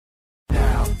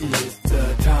It's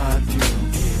the time to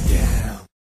get down.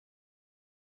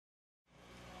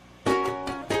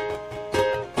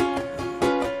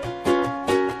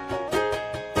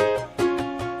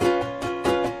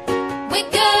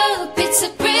 Wake up, it's a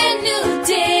brand new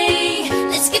day.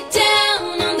 Let's get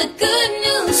down on the good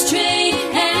news train.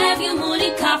 Have your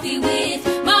morning coffee with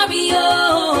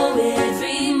Mario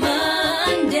every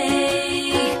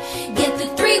Monday. Get the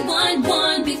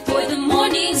 311 before the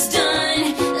morning's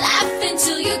done. Laugh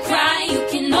until you cry. You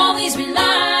can always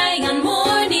rely on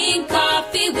morning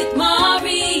coffee with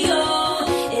Mario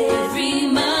every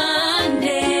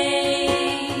Monday.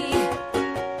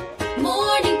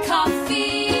 Morning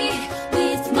coffee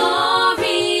with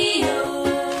Mario.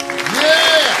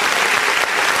 Yeah!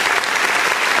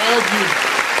 I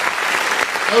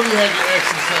hope you had your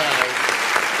exercise,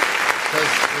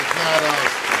 because it's not all.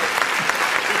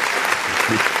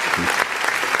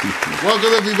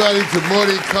 Welcome everybody to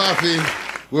Morning Coffee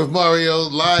with Mario,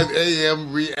 live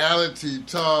AM reality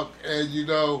talk. And you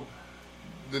know,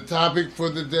 the topic for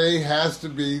the day has to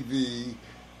be the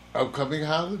upcoming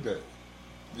holiday.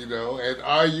 You know, and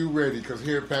are you ready? Because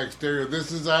here at Pax Stereo,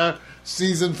 this is our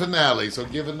season finale. So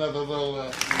give another little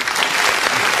season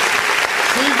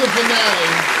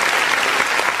finale.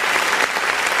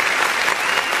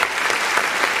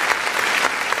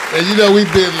 And you know,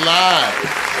 we've been live.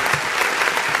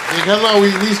 How long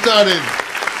we started?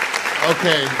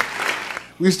 Okay,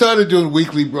 we started doing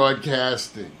weekly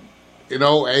broadcasting in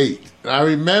 2008. And I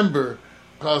remember,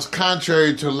 because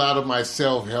contrary to a lot of my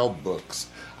self-help books,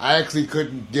 I actually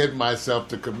couldn't get myself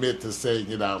to commit to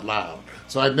saying it out loud.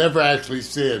 So I never actually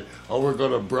said, oh, we're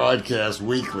going to broadcast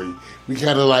weekly. We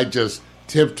kind of like just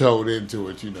tiptoed into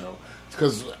it, you know,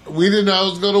 because we didn't know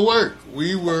it was going to work.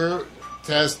 We were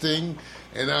testing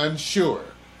and unsure.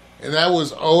 And that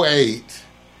was 2008.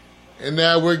 And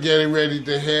now we're getting ready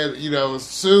to head, you know,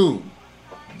 soon.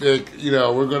 You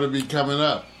know, we're going to be coming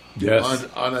up Yes,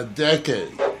 on a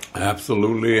decade.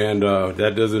 absolutely, and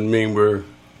that doesn't mean we're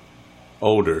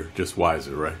older, just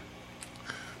wiser, right?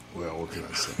 Well, what can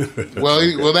I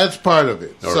say? well, that's part of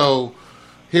it. All So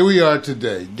here we are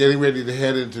today, getting ready to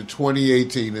head into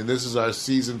 2018, and this is our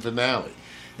season finale.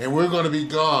 And we're going to be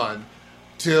gone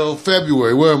till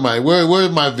February. Where am I? Where are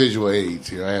my visual aids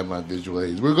here? I have my visual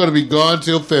aids. We're going to be gone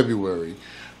till February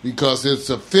because it's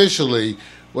officially,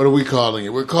 what are we calling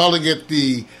it? We're calling it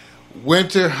the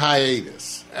winter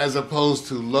hiatus as opposed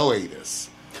to loatus.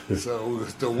 So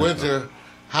it's the winter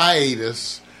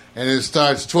hiatus, and it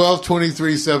starts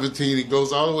 12/23/17. It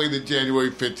goes all the way to January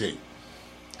 15th.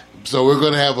 So we're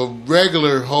going to have a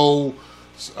regular whole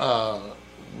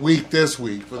week this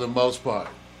week for the most part,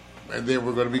 and then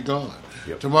we're going to be gone.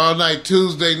 Yep. Tomorrow night,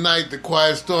 Tuesday night, the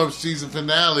Quiet Storm season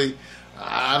finale.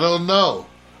 I don't know.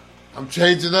 I'm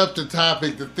changing up the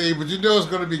topic, the theme, but you know it's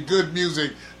going to be good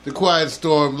music. The Quiet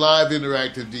Storm live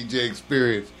interactive DJ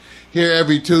experience. Here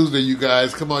every Tuesday, you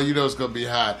guys. Come on, you know it's going to be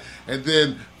hot. And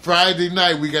then Friday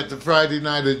night, we got the Friday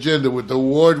night agenda with the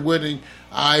award-winning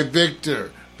I,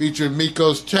 Victor, featuring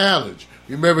Miko's Challenge.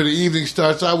 Remember, the evening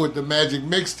starts out with the Magic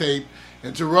Mixtape,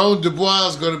 and Tyrone Dubois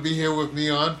is going to be here with me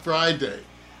on Friday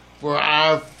for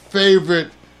our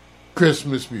favorite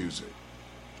Christmas music.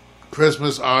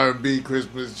 Christmas R&B,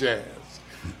 Christmas jazz,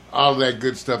 all that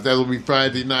good stuff. That'll be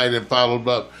Friday night and followed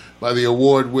up by the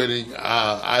award-winning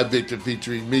I, Victor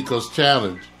featuring Miko's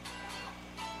Challenge,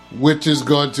 which is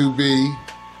going to be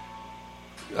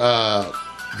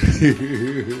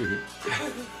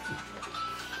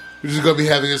which is going to be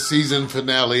having a season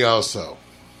finale also.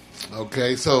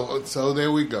 Okay, so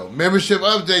there we go. Membership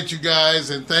update, you guys,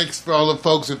 and thanks for all the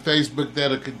folks at Facebook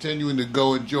that are continuing to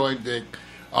go and join, Vic.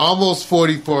 Almost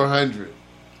 4,400.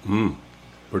 Pretty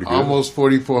good. Almost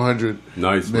 4,400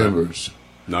 Nice, members.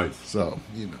 Man. Nice. So,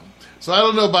 you know. So I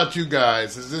don't know about you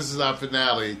guys, as this is our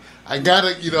finale. I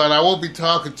gotta, you know, and I won't be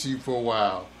talking to you for a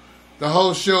while. The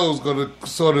whole show is going to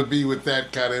sort of be with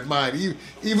that kind of in mind.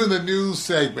 Even the news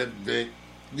segment, Vic,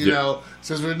 you know,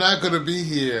 since we're not going to be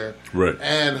here. Right.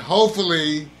 And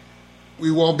hopefully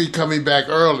we won't be coming back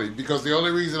early, because the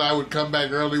only reason I would come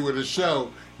back early with a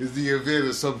show is the event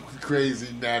of some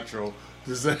crazy natural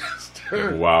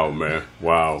disaster. Wow, man.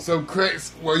 Wow. Some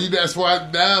crazy. Well, that's why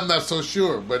now I'm not so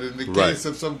sure. But in the Right. case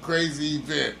of some crazy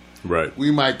event, Right.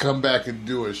 we might come back and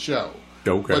do a show.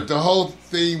 Okay. But the whole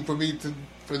theme for me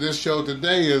for this show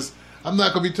today is I'm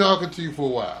not going to be talking to you for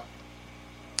a while.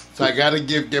 So I got to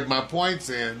get my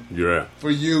points in Yeah. for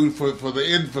you for the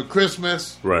end for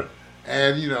Christmas, Right.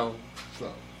 and you know, so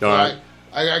All right.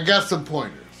 I got some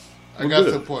pointers. I Well, got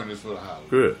good. some pointers for the holidays.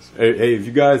 Good. Hey, if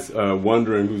you guys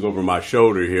wondering who's over my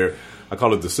shoulder here, I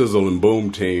call it the Sizzle and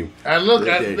Boom team. And look,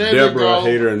 there Deborah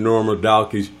Hader and Norma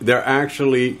Dalkey. They're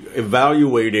actually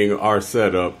evaluating our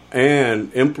setup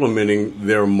and implementing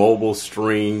their mobile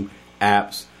stream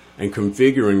apps and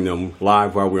configuring them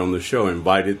live while we're on the show.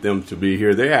 Invited them to be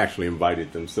here. They actually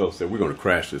invited themselves, said we're going to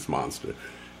crash this monster.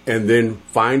 And then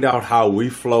find out how we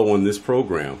flow on this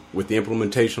program with the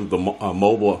implementation of the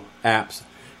mobile apps.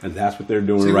 And that's what they're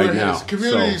doing right now.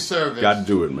 Community service. Got to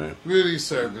do it, man. Community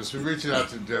service. We're reaching out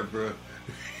to Deborah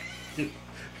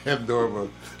and Norma,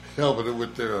 helping them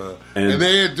with their... and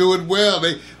they're doing well.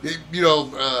 They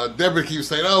Deborah keeps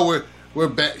saying, oh, we're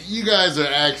bad. You guys are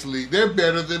actually... They're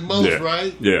better than most,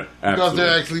 right? Yeah, absolutely. Because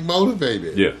they're actually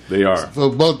motivated. Yeah, they are.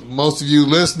 For most of you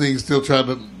listening, still trying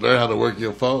to learn how to work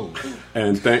your phone.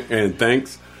 And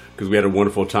thanks, because we had a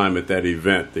wonderful time at that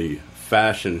event, the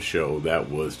fashion show.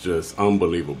 That was just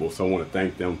unbelievable. So I want to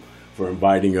thank them for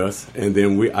inviting us. And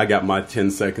then I got my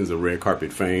 10 seconds of red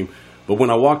carpet fame. But when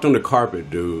I walked on the carpet,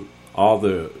 dude, all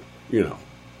the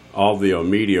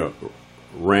media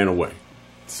ran away.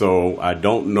 So I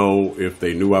don't know if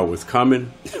they knew I was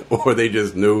coming or they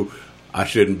just knew I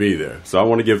shouldn't be there. So I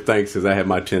want to give thanks because I had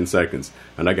my 10 seconds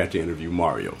and I got to interview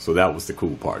Mario. So that was the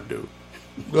cool part, dude.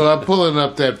 Well, I'm pulling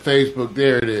up that Facebook.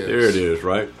 There it is. There it is,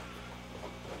 right?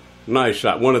 Nice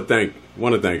shot. Want to thank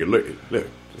it. Look.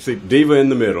 See, Diva in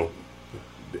the middle.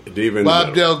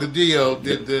 Bob Delgadillo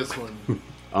did this one.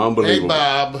 Unbelievable.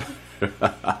 Hey,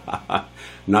 Bob.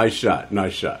 Nice shot.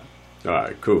 All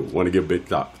right, cool. Want to give big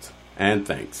thoughts and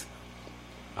thanks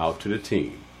out to the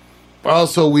team.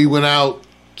 Also, we went out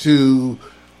to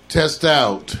test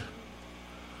out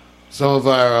some of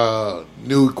our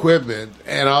new equipment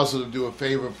and also to do a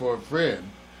favor for a friend.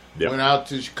 Yep. Went out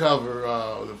to cover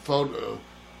the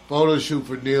photo shoot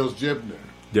for Niels Gibner.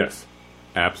 Yes,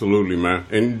 absolutely, man.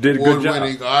 And did a good job.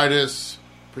 Award-winning artist,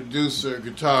 producer,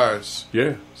 guitarist.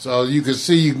 Yeah. So you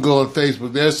can go on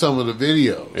Facebook. There's some of the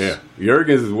videos. Yeah.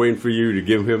 Jurgens is waiting for you to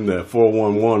give him the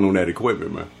 411 on that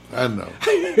equipment, man. I know.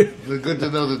 It's good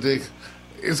to know that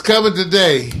it's coming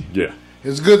today. Yeah.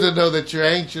 It's good to know that you're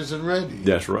anxious and ready.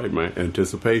 That's right, man.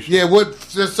 Anticipation. Yeah,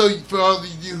 just so for all of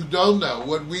you who don't know,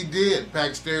 what we did,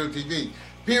 Pax Stereo TV,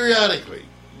 periodically,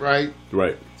 right?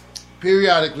 Right.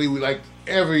 Periodically, we like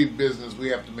every business, we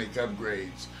have to make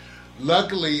upgrades.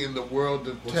 Luckily, in the world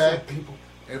of tech,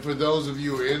 and for those of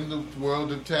you who are in the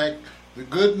world of tech, the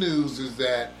good news is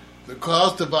that the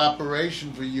cost of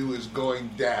operation for you is going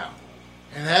down,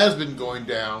 and has been going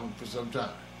down for some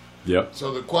time. Yep.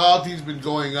 So the quality's been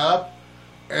going up,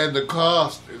 and the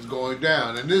cost is going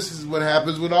down. And this is what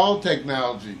happens with all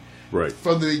technology. Right.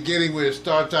 From the beginning, where it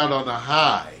starts out on a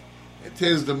high, it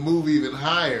tends to move even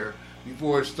higher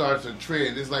before it starts a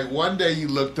trend. It's like one day you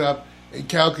looked up and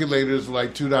calculators were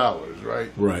like $2,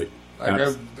 right? Right. Like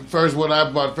the first one I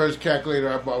bought, first calculator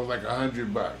I bought was like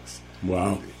 $100.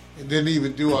 Wow. And didn't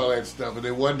even do all that stuff. And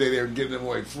then one day they were getting them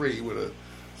away free with a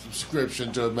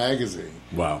subscription to a magazine.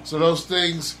 Wow. So those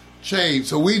things change.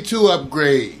 So we too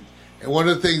upgrade. And one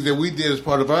of the things that we did as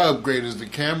part of our upgrade is the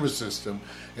camera system.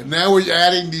 And now we're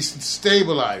adding these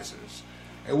stabilizers.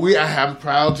 And I'm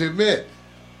proud to admit,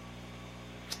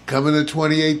 coming to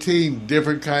 2018,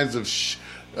 different kinds of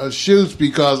shoots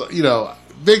because,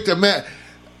 Victor, man,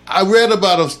 I read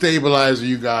about a stabilizer,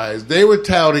 you guys. They were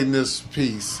touting this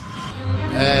piece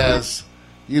as,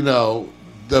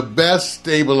 the best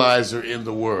stabilizer in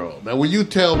the world. Now, when you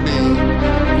tell me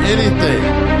anything,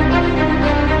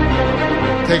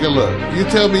 take a look. You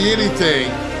tell me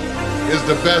anything is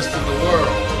the best in the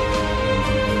world.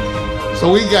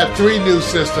 So we got 3 new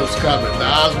systems coming. The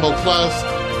Osmo Plus,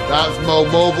 the Osmo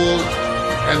Mobile,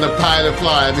 and the Pilot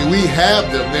Fly. I mean, we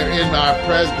have them. They're in our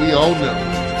press. We own them.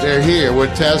 They're here.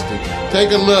 We're testing.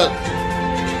 Take a look.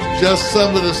 Just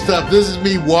some of the stuff. This is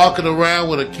me walking around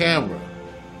with a camera.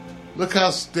 Look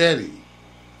how steady.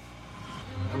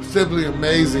 Simply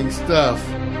amazing stuff.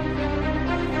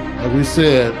 Like we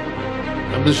said,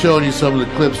 I'm just showing you some of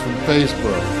the clips from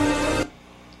Facebook.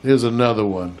 Here's another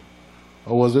one.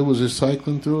 Oh, was it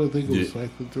cycling through? I think it was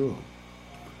cycling through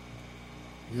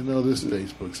them. This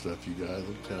Facebook stuff, you guys.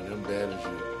 I'm telling you, I'm bad as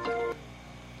you.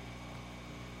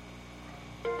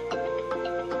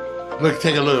 Look,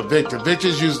 take a look at Victor.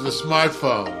 Victor's using the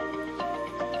smartphone.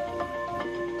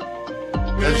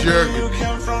 That's Jurgen.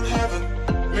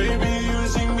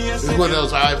 This is one of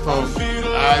those iPhones.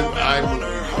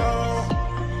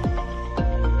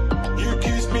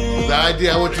 The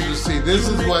idea I want you to see, this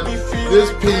is what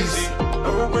this piece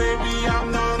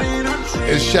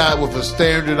is shot with a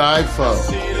standard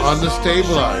iPhone on the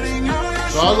stabilizer.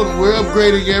 So we're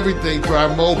upgrading everything for our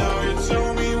mobile.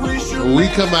 When we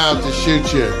come out to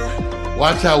shoot you,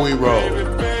 watch how we roll.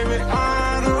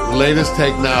 The latest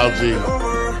technology.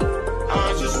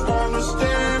 I just wanna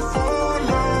stay for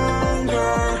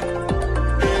longer.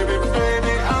 Baby,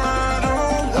 baby, I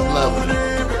don't I'm loving it.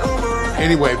 wanna be over.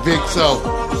 Anyway, Vic, so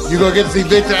you're going to get to see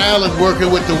Victor Allen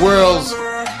working with the world's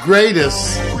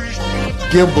greatest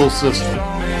gimbal system.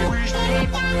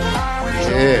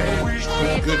 Yeah.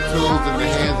 Put good tools in the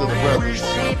hands of the brothers.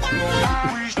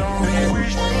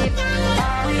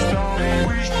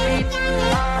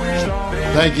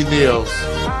 Thank you, Niels.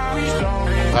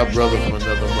 My brother from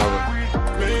another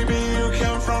mother. Maybe you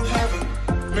came from heaven.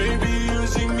 Maybe you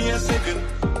sing me a second.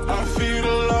 I feel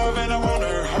the love and I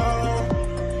wonder how.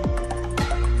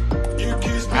 You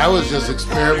kiss me. I was just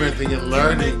experimenting and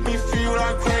learning Me feel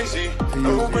like crazy. to use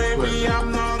Oh, the baby, equipment.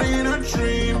 I'm not in a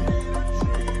dream.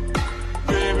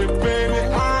 Baby, baby,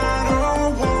 I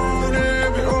don't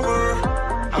wanna be over.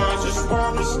 I just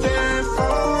wanna stay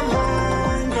for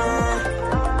longer.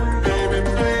 Baby,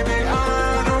 baby, I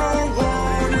don't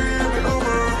wanna be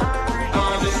over.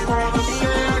 I just wanna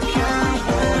say I can't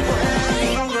hold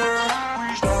any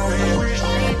longer.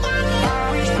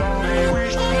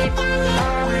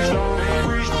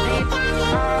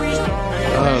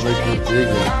 Oh, they keep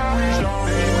digging.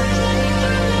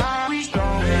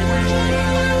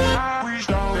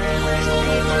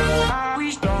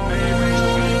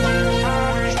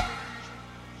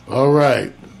 All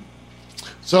right.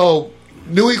 So,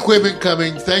 new equipment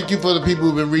coming. Thank you for the people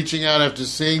who've been reaching out after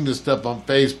seeing this stuff on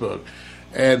Facebook.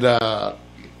 And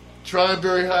trying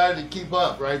very hard to keep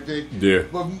up, right, Vic? Yeah.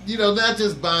 But, you know, not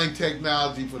just buying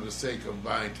technology for the sake of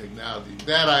buying technology.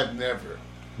 That I've never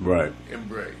Right.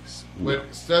 embraced.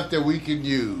 But stuff that we can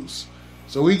use.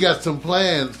 So we got some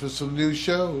plans for some new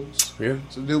shows. Yeah.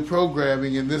 Some new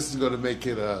programming, and this is going to make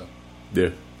it Yeah.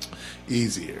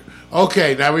 easier.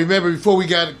 Okay, now remember, before we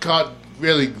got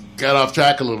off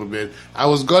track a little bit, I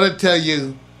was going to tell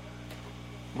you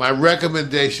my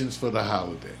recommendations for the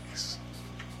holidays.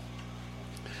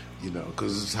 You know,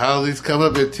 because as holidays come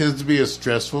up, it tends to be a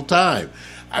stressful time.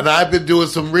 And I've been doing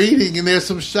some reading, and there's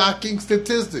some shocking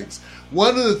statistics.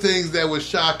 One of the things that was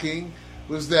shocking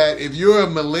was that if you're a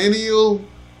millennial,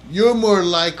 you're more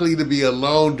likely to be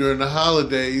alone during the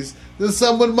holidays than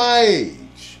someone my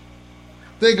age.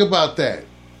 Think about that.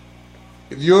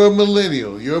 If you're a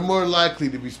millennial, you're more likely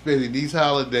to be spending these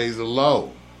holidays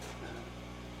alone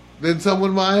than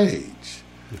someone my age.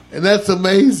 And that's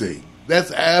amazing.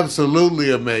 That's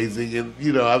absolutely amazing. And,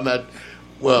 you know, I'm not,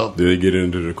 well... Did they get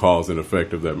into the cause and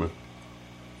effect of that, man?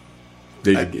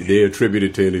 They attribute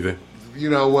it to anything? You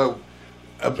know what?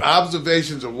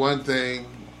 Observations are one thing.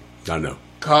 I know.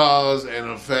 Cause and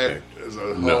effect is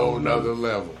a whole nother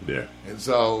level. Yeah. And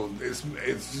so it's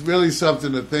really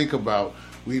something to think about.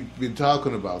 We've been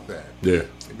talking about that. Yeah.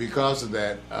 And because of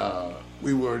that,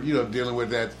 we were, you know, dealing with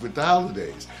that with the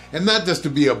holidays. And not just to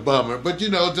be a bummer, but, you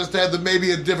know, just to have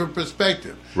maybe a different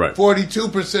perspective. Right.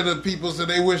 42% of people said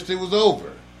they wished it was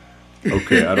over.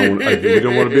 Okay, we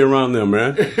don't want to be around them,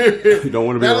 man. You don't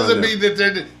want to be That around doesn't them. mean that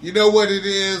they're, you know what it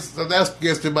is? So that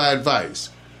gets to my advice.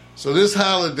 So this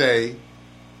holiday,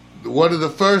 one of the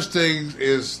first things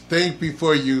is think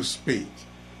before you speak.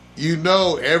 You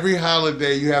know, every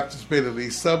holiday you have to spend at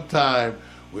least some time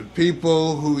with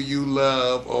people who you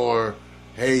love or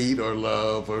hate or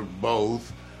love or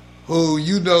both, who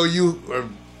you know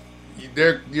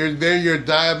they're your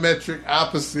diametric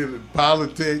opposite in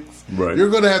politics. Right. You're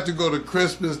going to have to go to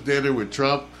Christmas dinner with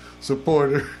Trump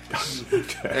supporters,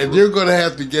 and you're going to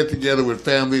have to get together with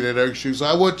family that irks you. So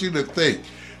I want you to think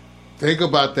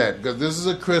about that, because this is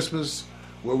a Christmas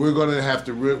where we're going to have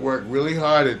to work really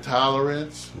hard at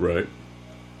tolerance. Right.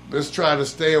 Let's try to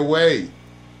stay away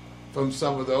from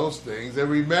some of those things, and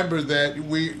remember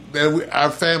that our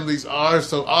families are,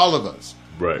 so all of us.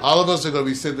 Right. All of us are going to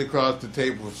be sitting across the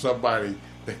table with somebody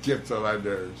that gets on our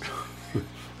nerves.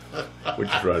 What you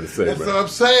trying to say, And man? so I'm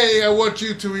saying I want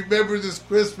you to remember this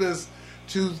Christmas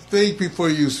to think before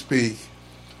you speak.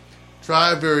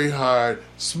 Try very hard.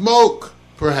 Smoke,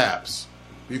 perhaps,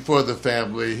 before the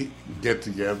family get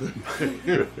together.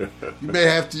 You may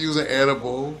have to use an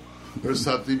edible or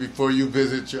something before you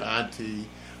visit your auntie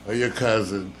or your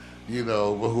cousin, you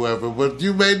know, or whoever. But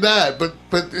you may not. But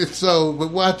if so,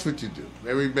 but watch what you do.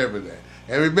 And remember that.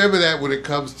 And remember that when it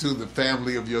comes to the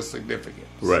family of your significance.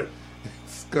 Right.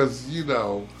 Because, you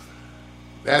know,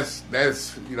 that's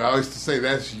you know, I used to say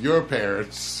that's your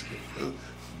parents,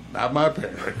 not my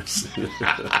parents.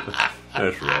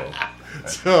 That's wrong.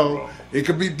 So it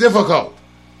can be difficult.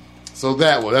 So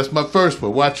that's my first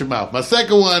one. Watch your mouth. My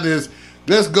second one is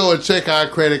let's go and check our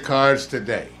credit cards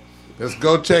today. Let's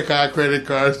go check our credit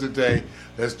cards today.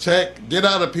 Let's get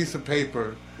out a piece of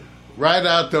paper, write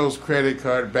out those credit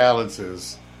card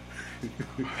balances,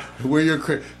 Where your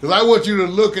credit? Because I want you to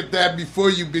look at that before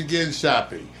you begin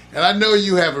shopping. And I know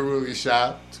you haven't really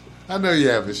shopped. I know you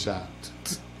haven't shopped.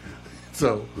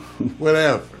 So,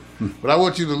 whatever. But I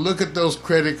want you to look at those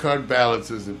credit card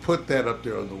balances and put that up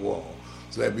there on the wall.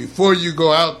 So that before you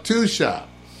go out to shop,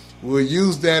 we'll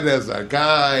use that as a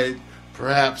guide,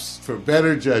 perhaps for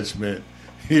better judgment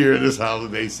here in this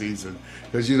holiday season.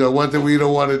 Because, you know, one thing we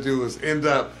don't want to do is end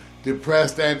up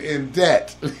depressed and in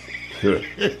debt.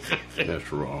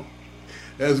 That's wrong.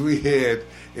 As we head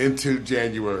into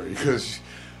January. Because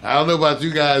I don't know about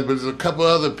you guys, but there's a couple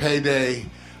other payday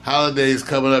holidays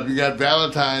coming up. You got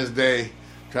Valentine's Day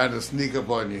trying to sneak up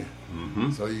on you.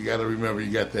 Mm-hmm. So you got to remember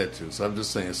you got that too. So I'm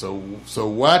just saying. So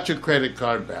watch your credit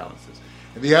card balances.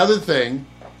 And the other thing,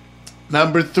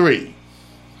 number 3,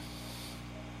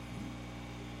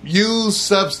 use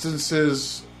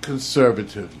substances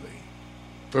conservatively.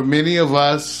 For many of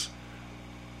us,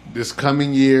 this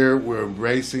coming year, we're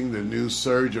embracing the new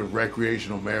surge of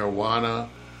recreational marijuana.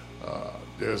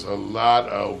 There's a lot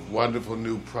of wonderful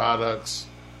new products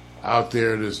out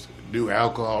there. There's new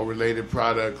alcohol-related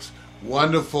products.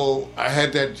 Wonderful. I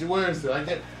had that. Where is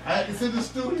it? It's in the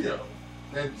studio.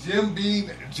 That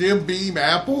Jim Beam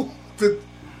apple. I'm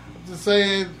just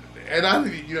saying, and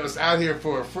it's out here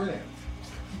for a friend.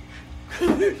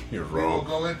 You're We wrong. won't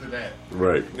go into that.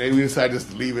 Right. Maybe we decided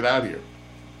just to leave it out here.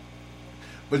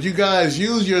 But you guys,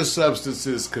 use your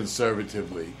substances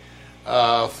conservatively.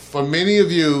 For many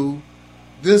of you,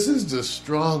 this is the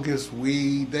strongest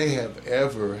weed they have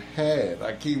ever had.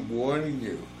 I keep warning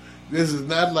you. This is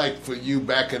not like for you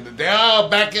back in the day. Oh,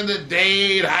 back in the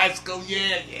day in high school,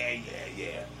 yeah.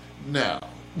 No.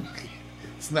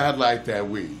 It's not like that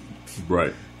weed.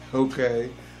 Right. Okay?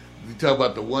 You talk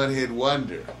about the one-hit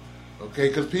wonder. Okay?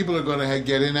 Because people are going to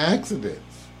get in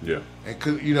accidents. Yeah.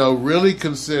 And, really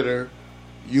consider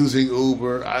using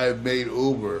Uber. I have made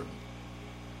Uber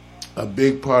a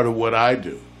big part of what I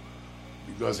do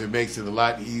because it makes it a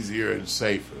lot easier and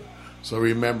safer. So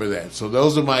remember that. So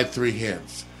those are my 3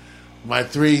 hints. My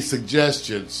 3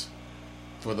 suggestions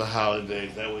for the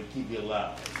holidays that would keep you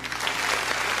alive.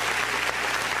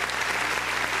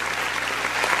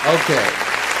 Okay.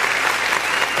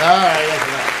 All right, that's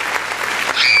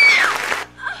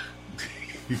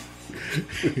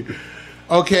enough.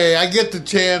 Okay, I get the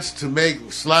chance to make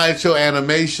slideshow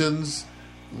animations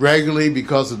regularly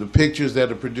because of the pictures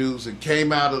that are produced. It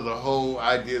came out of the whole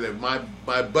idea that my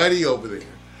buddy over there,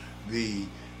 he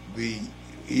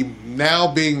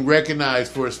now being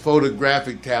recognized for his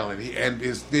photographic talent and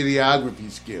his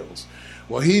videography skills.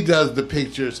 Well, he does the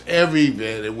pictures every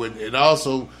event, and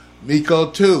also Miko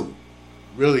too,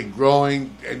 really growing,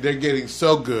 and they're getting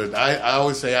so good. I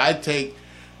always say I take,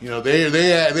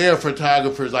 they are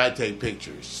photographers. I take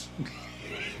pictures.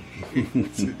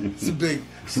 it's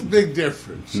a big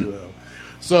difference,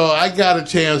 So I got a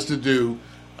chance to do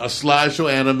a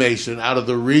slideshow animation out of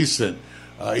the recent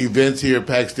events here at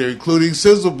Pax Stereo, including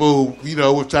Sizzle Boo,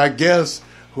 which I guess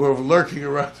who are lurking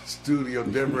around the studio,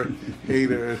 Deborah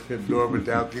Hader and Norman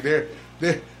Dowkey,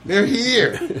 they're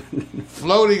here,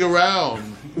 floating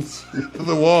around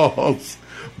the walls.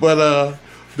 But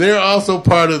they're also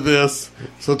part of this.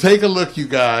 So take a look, you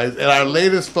guys, at our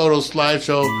latest photo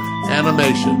slideshow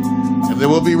animation. And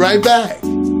then we'll be right back.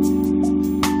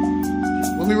 We'll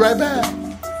be right back.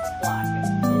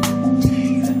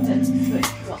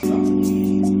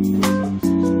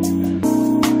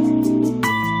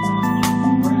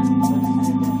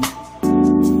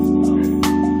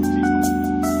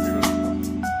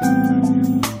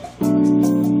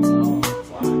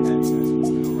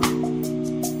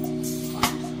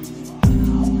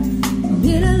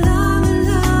 Been a long,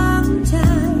 long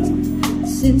time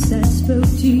since I spoke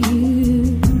to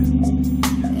you,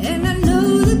 and I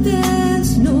know that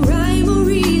there's no rhyme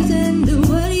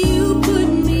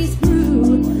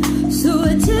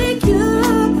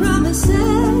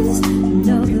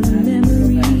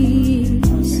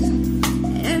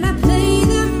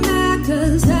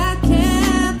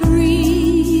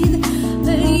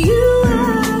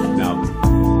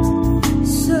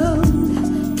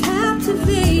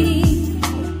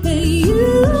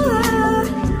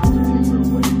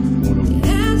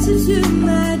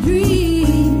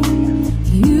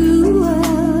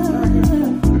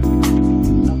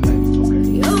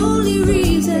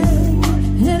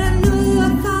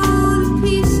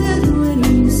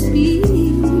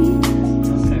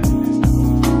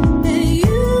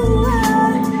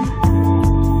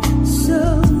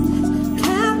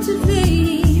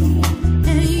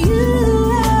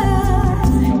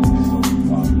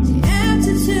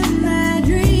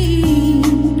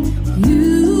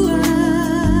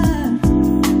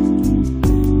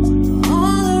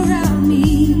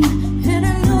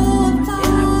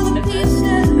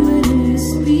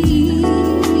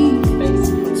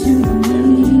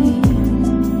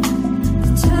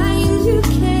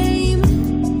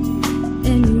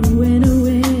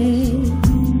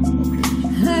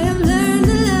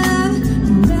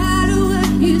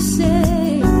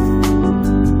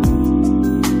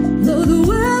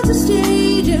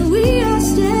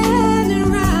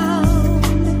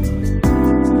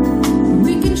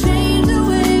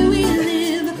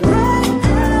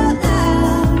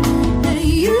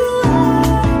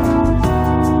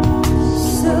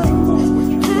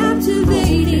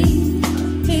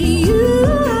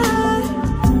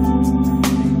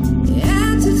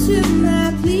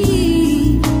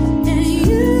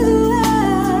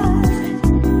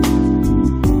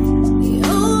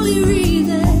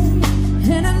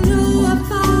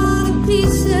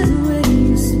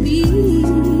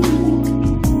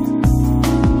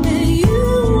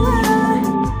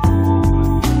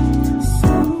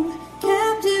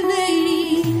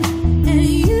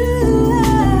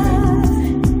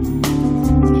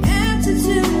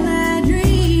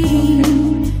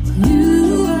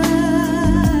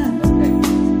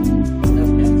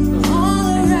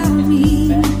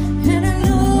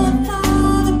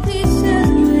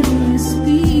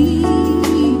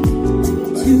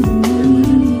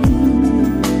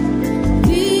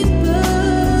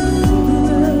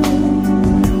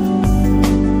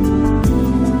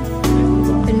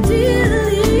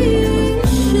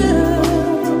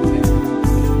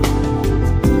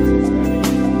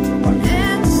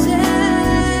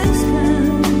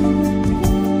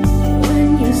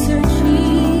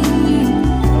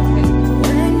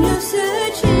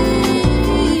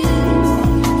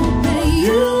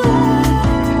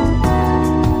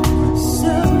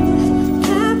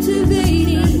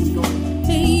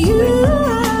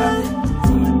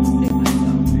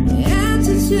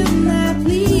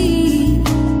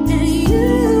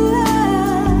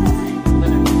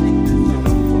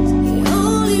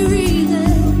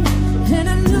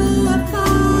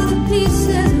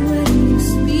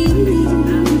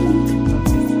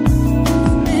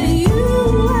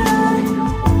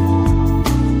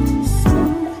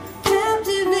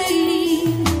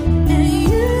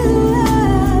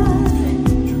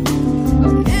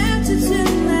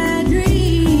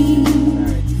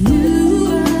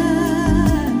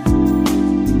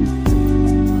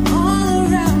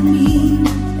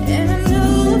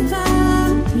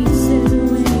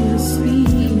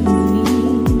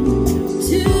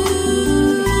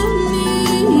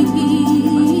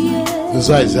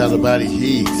Sights out of body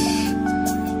heat.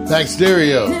 Pax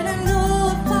Stereo.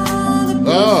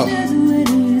 Oh.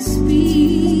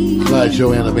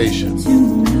 Slideshow animation.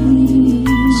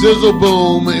 Sizzle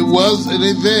boom. It was an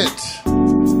event.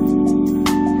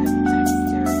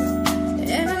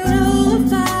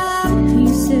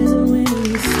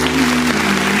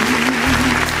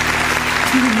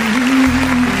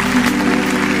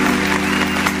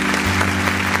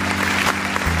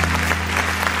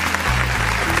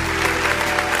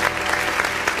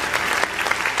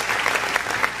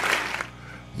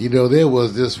 You know, there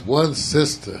was this one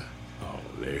sister. Oh,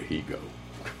 there he go.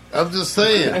 I'm just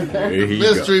saying. There he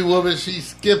Mystery woman, she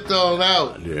skipped on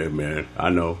out. Yeah, man.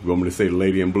 I know. You want me to say the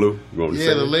lady in blue? You want me to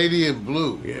Yeah, say the it? lady in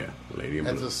blue. Yeah, lady in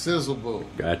That's blue. a sizzle boom.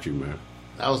 Got you, man.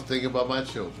 I was thinking about my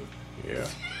children. Yeah.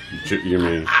 You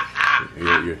mean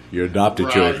your adopted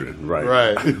Right. children.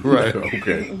 Right. Right.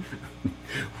 Okay.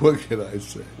 What can I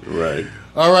say? Right.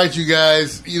 All right, you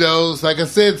guys. You know, it's like I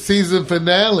said, season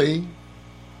finale.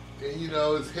 And, you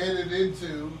know, it's headed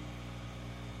into,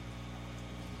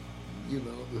 you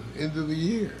know, the end of the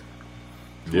year,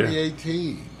 Yeah.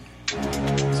 2018.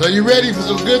 So you ready for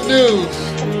some good news?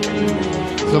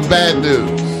 Some bad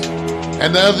news.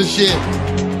 And the other shit.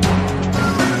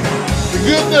 The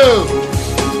good news.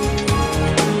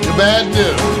 The bad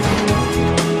news.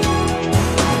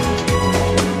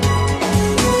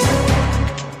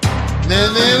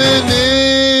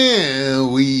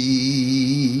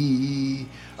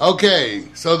 Okay,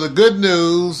 so the good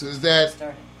news is that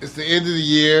it's the end of the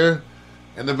year,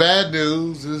 and the bad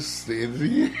news is the end of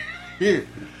the year.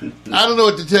 I don't know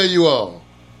what to tell you all.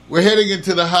 We're heading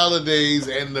into the holidays,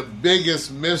 and the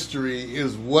biggest mystery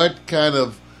is what kind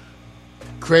of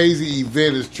crazy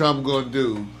event is Trump going to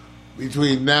do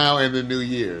between now and the New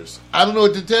Year's. I don't know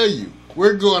what to tell you.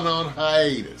 We're going on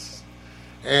hiatus,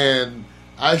 and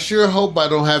I sure hope I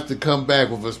don't have to come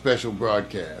back with a special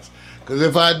broadcast, because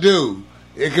if I do,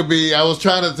 it could be, I was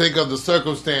trying to think of the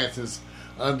circumstances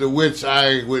under which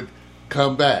I would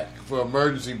come back for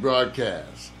emergency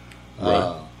broadcasts.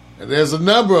 Right. And there's a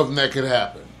number of them that could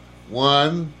happen.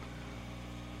 One,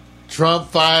 Trump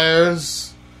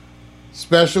fires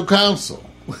special counsel.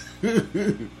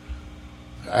 I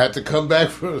had to come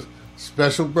back for a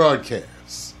special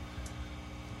broadcast.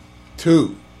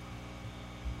 Two,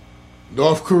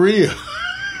 North Korea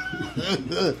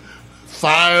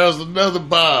fires another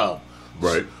bomb.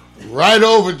 Right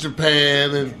over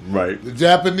Japan, and Right. the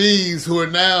Japanese, who are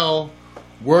now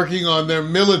working on their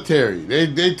military.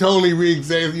 They totally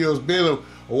re-examined. You know, it's been a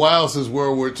while since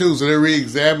World War II, so they're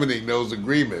re-examining those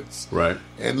agreements. Right.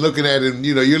 And looking at it,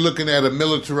 you know, you're looking at a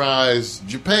militarized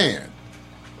Japan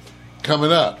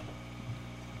coming up.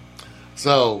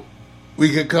 So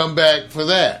we could come back for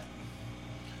that.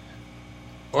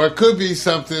 Or it could be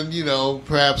something, you know,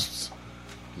 perhaps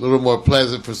a little more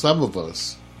pleasant for some of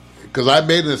us. Because I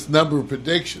made this number of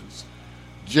predictions.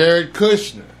 Jared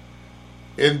Kushner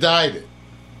indicted.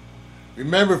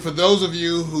 Remember, for those of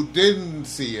you who didn't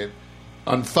see it,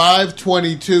 on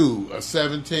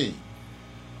 5/22/17,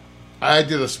 I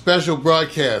did a special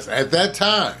broadcast. At that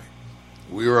time,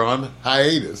 we were on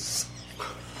hiatus.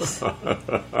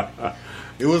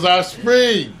 It was our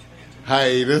spring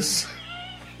hiatus.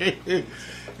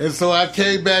 And so I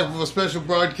came back with a special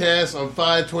broadcast on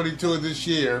 5/22 of this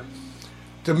year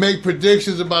to make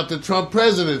predictions about the Trump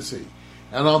presidency.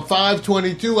 And on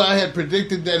 5/22, I had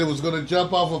predicted that it was going to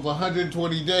jump off of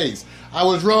 120 days. I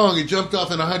was wrong. It jumped off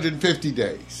in 150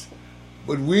 days.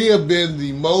 But we have been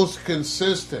the most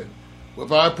consistent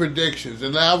with our predictions.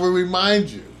 And I will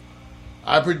remind you,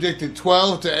 I predicted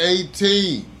 12 to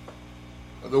 18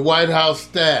 of the White House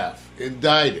staff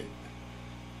indicted.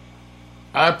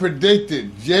 I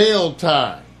predicted jail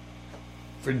time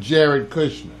for Jared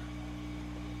Kushner.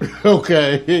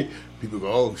 Okay. People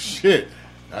go, oh, shit.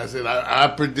 I said, I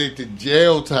predicted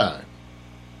jail time.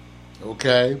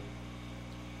 Okay.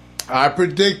 I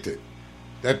predicted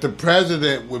that the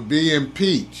president would be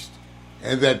impeached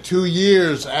and that 2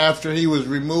 years after he was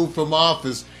removed from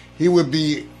office, he would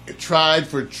be tried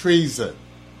for treason.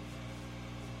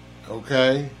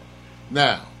 Okay.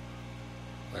 Now,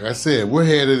 like I said, we're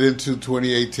headed into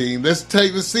 2018. Let's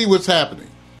see what's happening.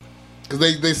 Because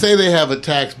they say they have a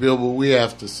tax bill, but we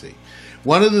have to see.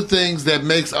 One of the things that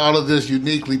makes all of this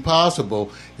uniquely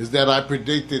possible is that I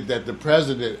predicted that the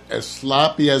president, as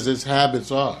sloppy as his habits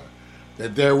are,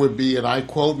 that there would be, and I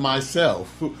quote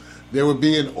myself, there would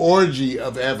be an orgy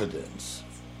of evidence.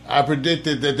 I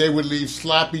predicted that they would leave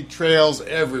sloppy trails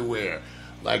everywhere,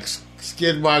 like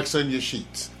skid marks on your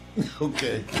sheets.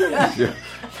 Okay.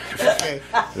 Okay.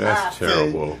 That's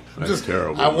terrible. That's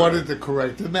terrible. I man. wanted the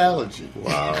correct analogy.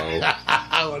 Wow.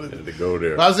 I wanted Had to go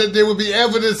there. I said there would be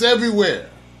evidence everywhere.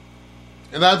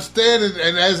 And I'm standing,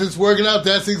 and as it's working out,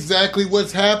 that's exactly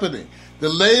what's happening. The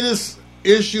latest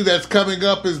issue that's coming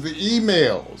up is the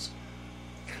emails.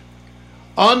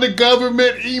 On the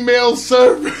government email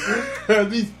server,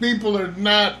 these people are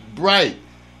not bright.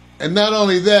 And not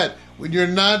only that, when you're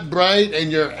not bright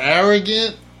and you're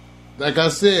arrogant, like I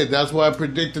said, that's why I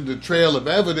predicted the trail of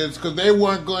evidence, because they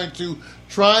weren't going to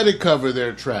try to cover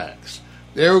their tracks.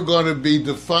 They were going to be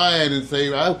defiant and say,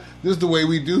 this is the way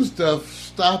we do stuff,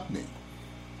 stop me.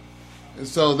 And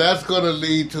so that's going to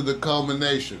lead to the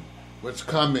culmination, what's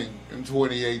coming in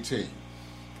 2018.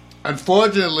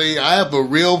 Unfortunately, I have a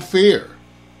real fear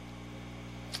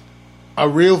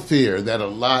that a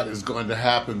lot is going to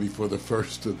happen before the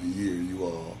first of the year, you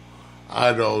all.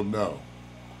 I don't know.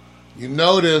 You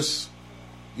notice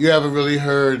you haven't really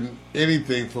heard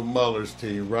anything from Mueller's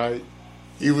team, right?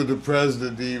 Even the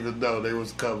president didn't even know they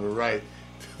was coming, right?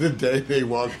 The day they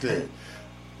walked in.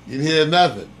 You didn't hear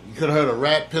nothing. You could have heard a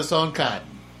rat piss on cotton.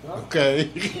 Okay?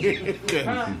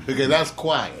 Okay, that's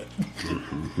quiet.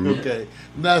 Okay,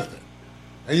 nothing.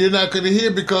 And you're not going to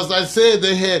hear, because I said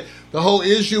they had the whole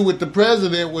issue with the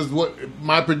president was what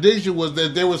my prediction was,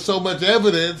 that there was so much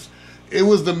evidence. It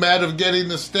was the matter of getting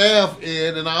the staff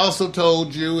in, and I also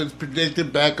told you and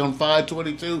predicted back on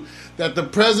 5/22 that the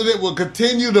president will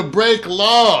continue to break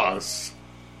laws.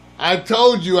 I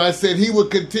told you, I said he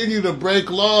would continue to break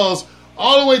laws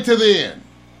all the way to the end.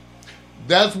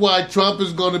 That's why Trump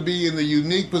is going to be in the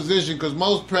unique position, because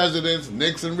most presidents,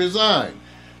 Nixon resigned.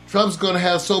 Trump's going to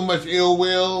have so much ill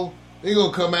will, they're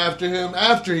going to come after him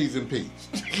after he's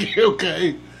impeached.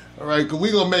 Okay? All right, because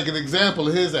we're going to make an example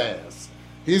of his ass.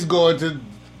 He's going to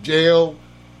jail.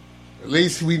 At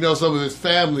least we know some of his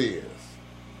family is.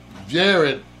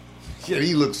 Jared, yeah,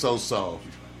 he looks so soft.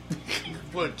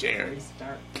 Poor Jared.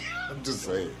 I'm just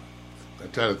saying.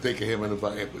 I'm trying to think of him in the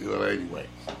Bible. Well, anyway.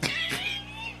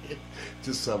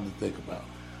 Just something to think about.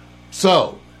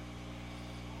 So,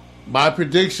 my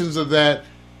predictions are that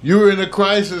you're in a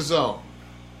crisis zone,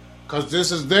 because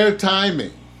this is their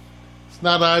timing. It's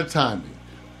not our timing.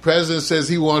 The president says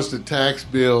he wants the tax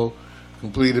bill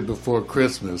completed before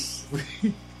Christmas.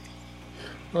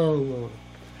 Oh, Lord.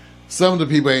 Some of the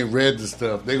people ain't read the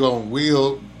stuff. They're going to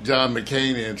wheel John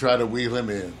McCain in and try to wheel him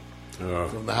in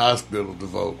from the hospital to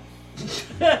vote.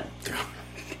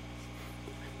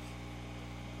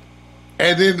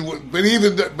 And then,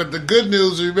 but the good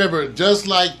news, remember, just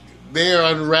like they're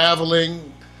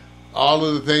unraveling all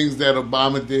of the things that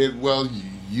Obama did, well,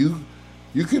 you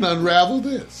can unravel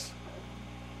this.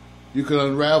 You can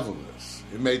unravel this.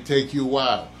 It may take you a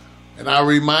while. And I'll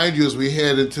remind you as we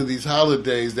head into these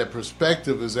holidays that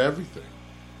perspective is everything.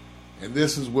 And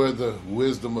this is where the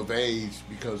wisdom of age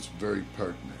becomes very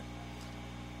pertinent.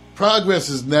 Progress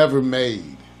is never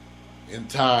made in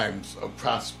times of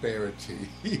prosperity.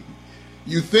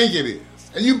 You think it is.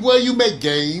 And you make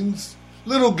gains,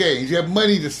 little gains. You have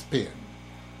money to spend.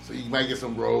 So you might get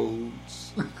some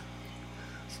roads.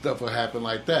 Stuff will happen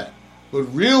like that. But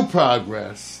real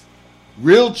progress,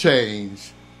 real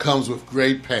change comes with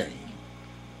great pain.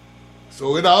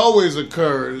 So it always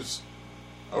occurs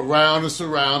around and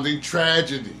surrounding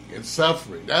tragedy and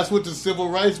suffering. That's what the civil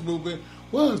rights movement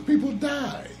was. People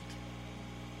died.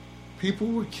 People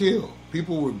were killed.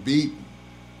 People were beaten.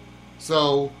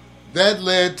 So that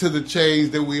led to the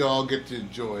change that we all get to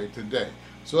enjoy today.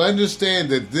 So understand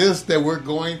that this that we're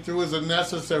going through is a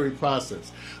necessary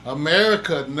process.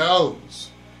 America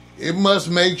knows it must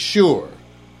make sure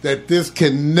that this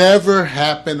can never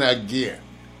happen again.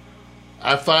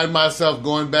 I find myself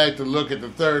going back to look at the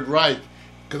Third Reich,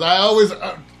 because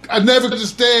I never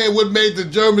understand what made the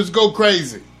Germans go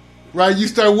crazy, right? You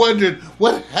start wondering,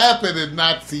 what happened in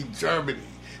Nazi Germany?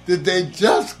 Did they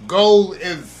just go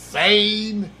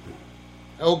insane?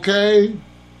 Okay?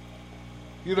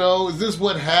 You know, is this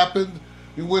what happened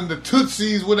when the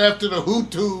Tutsis went after the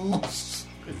Hutus?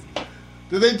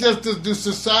 Do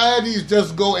societies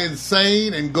just go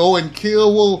insane and go and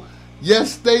kill? Well,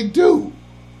 yes, they do.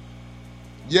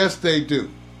 Yes, they do.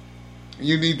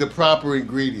 You need the proper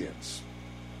ingredients.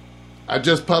 I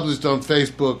just published on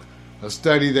Facebook a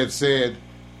study that said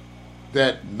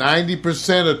that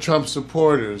 90% of Trump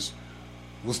supporters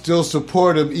will still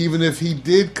support him even if he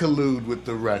did collude with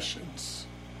the Russians.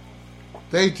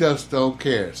 They just don't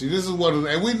care. See, this is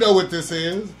and we know what this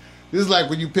is. This is like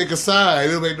when you pick a side,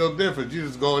 it'll make no difference. You're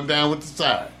just going down with the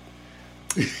side.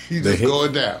 You're just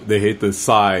going down. They hate the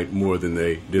side more than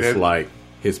they dislike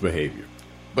his behavior.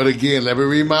 But again, let me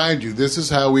remind you, this is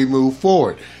how we move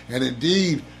forward. And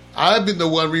indeed, I've been the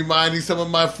one reminding some of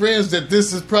my friends that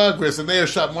this is progress. And they are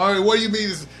shocked. Mario, what do you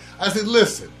mean? I said,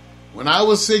 listen, when I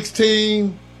was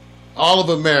 16, all of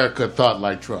America thought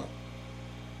like Trump.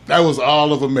 That was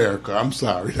all of America. I'm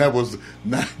sorry. That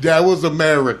was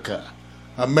America.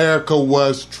 America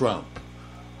was Trump.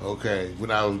 Okay,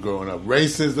 when I was growing up.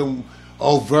 Racism,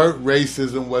 overt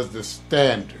racism was the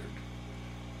standard.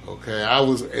 Okay, I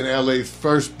was in LA's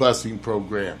first busing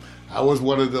program. I was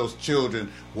one of those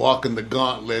children walking the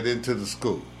gauntlet into the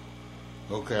school.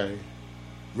 Okay,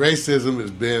 racism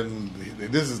has been,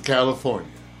 this is California.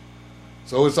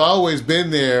 So it's always been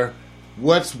there.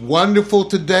 What's wonderful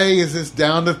today is it's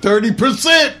down to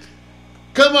 30%.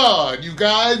 Come on, you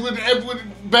guys.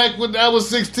 Back when I was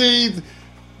 16,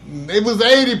 it was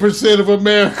 80% of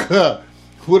America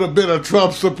would have been a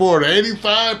Trump supporter,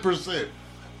 85%.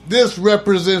 This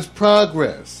represents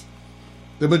progress.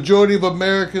 The majority of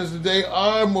Americans today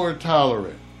are more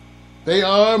tolerant. They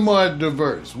are more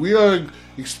diverse. We are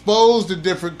exposed to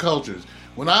different cultures.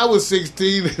 When I was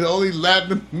 16, the only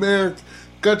Latin American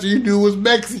country you knew was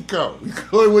Mexico. The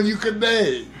only one you could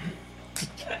name.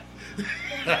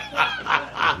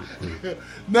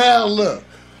 Now look,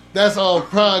 that's all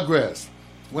progress.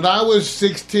 When I was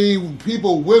 16,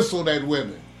 people whistled at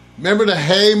women. Remember the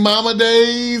Hey Mama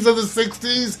days of the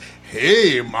 60s?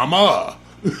 Hey Mama.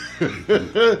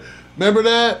 Remember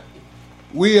that?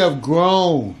 We have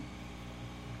grown.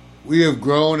 We have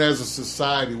grown as a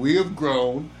society. We have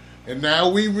grown, and now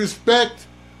we respect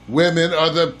women.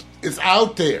 It's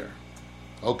out there.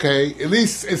 Okay? At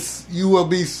least you will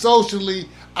be socially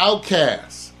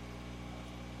outcast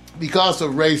because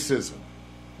of racism,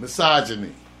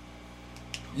 misogyny.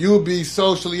 You will be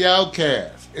socially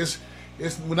outcast. It's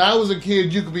when I was a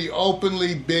kid, you could be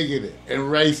openly bigoted and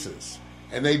racist,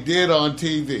 and they did on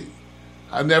TV.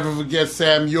 I'll never forget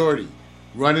Sam Yorty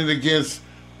running against.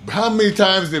 How many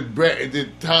times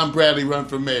did Tom Bradley run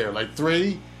for mayor? Like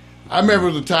 3? I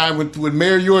remember the time when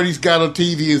Mayor Yorty got on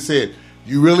TV and said,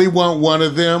 "You really want one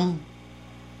of them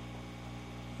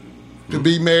to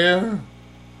be mayor?"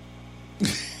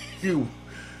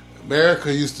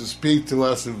 America used to speak to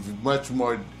us in much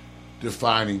more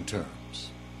defining terms.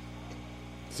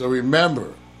 So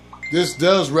remember, this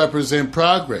does represent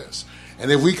progress.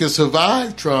 And if we can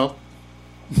survive Trump,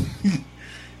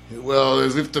 well,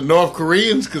 as if the North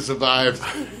Koreans could survive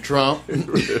Trump,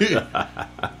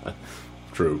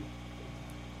 True.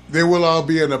 then we'll all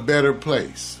be in a better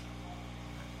place.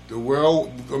 The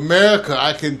world, America,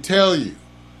 I can tell you,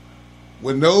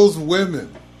 when those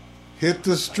women hit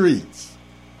the streets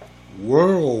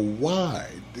worldwide,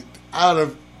 out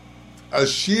of a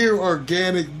sheer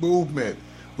organic movement,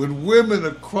 when women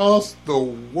across the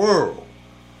world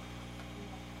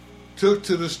took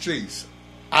to the streets,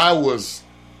 I was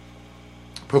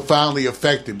profoundly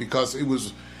affected because it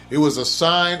was a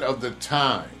sign of the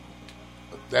time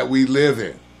that we live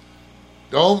in.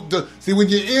 See, when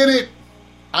you're in it,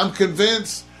 I'm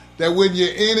convinced that when you're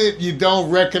in it, you don't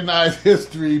recognize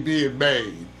history being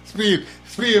made.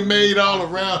 It's being made all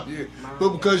around you, but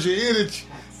because you're in it,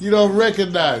 you don't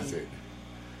recognize it.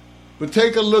 But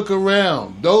take a look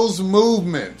around. Those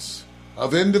movements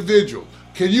of individuals.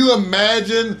 Can you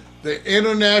imagine the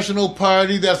international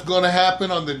party that's going to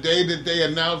happen on the day that they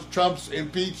announce Trump's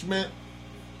impeachment?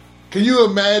 Can you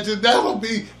imagine? That'll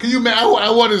be. Can you imagine?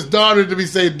 I want his daughter to be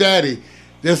saying, "Daddy,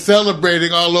 they're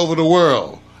celebrating all over the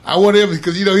world." I want him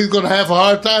because he's going to have a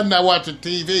hard time not watching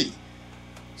TV.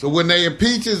 So when they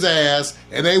impeach his ass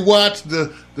and they watch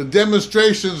the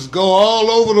demonstrations go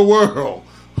all over the world,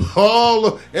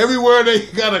 everywhere they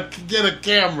gotta get a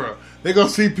camera, they're gonna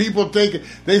see people taking.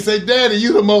 They say, "Daddy,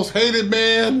 you the most hated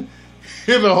man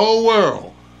in the whole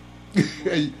world.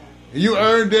 You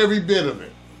earned every bit of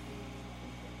it."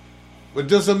 But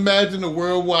just imagine a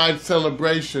worldwide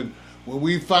celebration when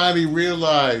we finally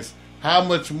realize how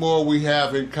much more we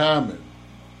have in common,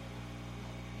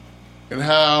 and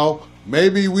how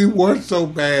maybe we weren't so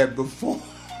bad before.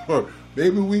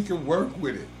 Maybe we can work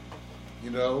with it.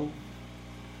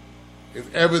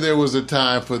 If ever there was a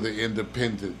time for the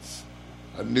independents,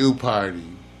 a new party,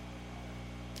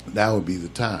 that would be the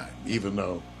time, even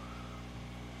though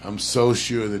I'm so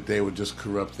sure that they would just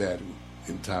corrupt that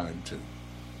in time too.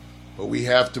 But we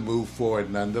have to move forward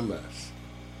nonetheless.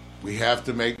 We have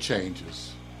to make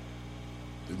changes.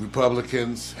 The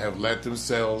Republicans have let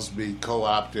themselves be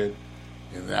co-opted,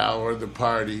 and now are the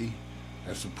party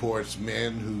that supports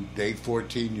men who date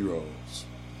 14-year-olds.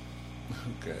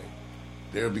 Okay.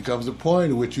 There becomes a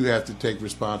point at which you have to take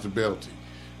responsibility.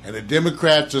 And the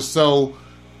Democrats are so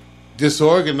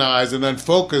disorganized and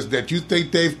unfocused that you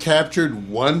think they've captured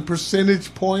 1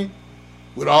 percentage point?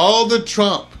 With all the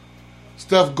Trump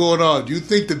stuff going on, do you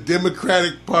think the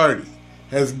Democratic Party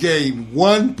has gained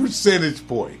 1 percentage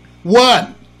point?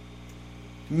 1!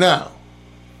 No.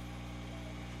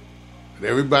 And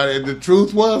everybody, and the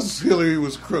truth was, Hillary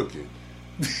was crooked.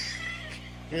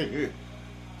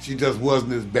 She just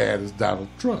wasn't as bad as Donald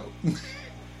Trump.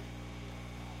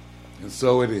 And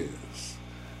so it is.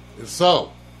 And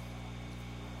so,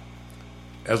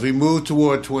 as we move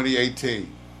toward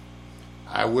 2018,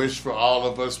 I wish for all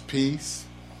of us peace.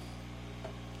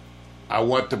 I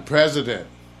want the president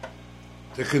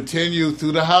to continue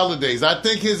through the holidays. I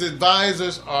think his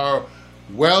advisors are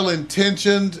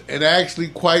well-intentioned and actually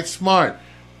quite smart.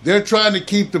 They're trying to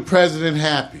keep the president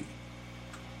happy.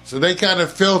 So they kind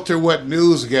of filter what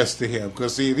news gets to him.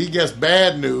 Because, see, if he gets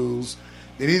bad news,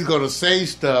 then he's going to say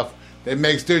stuff that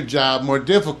makes their job more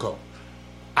difficult.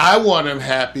 I want him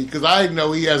happy because I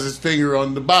know he has his finger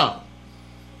on the bomb.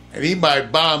 And he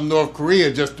might bomb North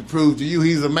Korea just to prove to you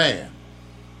he's a man.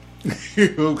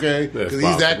 Okay? Because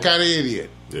he's that kind of idiot.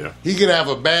 Yeah. He could have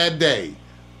a bad day,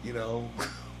 you know.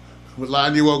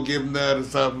 Melania won't give him that or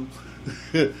something.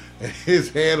 His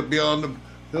head will be on the,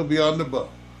 he'll be on the boat.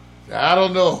 I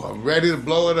don't know. I'm ready to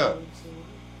blow it up.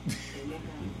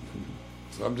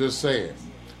 So I'm just saying.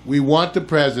 We want the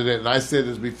president, and I said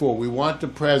this before, we want the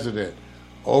president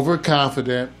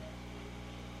overconfident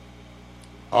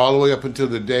all the way up until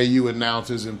the day you announce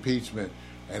his impeachment.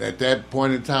 And at that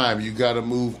point in time, you got to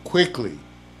move quickly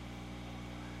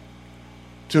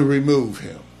to remove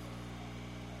him.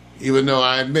 Even though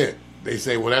I admit, they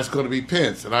say, well, that's going to be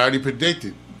Pence. And I already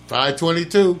predicted,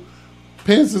 522,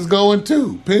 Pence is going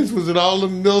too. Pence was at all the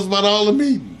knows about all the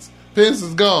meetings. Pence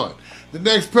is gone. The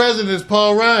next president is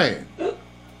Paul Ryan.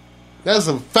 That's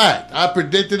a fact. I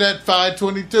predicted that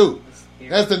 522.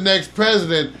 That's the next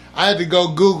president. I had to go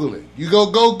Google it. You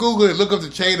go Google it. Look up the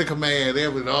chain of command.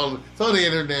 It's on the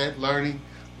internet. Learning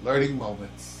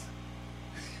moments.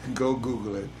 Go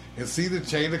Google it and see the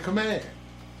chain of command.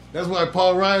 That's why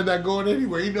Paul Ryan's not going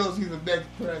anywhere. He knows he's the next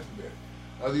president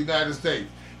of the United States.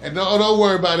 And don't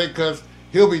worry about it because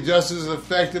he'll be just as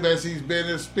effective as he's been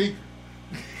as Speaker.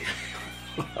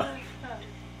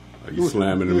 You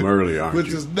slamming him early, aren't you?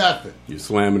 Which is nothing. You're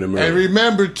slamming him early. And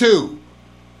remember, too,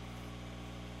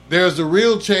 there's a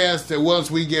real chance that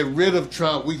once we get rid of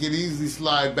Trump, we can easily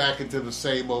slide back into the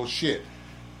same old shit.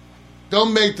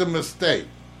 Don't make the mistake.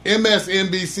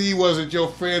 MSNBC wasn't your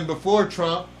friend before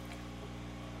Trump.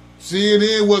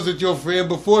 CNN wasn't your friend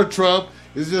before Trump.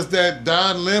 It's just that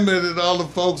Don Lemon and all the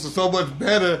folks are so much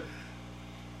better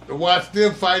to watch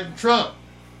them fighting Trump.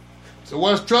 So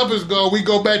once Trump is gone, we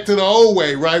go back to the old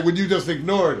way, right? When you just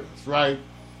ignored us, right?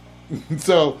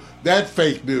 So that's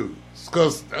fake news.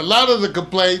 Because a lot of the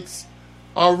complaints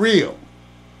are real.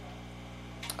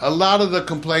 A lot of the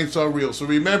complaints are real. So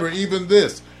remember, even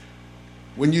this,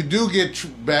 when you do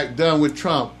get back done with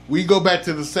Trump, we go back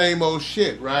to the same old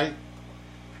shit, right?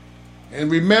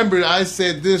 And remember, I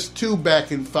said this too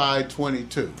back in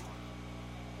 522.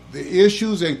 The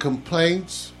issues and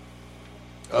complaints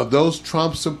of those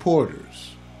Trump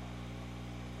supporters,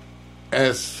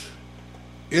 as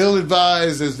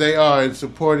ill-advised as they are in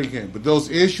supporting him, but those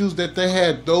issues that they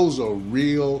had, those are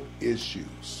real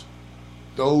issues.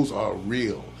 Those are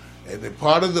real. And the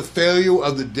part of the failure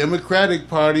of the Democratic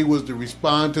Party was to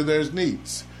respond to their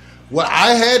needs. Well,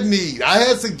 I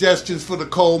had suggestions for the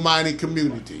coal mining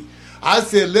community. I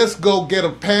said, let's go get a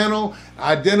panel,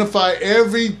 identify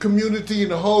every community in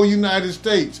the whole United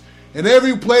States. And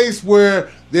every place where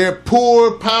they're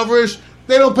poor, impoverished,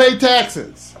 they don't pay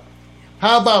taxes.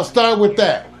 How about start with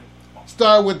that?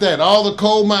 Start with that. All the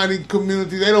coal mining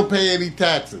community, they don't pay any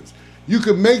taxes. You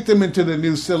could make them into the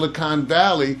new Silicon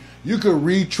Valley. You could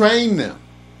retrain them.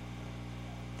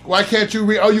 Why can't you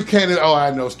you can't. Oh,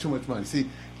 I know, it's too much money. See,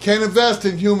 can't invest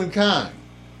in humankind.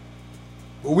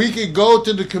 But we could go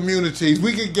to the communities.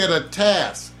 We could get a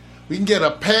task. We can get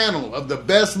a panel of the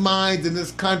best minds in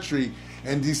this country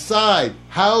and decide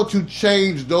how to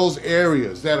change those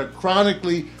areas that are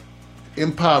chronically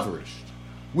impoverished.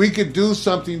 We could do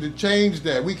something to change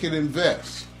that. We could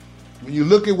invest. When you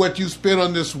look at what you spent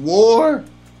on this war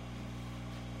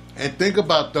and think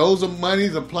about those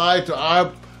monies applied to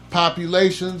our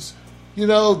populations, you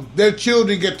know, their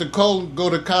children get to go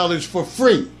to college for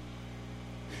free.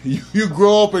 You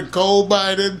grow up in coal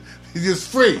mining, it's just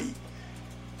free.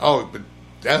 Oh, but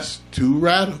that's too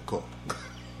radical.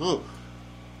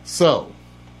 So,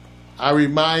 I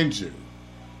remind you,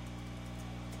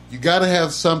 you got to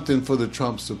have something for the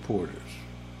Trump supporters.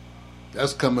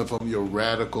 That's coming from your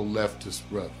radical leftist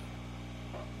brother.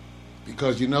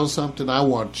 Because you know something? I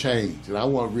want change and I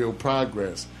want real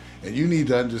progress. And you need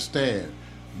to understand,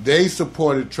 they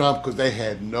supported Trump because they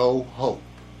had no hope.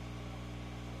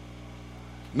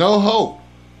 No hope.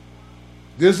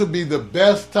 This would be the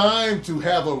best time to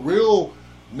have a real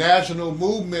national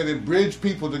movement and bridge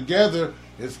people together,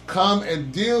 is come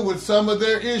and deal with some of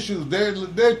their issues.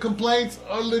 Their complaints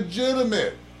are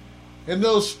legitimate. In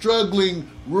those struggling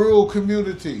rural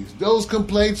communities, those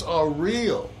complaints are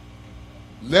real.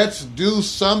 Let's do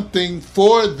something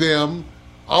for them.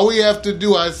 All we have to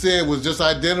do, I said, was just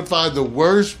identify the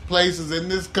worst places in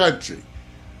this country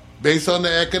based on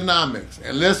the economics.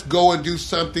 And let's go and do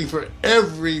something for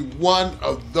every one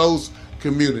of those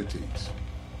communities.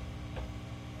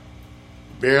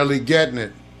 Barely getting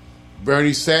it.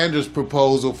 Bernie Sanders'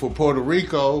 proposal for Puerto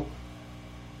Rico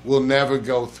will never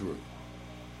go through.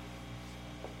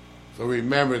 So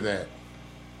remember that.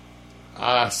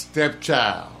 Our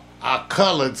stepchild, our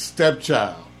colored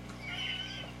stepchild.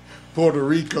 Puerto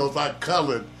Rico's our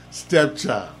colored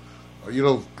stepchild. You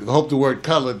don't hope the word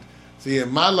colored. See,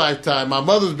 in my lifetime, my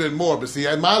mother's been more, but see,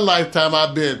 in my lifetime,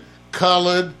 I've been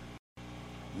colored,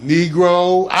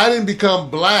 Negro. I didn't become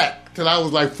black till I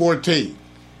was like 14.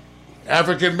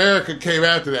 African American came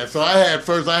after that. So I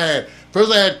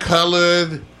had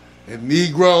colored and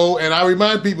Negro, and I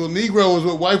remind people, Negro is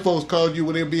what white folks called you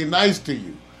when they were being nice to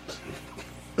you.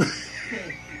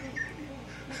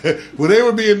 When they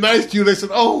were being nice to you, they said,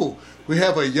 "Oh, we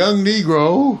have a young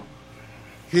Negro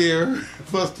here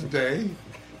for us today."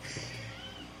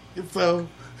 And so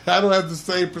I don't have the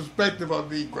same perspective on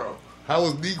Negro. I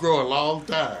was Negro a long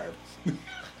time.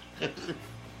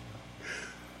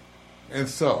 And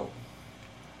so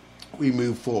we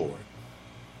move forward.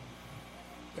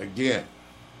 Again,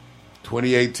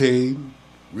 2018,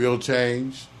 real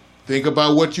change. Think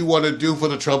about what you want to do for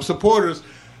the Trump supporters.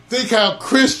 Think how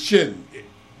Christian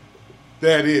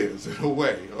that is, in a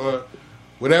way, or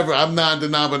whatever. I'm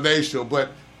non-denominational,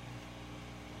 but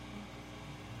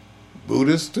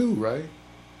Buddhist too, right?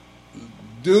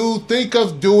 Think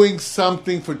of doing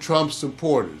something for Trump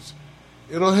supporters.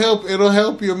 It'll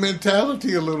help your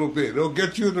mentality a little bit. It'll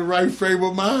get you in the right frame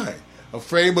of mind, a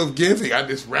frame of giving.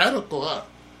 It's radical, huh?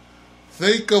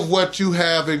 Think of what you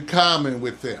have in common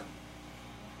with them,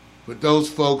 with those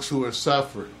folks who are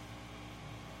suffering.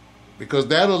 Because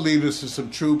that'll lead us to some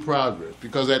true progress.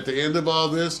 Because at the end of all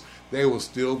this, they will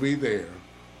still be there.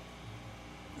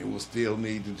 And we'll still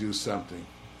need to do something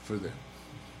for them.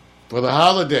 For the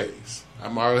holidays,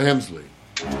 I'm Mario Hemsley.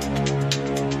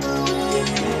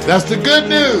 That's the good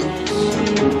news.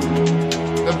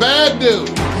 The bad news.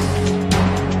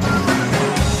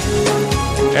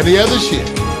 And the other shit.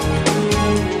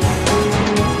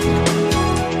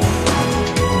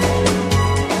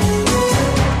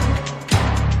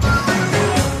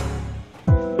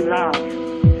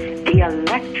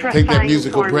 Take that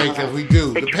musical break as we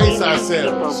do. The pace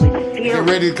ourselves. Get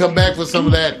ready to come back with some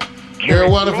of that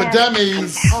marijuana for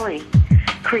dummies.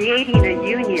 Creating a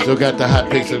union. Still got the hot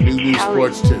picks of new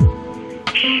sports too.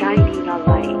 Shining a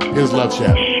light. Here's Love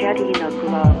Shadow. Shedding a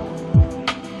glow.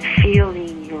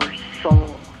 Feeling your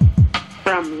soul.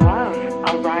 From love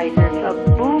arises a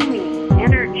booming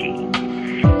energy.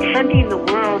 Sending the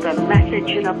world a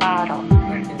message in a bottle.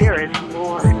 There is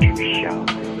more to show.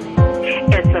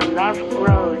 As the love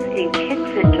grows and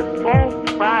kicks into full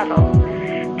throttle,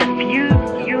 the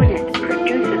fused unit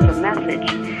produces a message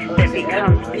that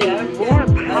becomes even more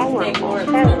powerful,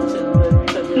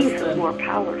 even more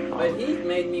powerful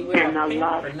than the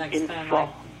love in full.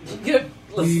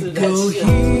 Listen to that shit.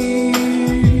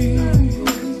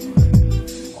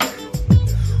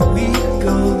 We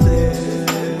go there.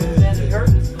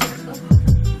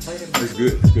 It's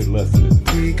good. It's a good lesson.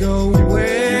 We go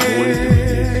where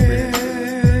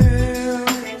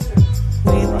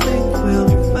we think we'll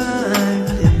find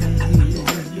it.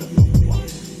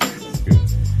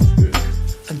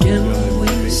 Again we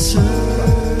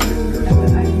search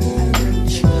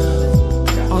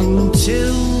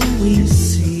until we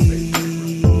see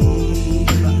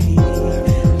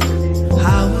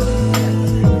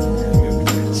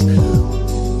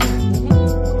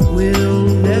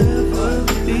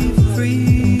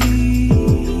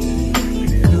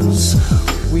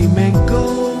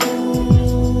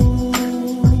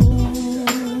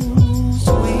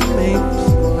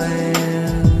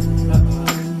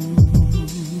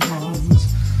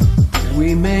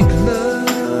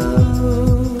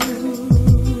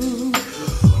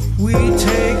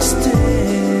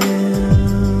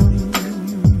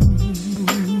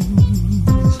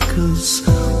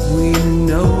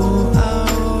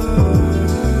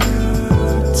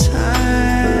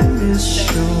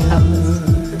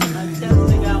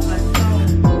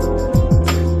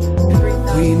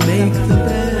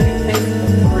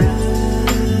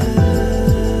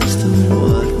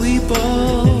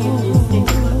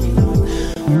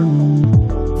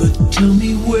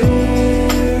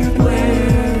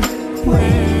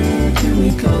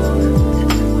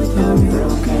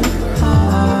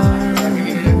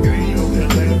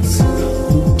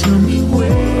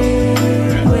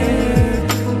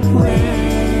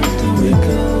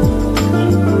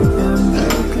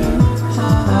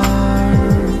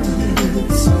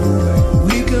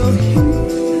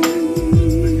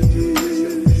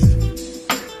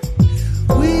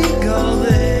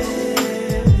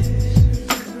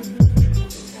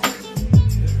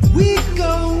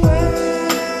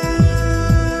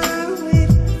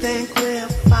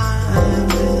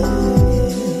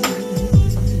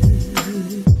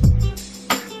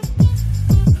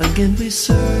and we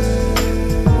search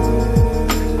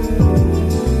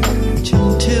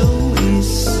until we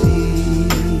see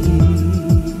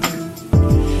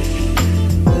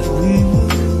that we will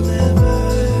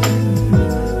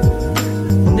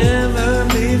never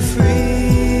be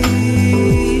free.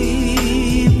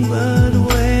 But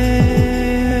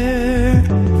where?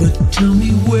 But tell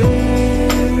me where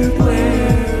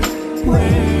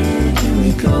do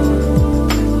we go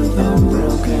with our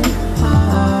broken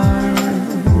hearts?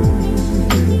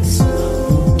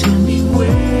 Tell me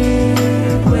where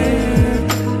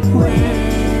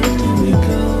do we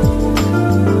go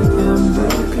with our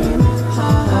broken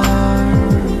hearts?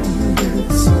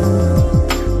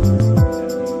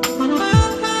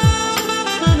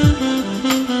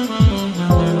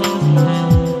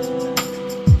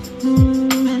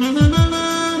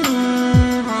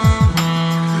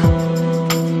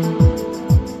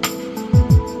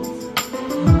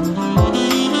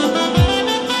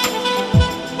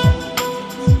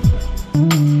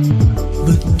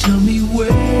 But tell me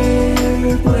where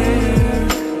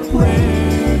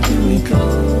do we go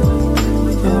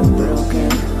with our broken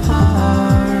hearts?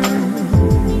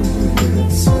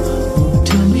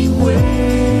 Tell me where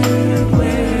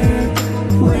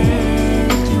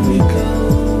do we go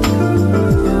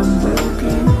with our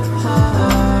broken hearts?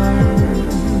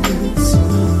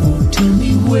 Tell me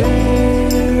where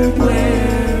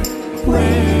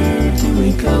do we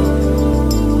go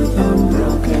with our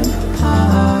broken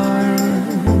hearts?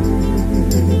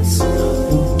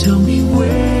 Tell me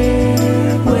where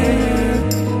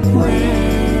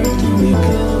do we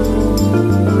go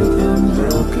with our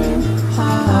broken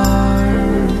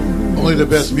hearts? Only the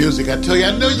best music. I tell you,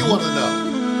 I know you want to know.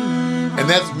 And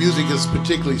that music is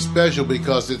particularly special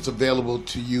because it's available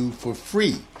to you for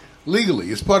free,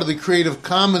 legally. It's part of the Creative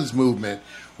Commons movement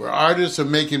where artists are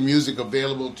making music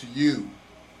available to you.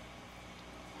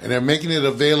 And they're making it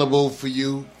available for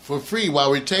you for free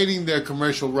while retaining their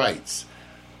commercial rights.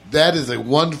 That is a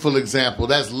wonderful example.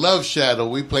 That's Love Shadow.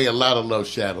 We play a lot of Love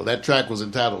Shadow. That track was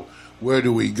entitled Where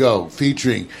Do We Go?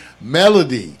 Featuring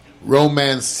Melody,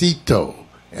 Romancito,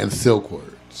 and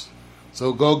Silkwords.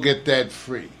 So go get that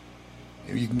free.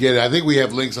 You can get it. I think we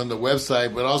have links on the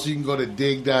website, but also you can go to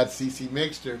dig.cc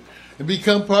Mixter and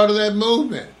become part of that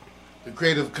movement, the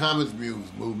Creative Commons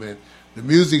movement, the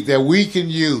music that we can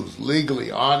use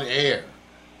legally on air.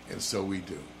 And so we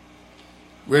do.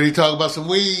 Ready to talk about some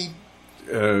weed?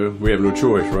 We have no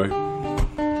choice, right?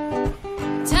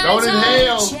 Don't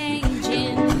inhale.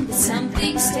 Changing, but some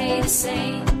things stay the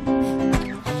same.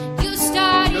 You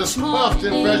start Just each puffed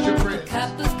and morning pressure with a print.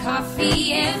 cup of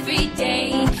coffee every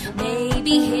day.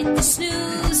 Maybe hit the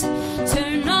snooze,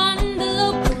 turn on the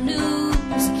local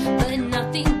news, but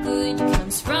nothing good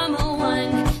comes from a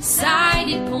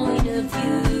one-sided point of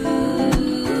view.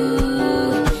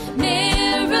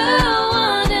 Marijuana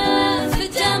for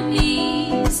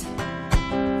dummies.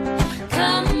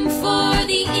 Come for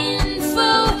the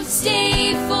info,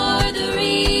 stay for the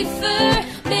reefer.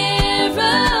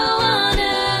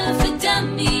 Marijuana for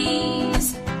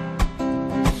dummies.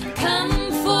 Come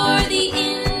for the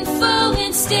info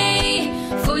and stay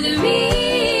for the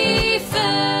reefer.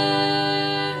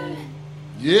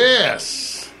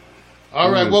 Yes. All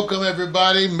right, welcome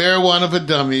everybody. Marijuana for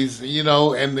Dummies. You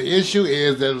know, and the issue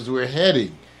is that as we're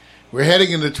heading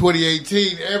into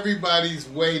 2018, everybody's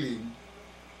waiting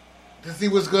to see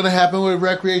what's going to happen with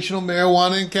recreational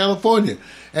marijuana in California.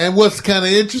 And what's kind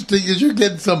of interesting is you're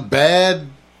getting some bad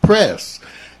press,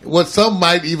 what some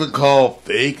might even call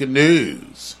fake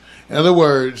news. In other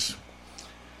words,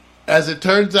 as it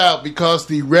turns out, because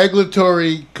the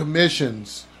regulatory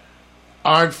commissions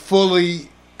aren't fully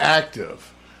active,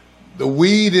 the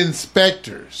weed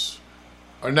inspectors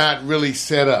are not really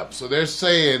set up. So they're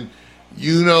saying,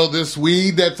 you know, this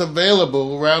weed that's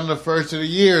available around the first of the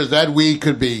year, that weed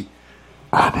could be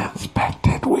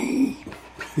uninspected weed.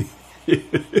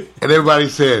 And everybody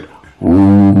said,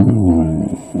 ooh.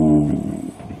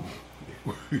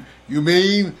 You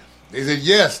mean? They said,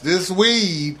 yes, this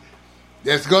weed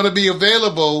that's going to be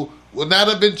available will not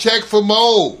have been checked for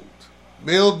mold,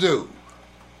 mildew,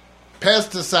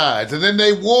 pesticides. And then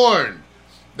they warned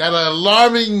that an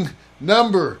alarming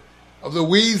number of the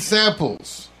weed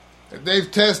samples that they've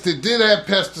tested did have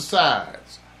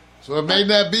pesticides. So it may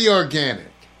not be organic.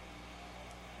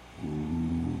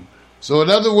 So in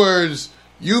other words,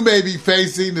 you may be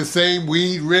facing the same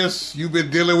weed risks you've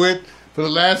been dealing with for the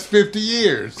last 50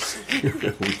 years.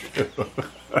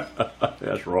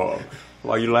 That's wrong.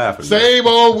 Why are you laughing? Same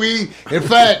old weed. In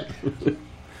fact,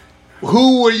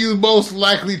 who were you most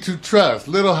likely to trust?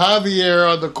 Little Javier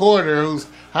on the corner who's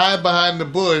hiding behind the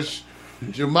bush,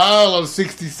 Jamal on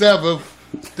 67th,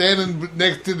 standing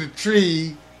next to the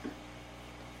tree,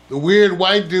 the weird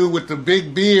white dude with the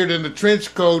big beard and the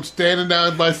trench coat standing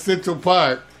down by Central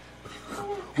Park.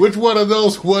 Which one of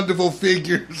those wonderful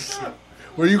figures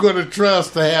were you going to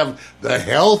trust to have the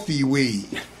healthy weed?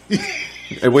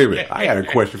 Hey, wait a minute. I got a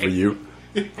question for you.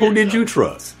 Who did you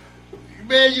trust?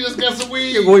 Man, you just got some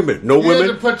weed. Wait a minute. No You women?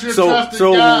 had to put your So trust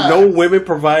in God. no women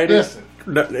provided? Listen.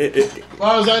 As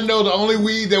far as I know, the only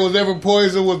weed that was ever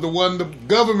poisoned was the one the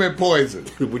government poisoned.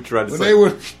 We tried to When say. they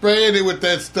were spraying it with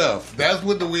that stuff. That's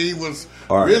when the weed was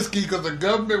All right. risky, because the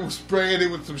government was spraying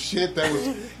it with some shit that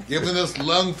was giving us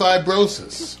lung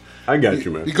fibrosis. I got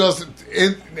you, man. Because,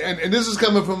 and this is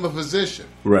coming from a physician.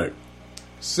 Right.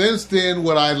 Since then,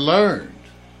 what I learned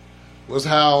was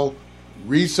how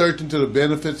research into the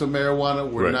benefits of marijuana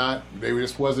were Right. not, they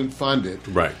just wasn't funded.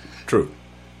 Right. True.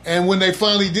 And when they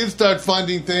finally did start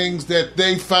funding things, that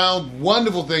they found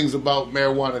wonderful things about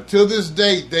marijuana. Till this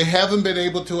date, they haven't been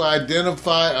able to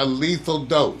identify a lethal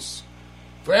dose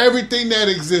for everything that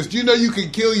exists. You know, you can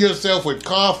kill yourself with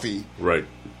coffee Right.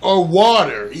 or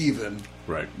water, even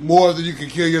Right. more than you can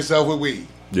kill yourself with weed.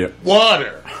 Yep.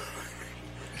 Water.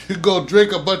 You go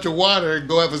drink a bunch of water and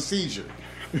go have a seizure.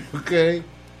 Okay?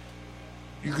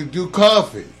 You could do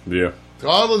coffee. Yeah. So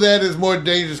all of that is more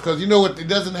dangerous because you know what? It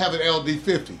doesn't have an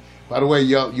LD50. By the way,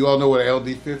 you all know what an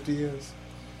LD50 is?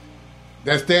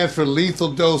 That stands for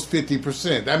lethal dose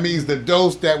 50%. That means the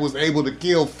dose that was able to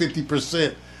kill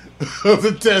 50% of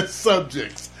the test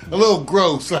subjects. A little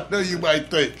gross, I know you might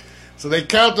think. So they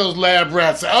count those lab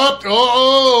rats up.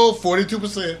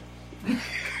 42%.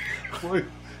 40.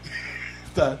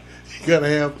 You gotta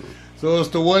have. So it's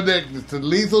the one that it's the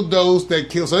lethal dose that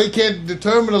kills. So they can't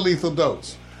determine a lethal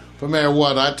dose for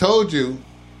marijuana. I told you,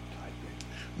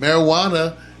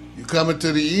 marijuana. You come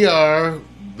into the ER.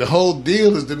 The whole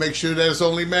deal is to make sure that it's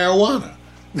only marijuana.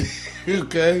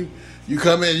 Okay, you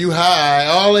come in, you high.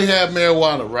 All they have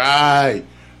marijuana. Right.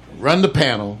 Run the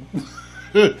panel.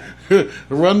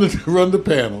 run the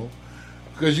panel.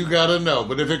 Because you got to know.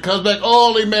 But if it comes back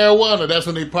only marijuana, that's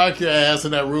when they park your ass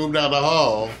in that room down the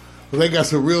hall. Well, they got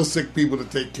some real sick people to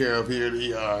take care of here in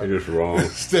the ER. You're just wrong.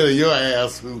 Instead of your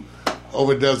ass who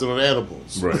overdoes it on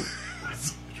edibles. Right.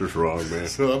 Just wrong, man.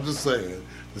 So I'm just saying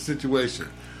the situation.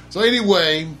 So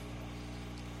anyway,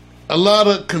 a lot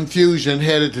of confusion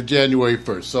headed to January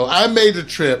 1st. So I made the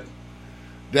trip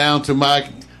down to my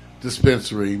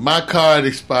dispensary. My card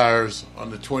expires on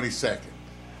the 22nd.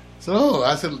 So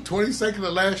I said, 22nd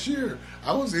of last year,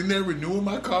 I was in there renewing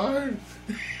my card.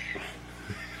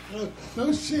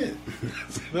 No shit.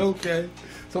 I said, okay.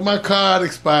 So my card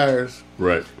expires.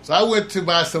 Right. So I went to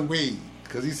buy some weed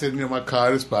because he said, my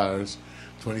card expires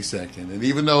 22nd. And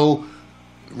even though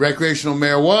recreational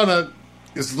marijuana,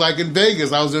 it's like in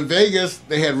Vegas. I was in Vegas.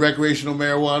 They had recreational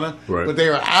marijuana, Right. but they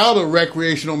were out of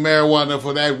recreational marijuana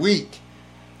for that week.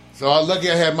 So I was lucky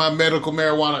I had my medical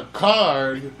marijuana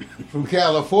card from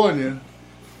California,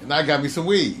 and I got me some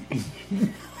weed.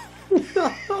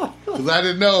 Because I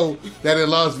didn't know that in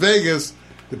Las Vegas,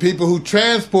 the people who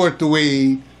transport the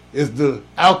weed is the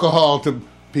alcohol to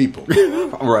people.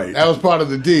 Right. That was part of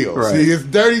the deal. Right. See, it's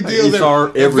dirty deals. It's all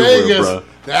In everywhere, Vegas, bruh.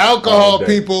 the alcohol All day.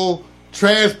 people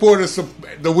transported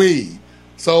the weed.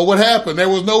 So what happened? There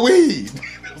was no weed.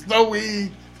 There was no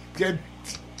weed. Get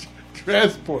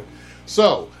transport.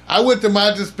 So I went to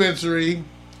my dispensary,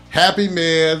 Happy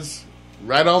Meds,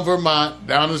 right on Vermont,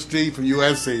 down the street from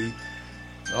USC,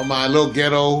 on my little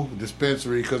ghetto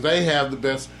dispensary, because they have the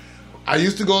best. I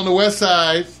used to go on the west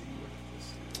side.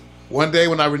 One day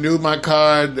when I renewed my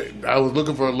card, I was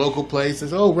looking for a local place. I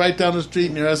said, right down the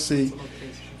street near USC.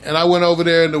 And I went over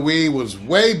there and the weed was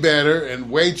way better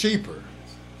and way cheaper.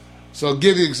 So I'll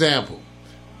give you an example.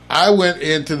 I went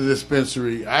into the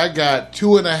dispensary. I got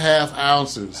 2.5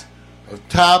 ounces of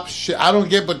top shit. I don't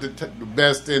get but the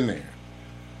best in there.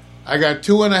 I got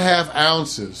 2.5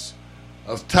 ounces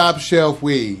of top shelf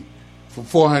weed for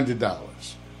 $400.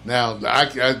 Now, I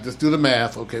just do the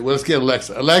math. Okay, well, let's get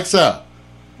Alexa.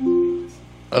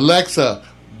 Alexa,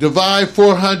 divide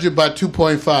 400 by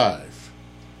 2.5.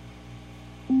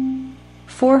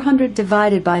 400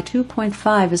 divided by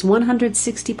 2.5 is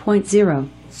 160.0.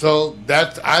 So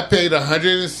I paid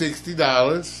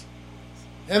 $160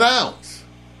 an ounce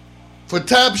for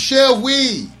top shelf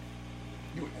weed.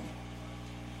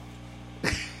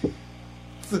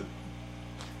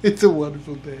 It's a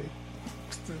wonderful day.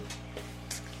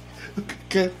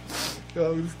 Okay,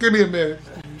 just give me a minute.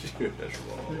 That's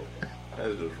wrong.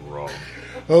 That's just wrong.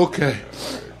 Okay.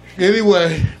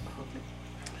 Anyway,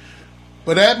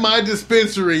 but at my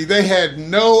dispensary, they had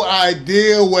no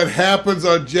idea what happens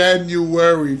on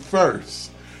January 1st.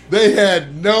 They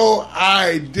had no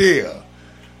idea.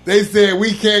 they said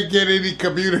we can't get any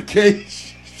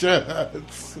communications.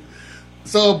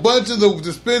 So a bunch of the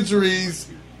dispensaries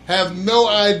have no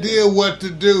idea what to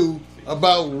do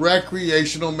about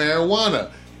recreational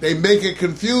marijuana. They make it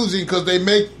confusing because they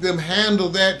make them handle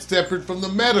that separate from the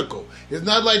medical. It's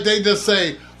not like they just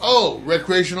say, oh,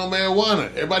 recreational marijuana,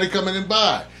 everybody come in and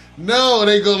buy. No,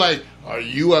 they go like, are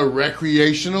you a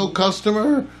recreational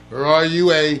customer or are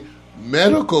you a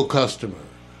medical customer?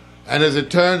 And as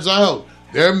it turns out,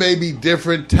 there may be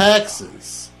different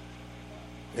taxes.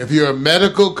 If you're a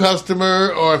medical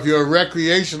customer or if you're a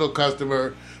recreational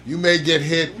customer, you may get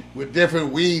hit with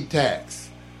different weed tax.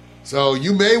 So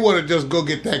you may want to just go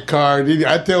get that card.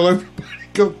 I tell everybody,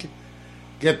 go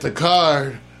get the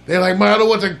card. They're like, man, I don't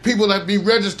want the people to be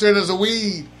registered as a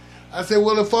weed. I said,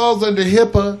 well, it falls under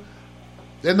HIPAA.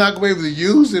 They're not going to be able to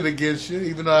use it against you,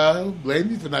 even though I don't blame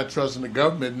you for not trusting the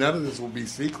government. None of this will be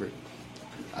secret.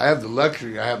 I have the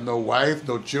luxury. I have no wife,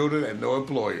 no children, and no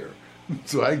employer.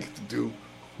 So I get to do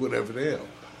whatever the hell.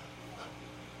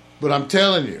 But I'm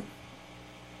telling you,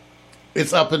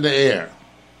 it's up in the air.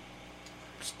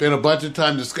 Spent a bunch of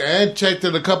time and checked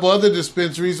at a couple other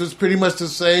dispensaries. It's pretty much the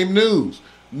same news.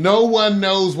 No one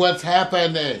knows what's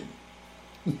happening.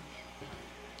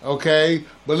 Okay?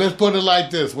 But let's put it like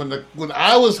this. When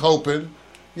I was hoping,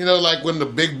 you know, like when the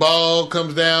big ball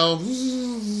comes down,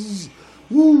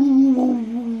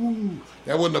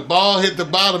 that when the ball hit the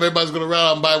bottom, everybody's going to run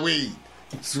out and buy weed.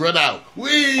 Just run out.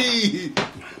 Weed!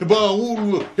 The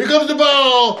ball. Here comes the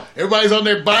ball. Everybody's on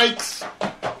their bikes.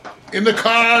 In the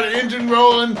car, the engine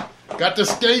rolling, got the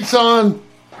skates on,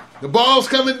 the ball's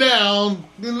coming down.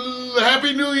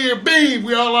 Happy New Year, beam!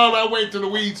 We all on our way to the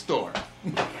weed store.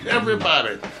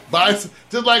 Everybody buys,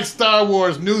 just like Star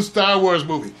Wars, new Star Wars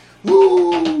movie.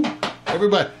 Woo!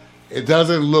 Everybody. It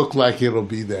doesn't look like it'll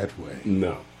be that way.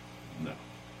 No.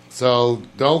 So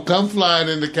don't come flying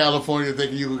into California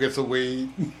thinking you can get some weed.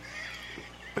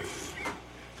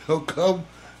 Don't come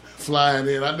flying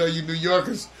in. I know you New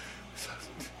Yorkers.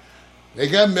 They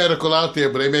got medical out there,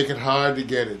 but they make it hard to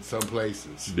get it some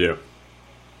places. Yeah.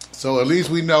 So at least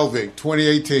we know, Vic,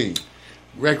 2018,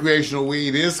 recreational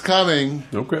weed is coming.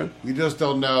 Okay. We just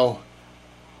don't know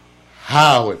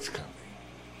how it's coming.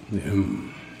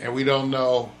 Yeah. And we don't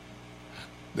know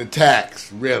the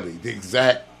tax, really, the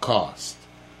exact cost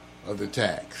of the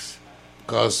tax.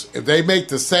 Because if they make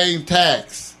the same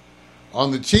tax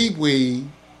on the cheap weed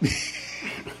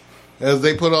as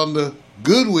they put on the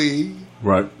good weed,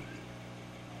 right.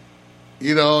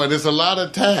 You know, and it's a lot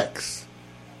of tax.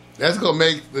 That's going to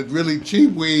make the really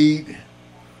cheap weed.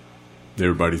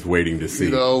 Everybody's waiting to see.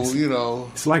 You know.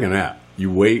 It's like an app.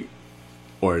 You wait,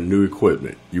 or new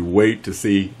equipment. You wait to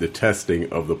see the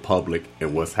testing of the public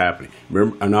and what's happening.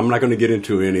 Remember, and I'm not going to get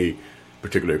into any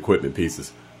particular equipment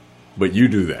pieces, but you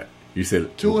do that. You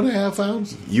said 2.5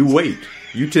 ounces. You wait.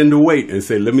 You tend to wait and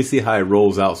say, let me see how it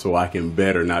rolls out so I can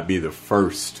better not be the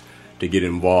first to get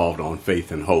involved on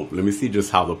faith and hope. Let me see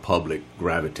just how the public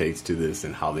gravitates to this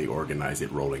and how they organize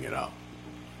it, rolling it out.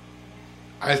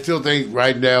 I still think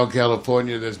right now in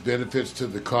California there's benefits to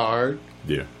the card.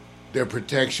 Yeah. There are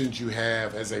protections you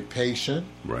have as a patient.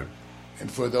 Right.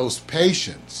 And for those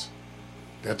patients,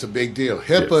 that's a big deal.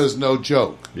 HIPAA is no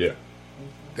joke. Yeah.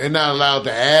 They're not allowed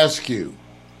to ask you.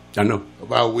 I know.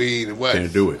 About weed and what.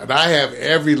 Can't do it. And I have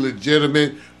every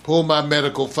legitimate, pull my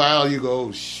medical file, you go,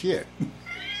 oh, shit.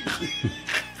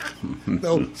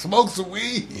 No, smoke some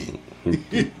weed.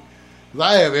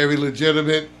 I have every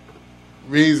legitimate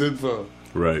reason for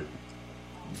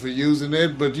using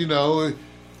it, but you know,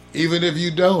 even if you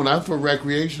don't, I'm for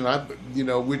recreation.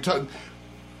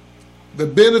 The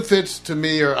benefits to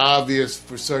me are obvious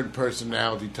for certain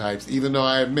personality types. Even though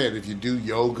I admit, if you do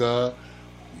yoga,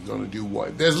 you're going to do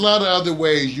what? There's a lot of other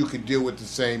ways you can deal with the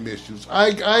same issues.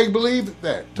 I believe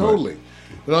that totally. Right.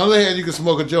 But on the other hand, you can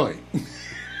smoke a joint.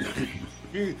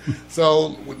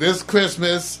 So this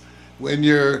Christmas, when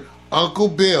your Uncle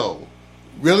Bill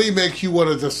really makes you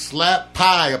want to just slap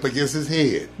pie up against his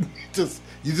head,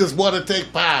 you just want to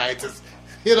take pie, just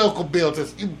hit Uncle Bill,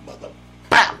 you mother,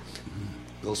 pow,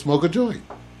 go smoke a joint.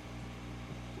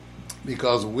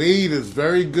 Because weed is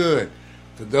very good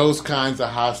for those kinds of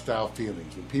hostile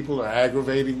feelings. When people are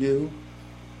aggravating you,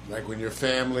 like when your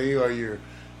family or your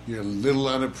little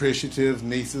unappreciative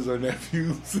nieces or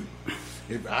nephews.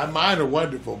 Mine are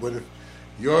wonderful, but if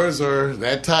yours are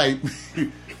that type,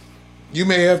 you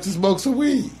may have to smoke some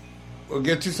weed or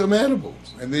get you some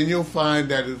edibles. And then you'll find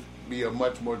that it'll be a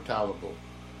much more tolerable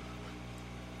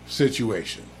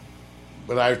situation.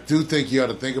 But I do think you ought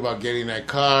to think about getting that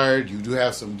card. You do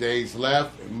have some days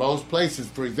left. In most places,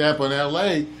 for example, in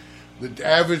L.A., the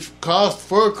average cost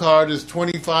for a card is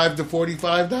 $25 to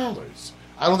 $45.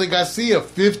 I don't think I see a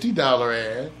 $50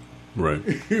 ad. Right.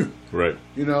 Right.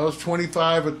 You know, it's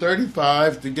 $25 or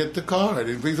 $35 to get the card.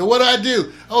 And people say, what do I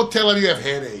do? Oh, tell them you have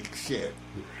headache. Shit.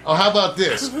 Oh, how about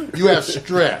this? You have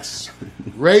stress.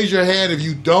 Raise your hand if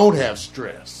you don't have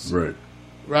stress. Right.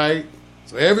 Right?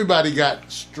 So everybody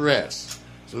got stress.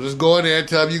 So just go in there and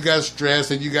tell them you got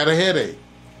stress and you got a headache.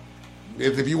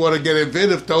 If you want to get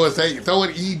inventive, throw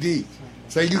an ED.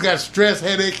 Say you got stress,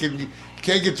 headache, and you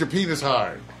can't get your penis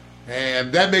hard.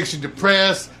 And that makes you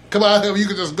depressed. Come on, you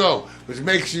can just go. Which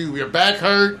makes your back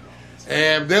hurt.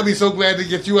 And they'll be so glad to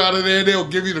get you out of there. They'll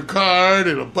give you the card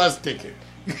and a bus ticket.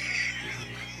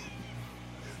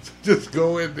 So just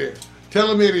go in there. Tell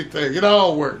them anything. It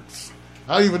all works.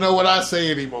 I don't even know what I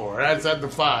say anymore. That's at the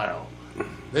file.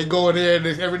 They go in there and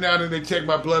every now and then they check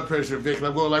my blood pressure, Vic. And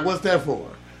I'm going like, what's that for?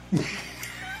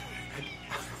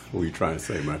 What are you trying to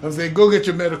say, man? I'm saying, go get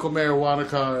your medical marijuana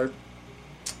card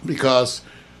because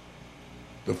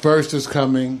the first is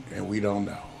coming and we don't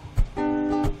know.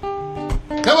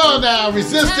 Come on now,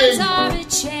 resisting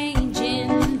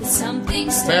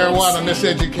marijuana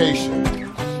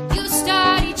miseducation. You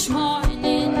start each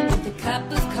morning with a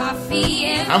cup of coffee.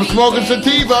 I'm smoking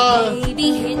sativa.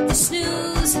 Baby, hit the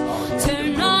snooze.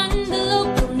 Turn on the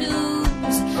local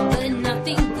news, but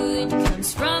nothing good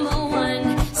comes from a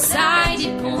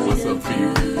one-sided point What's of up,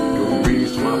 Pete? view. Go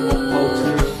reach my folks.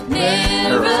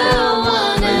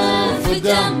 Marijuana for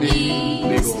dummies.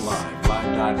 Big ol' line,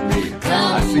 black.me.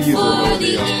 Come I see you for over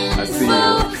the there. I see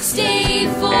info, you. stay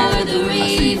for And the I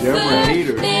see reefer. Deborah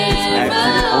Hader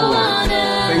actually on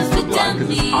Facebook for Live because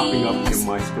it's popping up dummies. in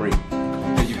my screen.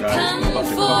 And you guys Come about to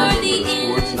for cover the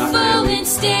sports, not info really. and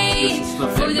stay Just the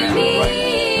stuff for that the matters, right? You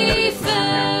gotta get some cameras.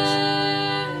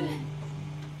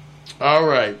 reefer. All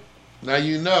right. Now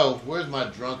you know, where's my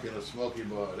drunk in a smoky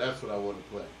bar? That's what I want to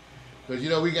play. Because, you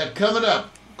know, we got coming up.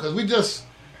 Because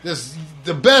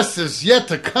the best is yet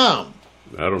to come.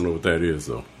 I don't know what that is,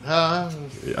 though.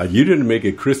 You didn't make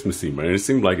it Christmassy, man. It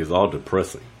seemed like it's all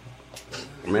depressing.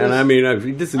 Man, I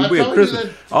mean, this is I weird told Christmas. you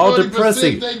that All 40%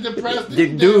 depressing. they depressed Dude,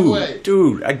 any damn way.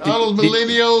 dude. All those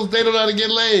millennials, they don't know how to get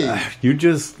laid. You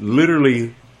just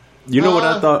literally, you know what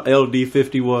I thought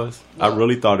LD50 was? I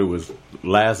really thought it was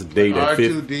last date at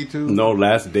 50. R2D2? No,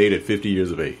 last date at 50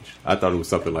 years of age. I thought it was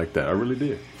something like that. I really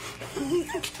did.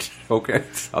 Okay,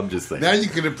 I'm just saying. Now you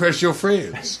can impress your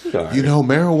friends. Right. You know,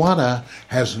 marijuana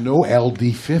has no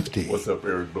LD50. What's up,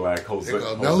 Eric Black? Jose,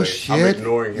 No Jose. shit. I'm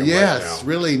ignoring him yes, right now.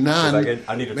 really none.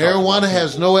 I need to talk to Marijuana my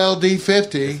has people. no This is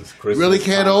LD50. Christmas Really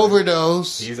can't time.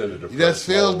 overdose. He's in the You just depressed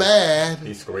feel mode. bad.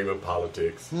 He's screaming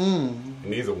politics. And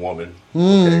he's a woman.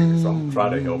 Okay, so I'm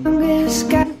trying to help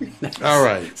him. All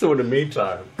right. So in the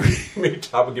meantime,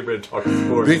 we'll get ready to talk to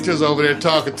sports. Victor's over there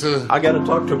talking to. I got to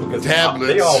talk to him because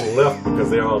Tablets. they all left because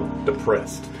they're all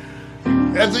depressed.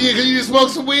 That's you because you just smoke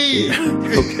some weed.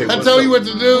 Okay, I what's told up? you what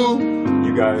to do.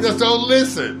 You guys, Just don't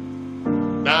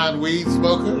listen. Non-weed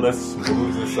smoker. let's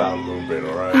smooth this out a little bit,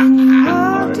 all right?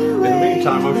 All right. In the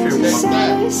meantime, I'm sharing with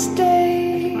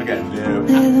my I got Deb.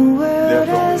 Deb's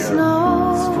over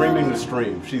there streaming the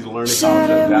stream. She's learning how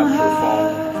to adapt her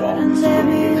phone for all the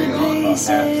streaming apps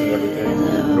and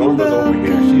everything. Norma's over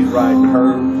here. She's riding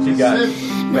her. She got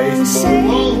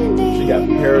Facebook. She got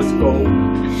Periscope.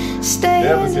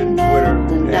 Deb's in Twitter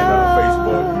and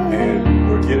Facebook. And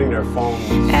we're getting their phones.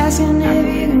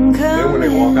 Then when they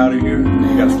walk out of here,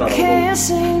 you got to start all over.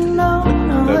 Say no,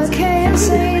 no, I can't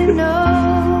say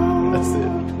no. That's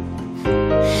it.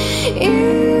 You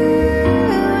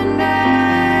and I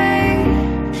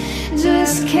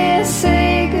just can't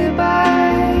say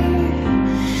goodbye.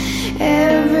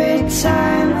 Every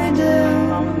time I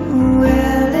do,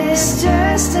 well, it's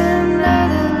just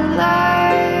another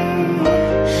lie.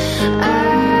 I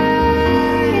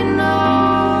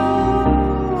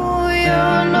know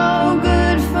you're no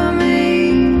good for me,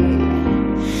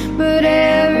 but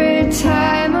every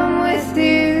time I'm with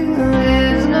you,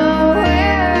 there's nowhere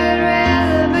I'd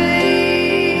rather be.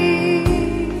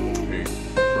 Hey,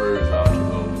 prayers out to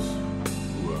those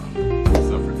who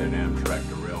suffered that Amtrak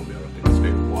derailment up in the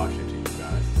state of Washington, you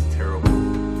guys. It's terrible.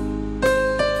 I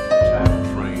had a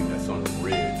train that's on a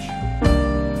bridge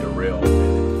derailed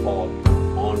and fall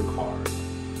on cars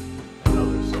and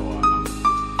others. So my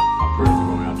prayers are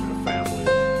going out to the family.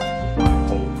 I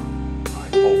hope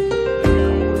they can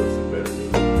come up with some better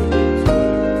news.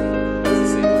 Doesn't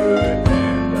seem good,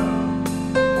 and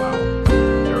wow,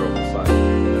 terrible sight.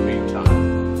 In the meantime,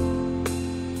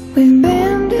 We've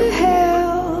been to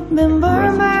hell, been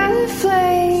burned by the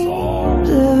flames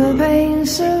of a pain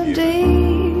so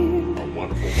deep a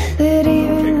wonderful moment. that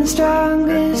even the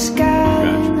strongest guy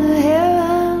in the hell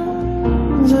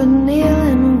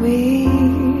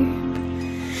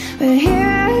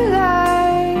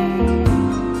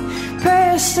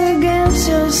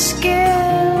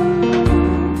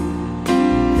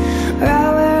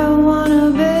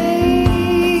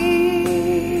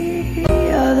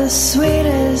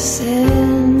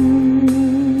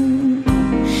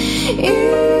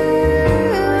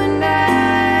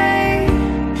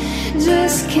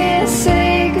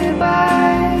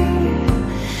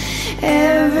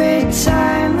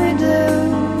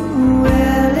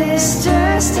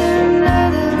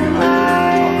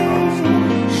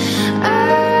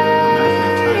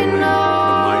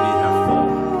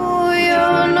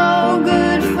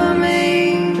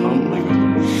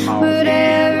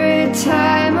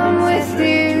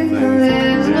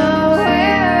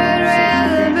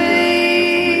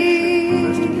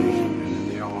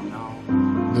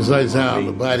Upside Down,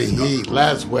 the Body Heat,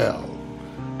 Laswell.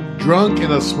 Drunk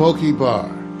in a smoky bar,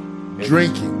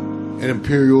 drinking an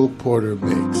Imperial Porter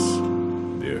mix.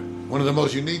 Yeah. One of the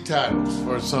most unique titles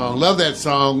for a song. Love that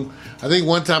song. I think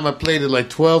one time I played it like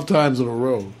 12 times in a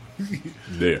row.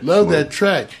 Yeah. Love that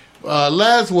track.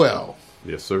 Laswell,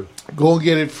 Yes, sir. go and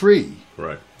get it free.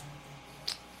 Right.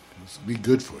 This will be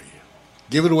good for you.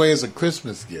 Give it away as a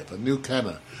Christmas gift, a new kind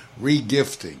of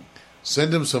re-gifting.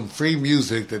 Send them some free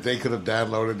music that they could have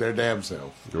downloaded their damn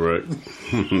self. Right.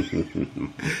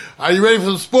 Are you ready for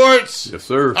some sports? Yes,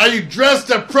 sir. Are you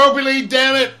dressed appropriately,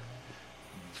 damn it?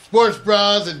 Sports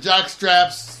bras and jock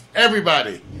straps,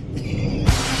 everybody.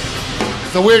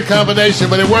 It's a weird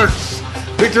combination, but it works.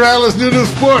 Victor Allen's New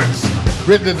Sports,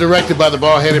 written and directed by the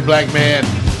bald-headed black man,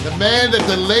 the man that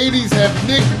the ladies have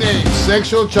nicknamed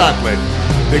Sexual Chocolate.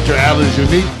 Victor Allen's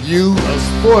unique view of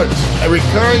sports, a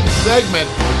recurring segment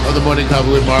of the Morning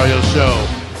Coffee with Mario show.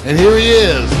 And here he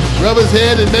is. Rub his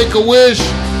head and make a wish.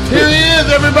 Here he is,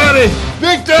 everybody.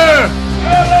 Victor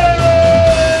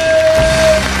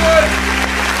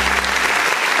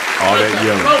All that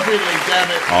yelling. appropriately, damn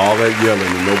it. All that yelling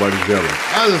and nobody's yelling.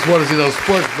 I just want to see those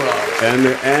sports bras.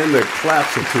 And the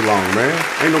claps are too long, man.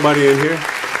 Ain't nobody in here.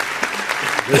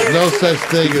 There's no such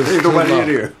thing as Ain't too nobody long. in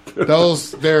here.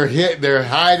 They're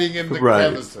hiding in the Right.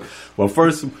 crevices. Well,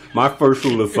 my first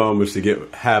rule of thumb is to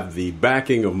have the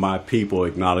backing of my people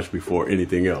acknowledged before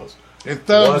anything else. And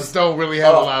thumbs What? don't really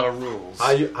have a lot of rules.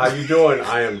 How you doing?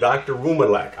 I am Dr.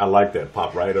 Rumalak. I like that.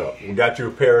 Pop right up. We got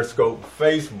your Periscope,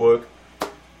 Facebook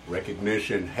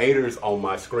recognition, haters on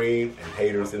my screen and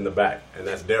haters in the back. And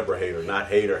that's Deborah Hater, not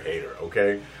Hater,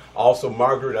 okay? Also,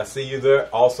 Margaret, I see you there.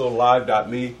 Also,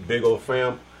 live.me, big old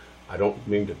fam. I don't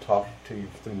mean to talk to you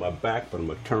through my back, but I'm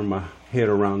going to turn my head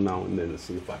around now and then to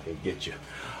see if I can get you.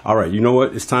 All right, you know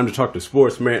what? It's time to talk to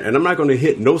sports, man. And I'm not going to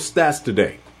hit no stats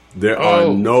today. There are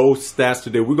no stats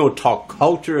today. We're going to talk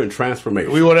culture and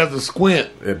transformation. We won't have to squint.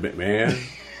 Man.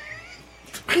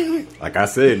 Like I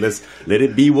said, let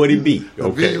it be what it be.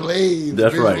 Okay. Visual aids,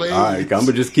 That's visual right. All right. aids. I'm going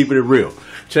to just keep it real.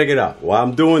 Check it out. While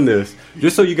I'm doing this,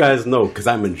 just so you guys know, because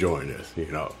I'm enjoying this,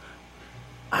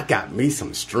 I got me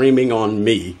some streaming on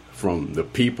me from the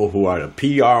people who are the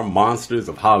PR monsters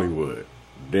of Hollywood,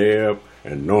 Deb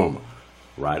and Norma.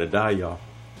 Ride or die, y'all.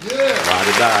 Yeah. Ride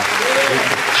or die.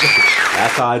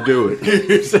 That's how I do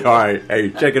it. All right. Hey,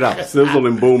 check it out. Sizzle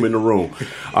and boom in the room.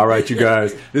 All right, you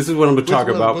guys. This is what I'm going to talk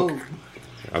Which one, about. boom?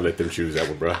 I'll let them choose that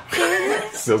one, bro.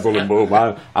 Sizzle and boom.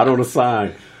 I don't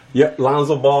assign. Yep,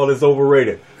 Lonzo Ball is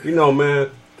overrated.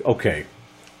 Man, okay.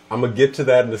 I'm going to get to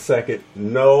that in a second.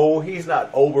 No, he's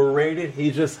not overrated.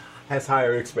 He just has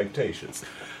higher expectations.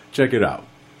 Check it out.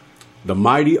 The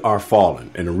mighty are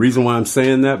fallen. And the reason why I'm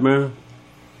saying that, man,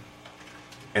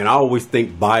 and I always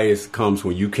think bias comes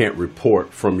when you can't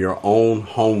report from your own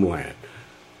homeland.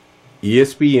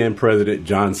 ESPN President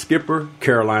John Skipper,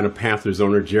 Carolina Panthers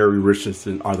owner Jerry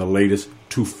Richardson are the latest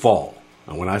to fall.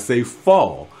 And when I say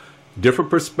fall,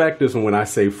 different perspectives when I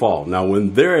say fall. Now,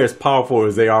 when they're as powerful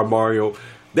as they are, Mario,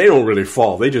 they don't really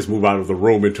fall. They just move out of the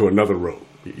room into another room.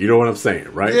 You know what I'm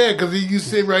saying, right? Yeah, because you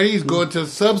sit right here, he's going to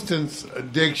substance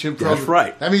addiction program. That's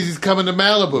right. That means he's coming to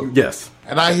Malibu. Yes.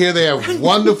 And I hear they have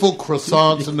wonderful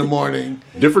croissants in the morning.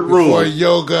 Different before room.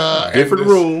 yoga. Different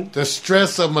and room. The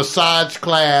stress of massage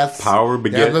class. Power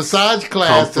begets Yeah, massage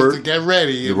class comfort. to get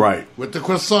ready. And Right. With the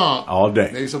croissant. All day.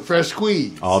 Maybe some fresh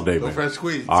squeeze. All day, Some man. fresh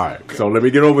squeeze. All right, so let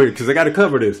me get over it because I got to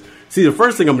cover this. See, the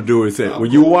first thing I'm going to do is that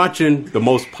when you're watching the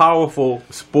most powerful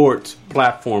sports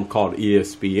platform called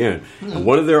ESPN, and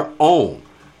one of their own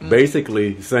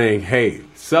basically saying, hey,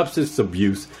 substance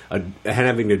abuse,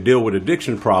 having to deal with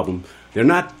addiction problem, they're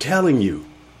not telling you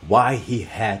why he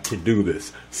had to do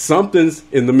this. Something's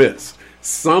in the midst.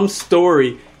 Some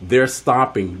story they're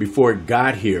stopping before it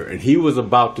got here, and he was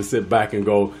about to sit back and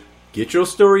go, get your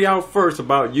story out first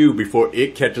about you before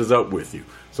it catches up with you.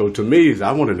 So to me,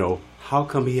 I want to know, how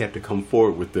come he had to come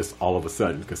forward with this all of a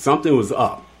sudden? Because something was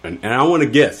up. And I want to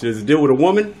guess, does it deal with a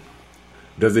woman?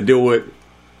 Does it deal with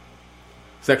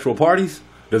sexual parties?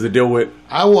 Does it deal with...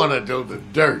 I want to know the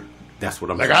dirt. That's what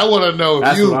I'm Like, saying. I want to know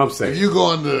That's what I'm saying. if you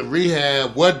go into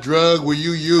rehab, what drug were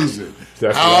you using?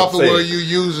 That's How what I'm often saying. were you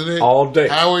using it? All day.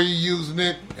 How were you using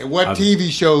it? And what TV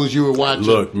shows you were watching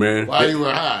Look, man. while you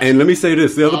were high? And let me say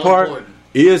this, the other All part, important.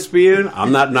 ESPN,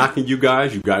 I'm not knocking you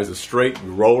guys. You guys are straight,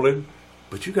 you're rolling.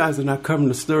 But you guys are not covering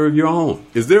the story of your own.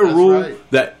 Is there a That's rule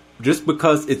right. that just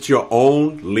because it's your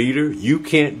own leader, you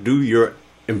can't do your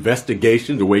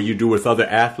investigation the way you do with other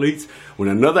athletes? When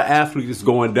another athlete is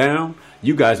going down,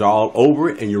 you guys are all over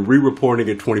it and you're re-reporting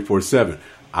it 24/7.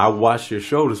 I watched your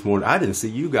show this morning. I didn't see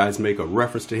you guys make a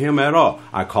reference to him at all.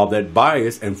 I call that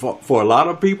bias. And for a lot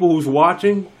of people who's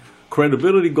watching,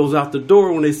 credibility goes out the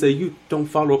door when they say you don't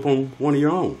follow up on one of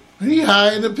your own. He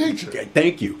high in the picture. Okay,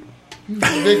 thank you.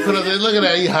 Big put up there. Look at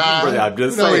that. He high. Brother, I'm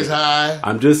just you know saying. he's high.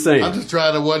 I'm just saying. I'm just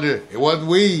trying to wonder. It wasn't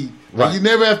weed. Right. Like, you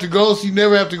never have to go. So you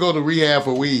never have to go to rehab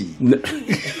for weed.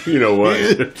 You know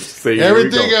what? See, here we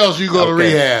Everything go. else you go to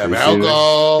rehab. You see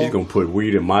Alcohol. that? He's gonna put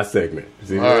weed in my segment.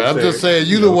 See All what right, I'm just saying,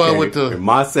 you the one with the. in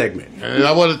my segment. And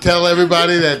I want to tell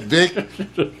everybody that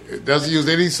Vic doesn't use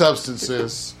any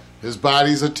substances. His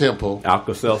body's a temple.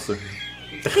 Alka-Seltzer.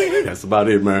 That's about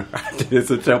it, man. It's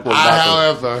a temple.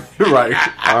 However, Right.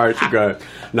 All right, you guys.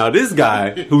 Now, this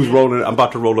guy who's rolling, I'm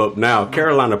about to roll up now,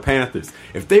 Carolina Panthers.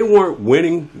 If they weren't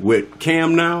winning with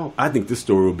Cam now, I think this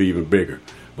story would be even bigger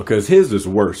because his is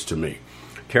worse to me.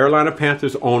 Carolina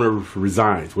Panthers owner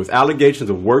resigns with allegations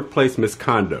of workplace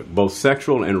misconduct, both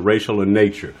sexual and racial in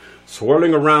nature,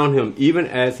 swirling around him even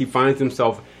as he finds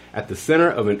himself at the center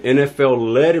of an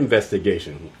NFL-led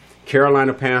investigation.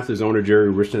 Carolina Panthers owner Jerry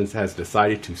Richards has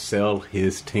decided to sell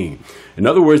his team. In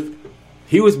other words,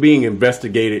 he was being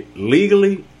investigated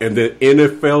legally, and the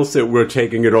NFL said we're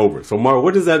taking it over. So, Mark,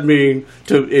 what does that mean?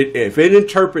 If it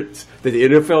interprets that the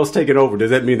NFL is taking over, does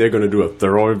that mean they're going to do a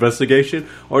thorough investigation?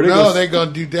 Or they're going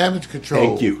to do damage control.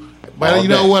 Thank you. But All you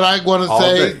know day. what I want to All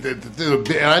say? day.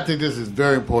 And I think this is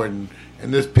very important.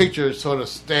 And this picture sort of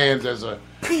stands as a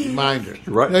reminder.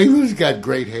 Right. You know, he really got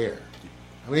great hair.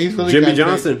 I mean, he's really Jimmy got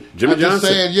Johnson. Great, Jimmy I'm Johnson.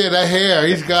 just saying, yeah, that hair.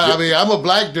 He's got. I mean, I'm a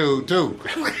black dude too.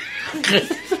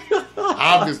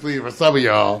 Obviously, for some of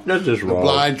y'all, That's just the wrong.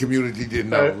 blind community didn't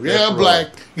know. That's Yeah, I'm wrong. black.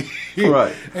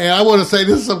 Right. And I want to say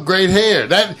this is some great hair.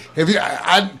 That if you,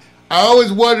 I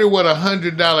always wonder what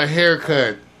 $100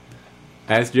 haircut.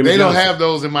 Ask Jimmy They Johnson. don't have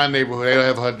those in my neighborhood. They don't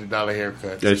have $100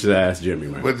 haircuts. Just ask Jimmy,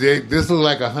 man. But this looks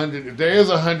like $100. If there is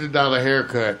 $100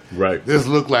 haircut, Right. This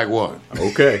look like one.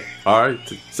 Okay. All right.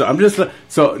 So I'm just.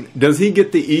 So does he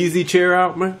get the easy chair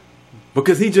out, man?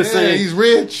 Because he just Yeah, saying he's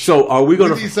rich. So are we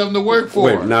going He needs something to work for.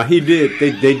 Wait, now he did.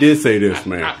 They did say this,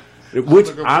 man. Which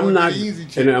looking for I'm the not. easy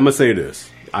And chair. I'm gonna say this.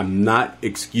 I'm not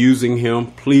excusing him.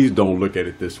 Please don't look at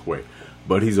it this way.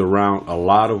 But he's around a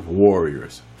lot of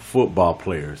warriors, football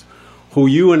players, who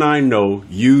you and I know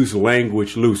use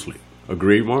language loosely.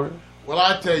 Agree, Mario? Well,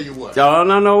 I tell you what. Oh,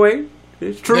 no, wait.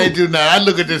 It's true. They do not. I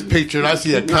look at this picture and I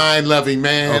see a kind, loving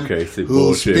man Okay, see, who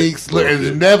bullshit. speaks Bullshit.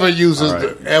 and never uses All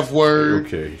right. the F word.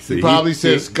 Okay, see, he probably he-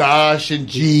 says gosh and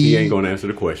He gee. ain't going to answer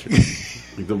the question.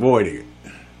 He's avoiding it.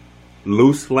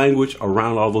 Loose language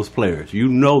around all those players. You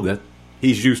know that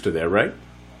he's used to that, right?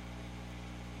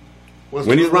 What's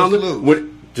When he's around loose?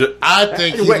 I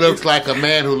think he Wait. looks like a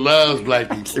man who loves black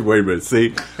people. Wait a minute.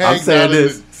 See, I'm Hang saying down in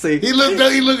this. the- See, He look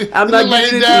I'm he not look like getting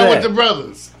he's into down that. with the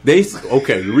brothers.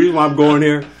 okay. The reason why I'm going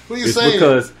here What you is saying?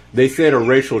 because they said a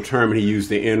racial term and he used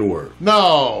the N word.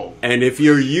 No. And if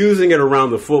you're using it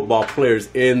around the football players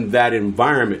in that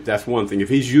environment, that's one thing. If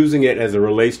he's using it as it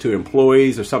relates to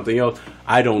employees or something else,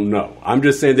 I don't know. I'm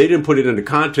just saying they didn't put it in the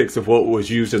context of what was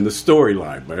used in the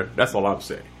storyline, man. That's all I'm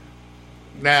saying.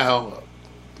 Now,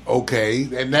 okay,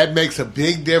 and that makes a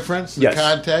big difference in Yes.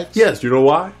 context. Yes, you know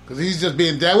why? Because he's just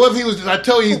being down. What if he was? I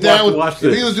told you he's down with. Watch If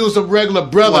this. he was doing some regular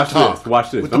brother Watch talk. this.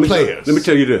 Watch this. with Let the me tell- players. Let me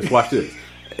tell you this. Watch this.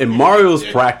 In Mario's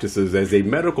practices as a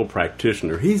medical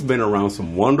practitioner, he's been around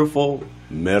some wonderful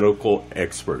medical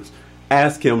experts.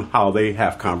 Ask him how they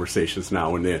have conversations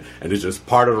now and then, and it's just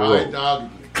part of the All right, role. dog.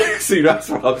 See, that's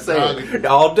what I'm saying.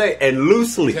 All day and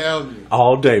loosely. Tell you.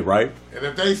 All day, right? And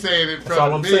if they say it in That's front all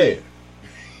of I'm me, saying.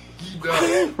 you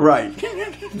know, Right.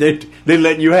 they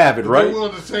letting you have it, they right?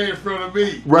 willing to say it in front of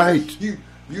me. Right. You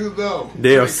know.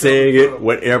 They are come saying in it, front of me.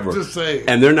 whatever. Just say it.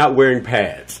 And they're not wearing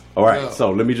pads. All right. No.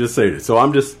 So let me just say this. So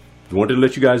I'm just wanted to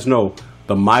let you guys know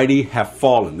the mighty have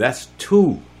fallen. That's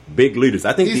two big leaders.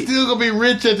 I think He's still gonna be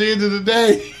rich at the end of the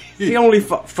day. he only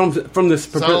from this.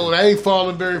 So they ain't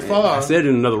falling very far. I said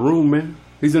in another room, man.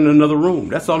 He's in another room.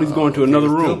 That's all he's going to another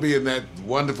He'll still room. be in that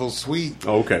wonderful suite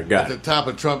Okay, at got the it. top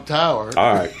of Trump Tower.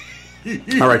 All right.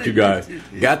 All right, you guys.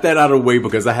 Got that out of the way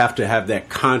because I have to have that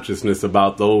consciousness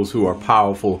about those who are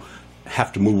powerful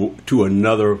have to move to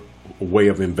another way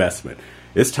of investment.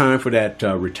 It's time for that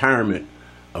retirement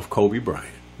of Kobe Bryant.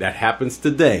 That happens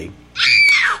today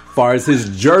as far as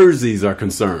his jerseys are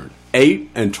concerned. 8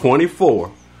 and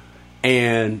 24.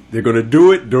 And they're going to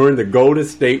do it during the Golden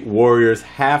State Warriors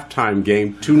halftime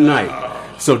game tonight.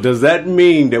 So does that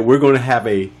mean that we're going to have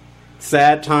a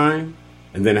sad time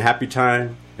and then a happy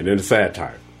time and then a sad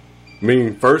time?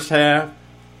 Meaning first half,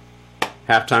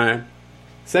 halftime,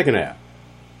 second half.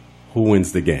 Who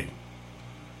wins the game?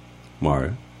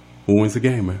 Mario, who wins the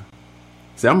game, man?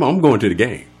 See, I'm going to the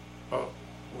game. Oh,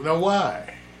 now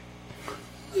why?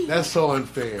 That's so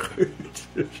unfair.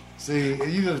 See,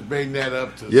 you just bring that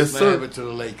up to Yes, slam sir. it to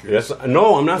the Lakers. Yes,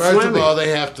 no, I'm not First slamming. of all, they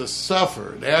have to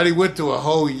suffer. They already went through a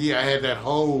whole year. I had that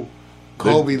whole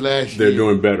Kobe last year. They're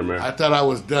doing better, man. I thought I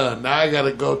was done. Now I got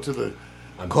to go to the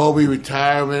Kobe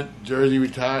retirement, jersey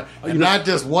retirement. And not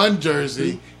just one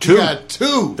jersey. Two. You got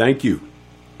two. Thank you.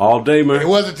 All day, man. It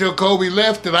wasn't until Kobe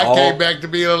left that I All- came back to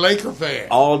being a Laker fan.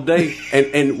 All day.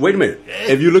 And wait a minute.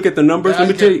 If you look at the numbers, Now let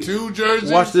me you tell got you. two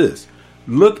jerseys? Watch this.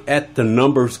 Look at the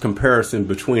numbers comparison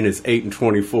between his 8 and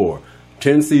 24.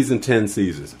 10 seasons, 10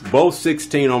 seasons. Both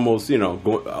 16, almost,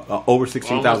 over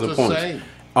 16,000 Almost the points. same.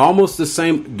 Almost the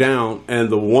same down. And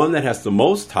the one that has the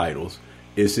most titles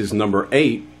is his number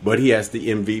 8, but he has the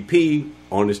MVP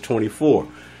on his 24.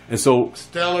 And so,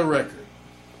 Stellar record.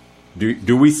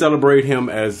 do we celebrate him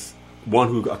as one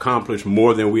who accomplished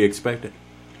more than we expected?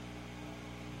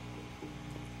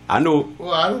 I know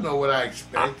Well, I don't know what I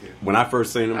expected. when I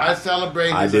first seen him, I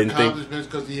celebrate I his didn't think- accomplishments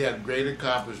because he had great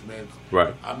accomplishments.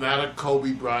 Right. I'm not a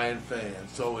Kobe Bryant fan,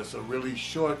 so it's a really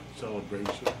short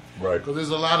celebration. Right. Because there's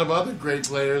a lot of other great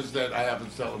players that I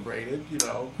haven't celebrated,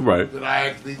 Right. that I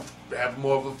actually have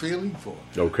more of a feeling for.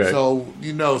 Okay. So,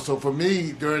 so for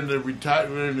me, during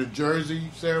the jersey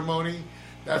ceremony,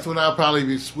 that's when I'll probably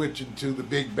be switching to the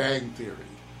Big Bang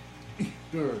Theory.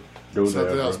 Sure. Go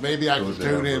Something there, else. bro. Maybe I Go could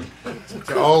there, tune in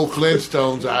to old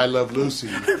Flintstones or I Love Lucy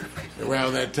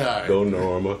around that time. Go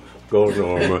Norma. Go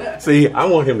Norma. See, I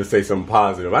want him to say something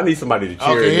positive. I need somebody to cheer.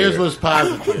 Okay, here's here. what's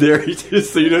positive. There he is.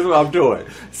 See, that's what I'm doing.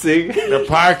 See? The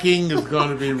parking is going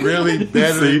to be really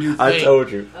better than you See, think. I told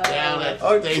you. Down at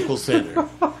the Staples Center.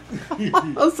 See,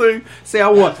 I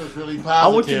want, That's what's really positive. I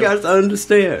want you guys to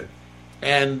understand.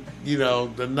 And, the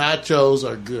nachos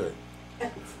are good.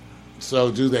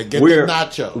 So do that. Get We're the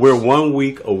nachos. We're 1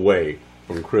 week away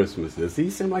from Christmas. Does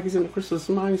he seem like he's in the Christmas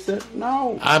mindset?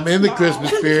 No. I'm in the Christmas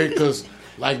spirit because,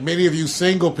 like many of you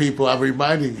single people, I'm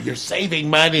reminding you, you're saving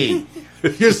money.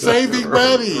 You're saving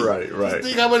money. Right. Just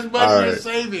think how much money All you're right.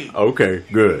 saving. Okay,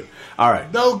 good. All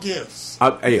right. No gifts.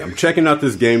 Hey, I'm checking out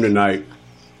this game tonight.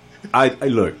 I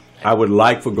look, I would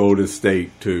like for Golden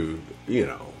State to,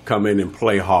 come in and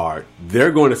play hard.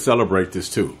 They're going to celebrate this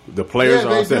too. The players Yeah,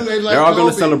 are all they do. They like they're all going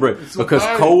to Kobe. celebrate It's because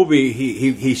fire. Kobe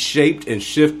he shaped and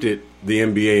shifted the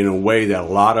NBA in a way that a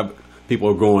lot of people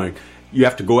are going. You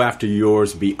have to go after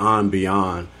yours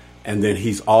beyond, and then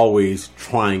he's always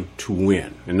trying to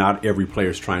win, and not every player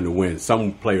is trying to win.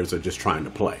 Some players are just trying to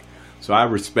play. So I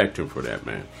respect him for that,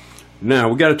 man. Now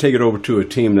we got to take it over to a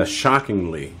team that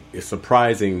shockingly is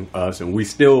surprising us, and we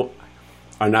still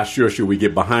are not sure should we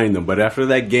get behind them. But after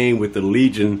that game with the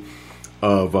Legion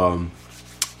of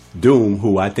Doom,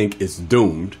 who I think is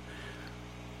doomed,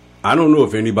 I don't know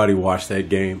if anybody watched that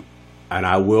game, and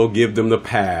I will give them the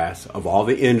pass of all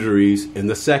the injuries in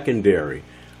the secondary.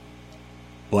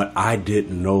 But I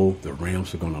didn't know the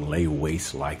Rams were going to lay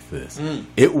waste like this.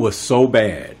 It was so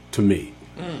bad to me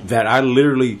that I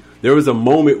literally, there was a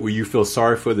moment where you feel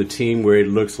sorry for the team where it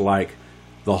looks like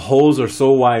the holes are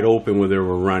so wide open where they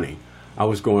were running. I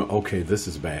was going, okay, this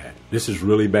is bad. This is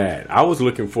really bad. I was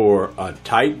looking for a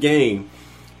tight game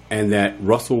and that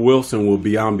Russell Wilson will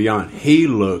be on beyond. He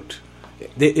looked,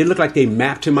 it looked like they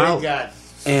mapped him out.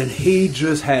 And he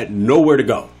just had nowhere to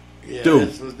go. Yeah, Dude,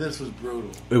 this was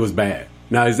brutal. it was bad.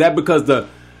 Now, is that because the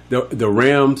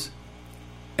Rams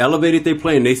elevated their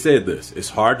play? And they said this. It's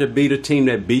hard to beat a team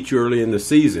that beat you early in the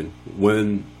season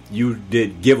when you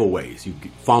did giveaways, you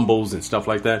fumbles and stuff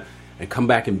like that, and come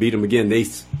back and beat them again. They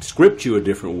script you a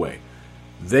different way.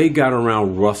 They got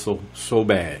around Russell so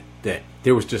bad that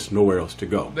there was just nowhere else to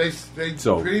go. They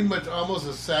So- pretty much almost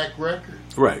a sack record.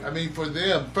 Right. I mean, for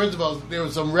them, first of all, there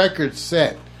was some records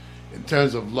set in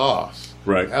terms of loss.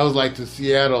 Right. That was like the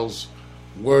Seattle's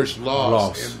worst loss.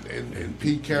 Loss. In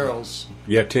Pete Carroll's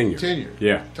Yeah, tenure.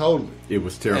 Yeah, totally. It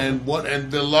was terrible.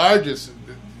 And the largest,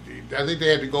 I think they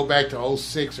had to go back to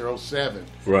 06 or 07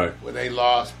 Right. when they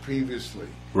lost previously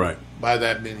Right. by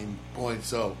that many points.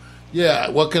 So, yeah,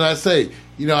 what can I say?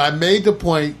 I made the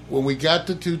point when we got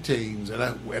the two teams, and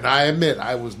I admit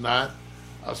I was not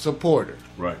a supporter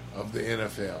Right. of the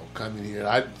NFL coming here.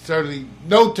 I certainly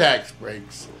no tax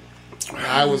breaks.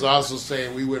 I was also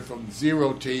saying we went from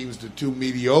 0 teams to 2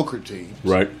 mediocre teams.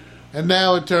 Right. And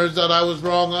now it turns out I was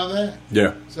wrong on that.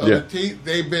 Yeah. So yeah.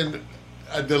 they've been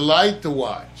a delight to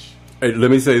watch. Hey, let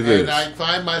me say this. And I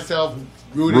find myself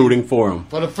Rooting for them.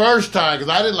 for the first time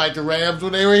because I didn't like the Rams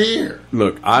when they were here.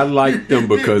 Look, I liked them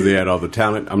because they had all the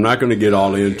talent. I'm not going to get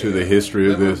all into the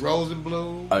history of Remember this.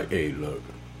 Rosenblum? Hey, look,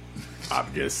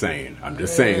 I'm just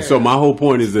saying. So my whole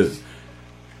point is this.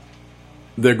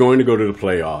 They're going to go to the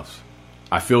playoffs.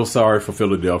 I feel sorry for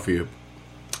Philadelphia.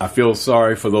 I feel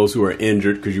sorry for those who are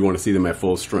injured because you want to see them at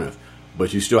full strength.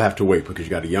 But you still have to wait because you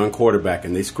got a young quarterback,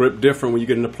 and they script different when you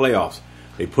get in the playoffs.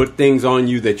 They put things on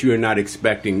you that you are not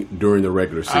expecting during the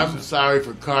regular season. I'm sorry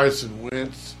for Carson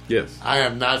Wentz. Yes. I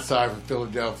am not sorry for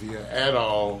Philadelphia at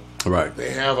all. Right.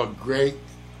 They have a great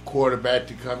quarterback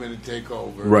to come in and take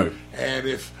over. Right. And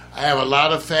if I have a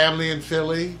lot of family in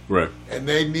Philly, Right. and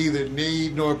they neither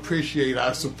need nor appreciate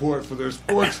our support for their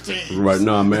sports teams. Right.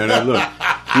 No, man. Look.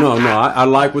 No, I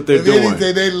like what they're If doing.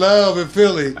 anything, they love in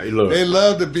Philly. Hey, look. They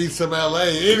love to beat some LA,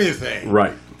 anything.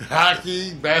 Right.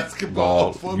 Hockey,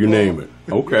 basketball, football. You name it.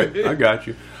 Okay, I got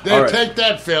you. Then All right. take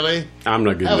that, Philly. I'm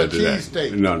not getting Have a into that.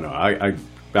 cheesesteak. No,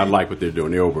 I like what they're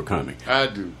doing. They're overcoming. I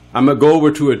do. I'm going to go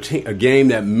over to a game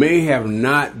that may have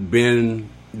not been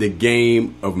the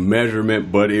game of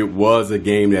measurement, but it was a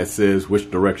game that says which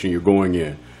direction you're going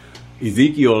in.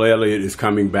 Ezekiel Elliott is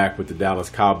coming back with the Dallas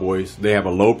Cowboys. They have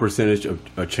a low percentage of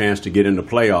a chance to get in the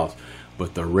playoffs,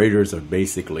 but the Raiders are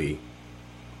basically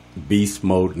beast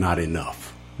mode not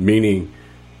enough. Meaning,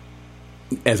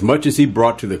 as much as he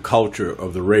brought to the culture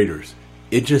of the Raiders,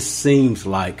 it just seems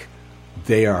like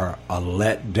they are a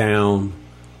letdown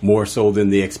more so than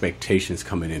the expectations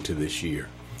coming into this year.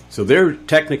 So they're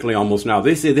technically almost now,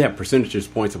 they say they have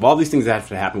percentage points of all these things that have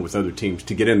to happen with other teams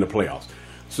to get in the playoffs.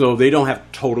 So they don't have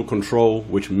total control,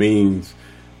 which means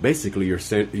basically your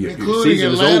season is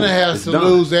Atlanta over. has It's to done.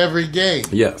 lose every game.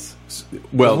 Yes.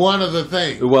 Well, One of the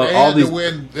things. well, they all had these- to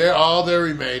win all their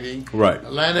remaining. Right.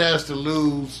 Atlanta has to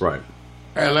lose. right.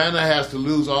 Atlanta has to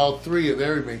lose all three of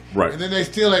their remaining. Right. And then they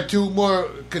still had two more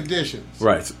conditions.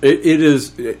 Right.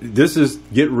 This is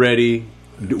get ready.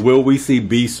 Will we see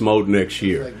beast mode next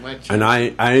year? like my And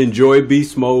I enjoy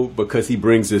beast mode because he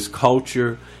brings this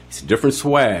culture. It's a different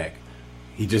swag.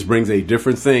 He just brings a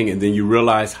different thing, and then you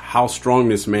realize how strong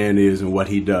this man is and what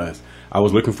he does. I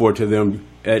was looking forward to them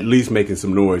at least making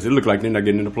some noise. It looked like they're not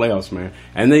getting in the playoffs, man.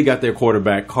 And they got their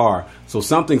quarterback Carr. So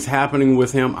something's happening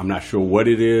with him. I'm not sure what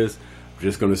it is. I'm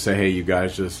just going to say, hey, you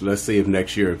guys, just let's see if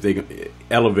next year if they can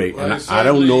elevate. Well, and I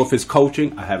don't know if it's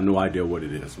coaching. I have no idea what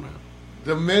it is, man.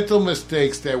 The mental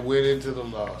mistakes that went into the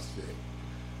loss,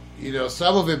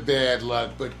 some of it bad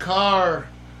luck, but Carr,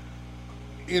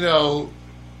 they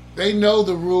know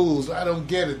the rules. I don't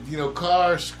get it.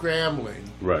 Carr scrambling.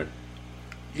 Right.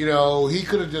 He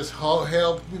could have just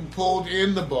helped and pulled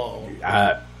in the ball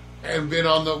and been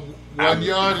on the 1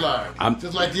 yard line.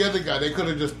 Just like the other guy. They could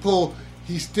have just pulled.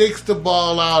 He sticks the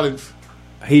ball out and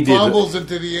fumbles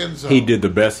into the end zone. He did the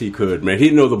best he could, man. He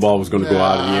didn't know the ball was going to go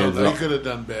out of the end zone. He could have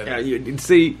done better. Yeah, you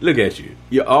see, look at you.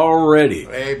 You're already.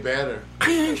 Hey, better.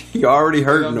 You're already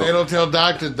hurting They them. don't tell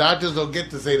doctors. Doctors don't get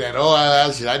to say that. Oh,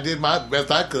 I did my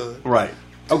best I could. Right.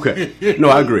 Okay. No,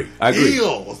 I agree.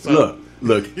 Heal, so.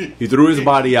 Look. He threw his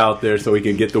body out there so he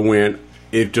could get the win.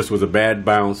 It just was a bad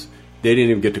bounce. They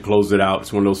didn't even get to close it out.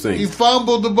 It's one of those things. He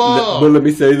fumbled the ball. But let me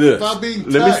say this. Without being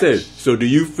Let me say touched. this. So do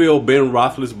you feel Ben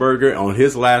Roethlisberger on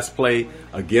his last play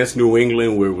against New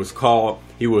England where it was called,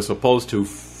 he was supposed to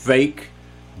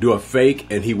do a fake,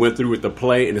 and he went through with the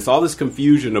play, and it's all this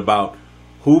confusion about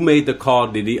who made the call,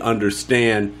 did he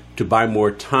understand to buy more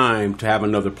time to have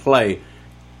another play?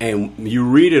 And you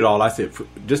read it all, I said,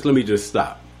 let me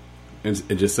stop and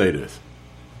just say this.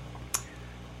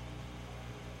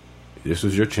 This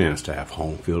was your chance to have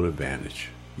home field advantage.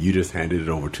 You just handed it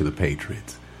over to the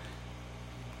Patriots.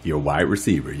 Your wide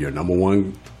receiver, your number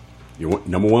one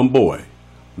boy,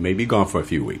 may be gone for a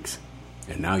few weeks.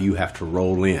 And now you have to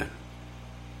roll in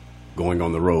going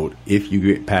on the road if you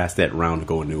get past that round to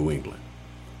go to New England.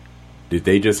 Did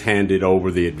they just hand it over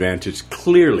the advantage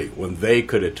clearly when they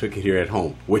could have took it here at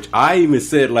home? Which I even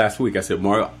said last week. I said,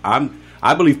 Mario,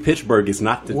 I believe Pittsburgh is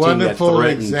not the team that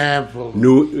threatened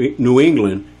New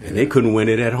England, and they couldn't win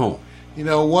it at home.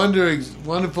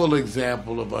 Wonderful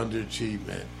example of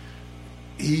underachievement.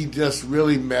 He just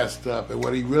really messed up, and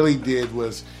what he really did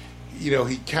was,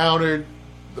 he countered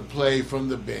the play from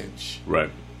the bench. Right.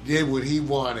 Did what he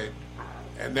wanted,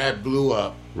 and that blew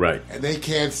up. Right. And they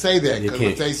can't say that, because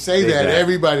if they say Exactly. that,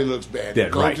 everybody looks bad. The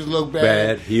coaches look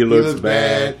bad. He looks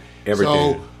bad.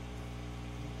 Everything. So,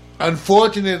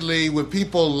 unfortunately, when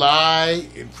people lie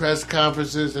in press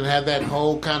conferences and have that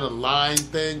whole kind of lying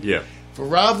thing, Yeah. for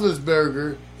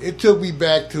Roethlisberger, it took me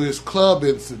back to his club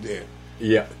incident.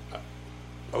 Yeah.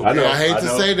 Okay, I hate to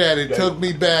say that. It took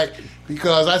me back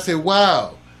because I said,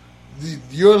 wow,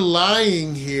 your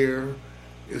lying here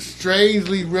is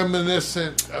strangely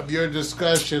reminiscent of your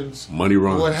discussions. Money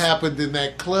runs. What happened in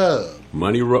that club.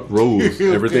 Money rules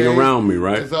everything Okay? around me,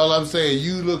 right? That's all I'm saying.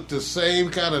 You look the same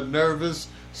kind of nervous,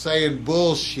 saying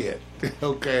bullshit.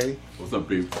 Okay? What's up,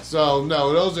 people? So,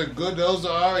 no, those are good. Those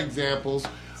are our examples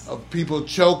of people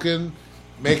choking,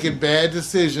 making bad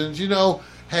decisions. You know,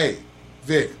 hey,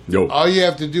 Vic, Yo. all you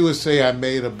have to do is say, I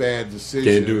made a bad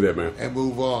decision. Can't do that, man. And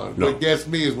move on. No. What gets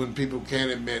me is when people can't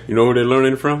admit You know who they're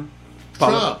learning from?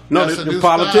 Trump. No, That's a the new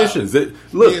politicians. style.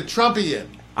 Look, Being Trumpian.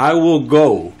 I will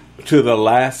go to the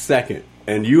last second,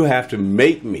 and you have to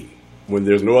make me, when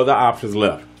there's no other options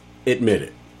left, admit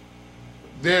it.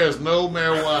 There's no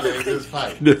marijuana in this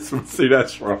pipe. See,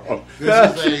 that's wrong.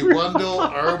 This is a Wendell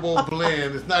herbal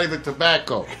blend. It's not even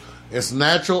tobacco. It's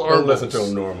natural herbals. Don't listen to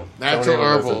him, Norma. Natural Don't even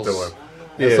herbals. listen to him.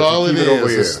 That's Yeah, all it keep over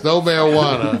is. here. It's no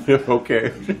marijuana.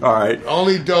 Okay, all right.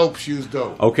 Only dopes use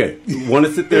dope. Okay, want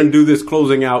to sit there and do this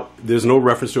closing out. There's no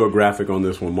reference to a graphic on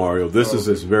this one, Mario. This is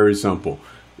just very simple.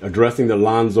 Addressing the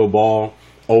Lonzo Ball,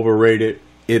 overrated.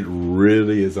 It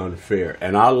really is unfair.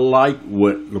 And I like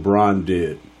what LeBron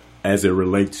did as it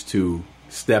relates to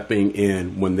stepping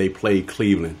in when they played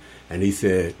Cleveland. And he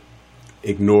said,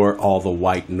 ignore all the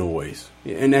white noise.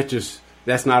 And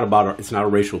that's not about it's not a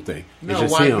racial thing. No, it's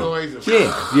just white him. noise is-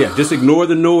 Yeah, just ignore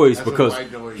the noise That's what because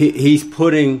white noise he's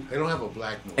putting They don't have a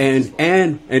black noise.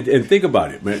 and think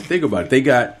about it, man. Think about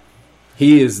it.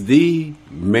 He is the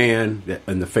man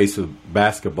in the face of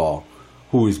basketball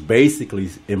who is basically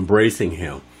embracing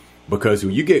him, because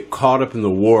when you get caught up in the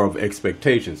war of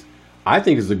expectations, I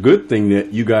think it's a good thing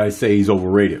that you guys say he's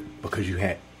overrated, because you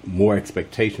had more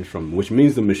expectations from him, which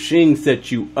means the machine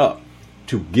sets you up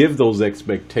to give those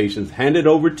expectations, hand it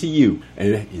over to you,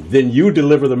 and then you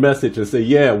deliver the message and say,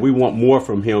 yeah, we want more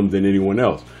from him than anyone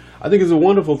else. I think it's a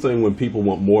wonderful thing when people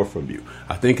want more from you.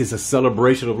 I think it's a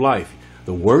celebration of life.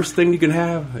 The worst thing you can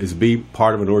have is be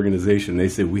part of an organization. They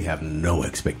say, we have no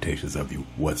expectations of you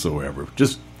whatsoever.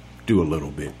 Just do a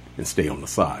little bit and stay on the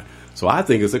side. So I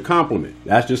think it's a compliment.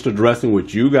 That's just addressing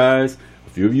what you guys, a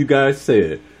few of you guys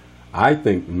said. I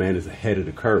think the man is ahead of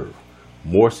the curve,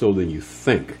 more so than you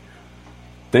think.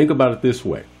 Think about it this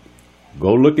way.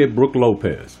 Go look at Brook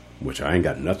Lopez, which I ain't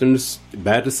got nothing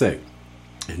bad to say,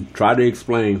 and try to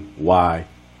explain why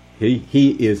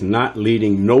he is not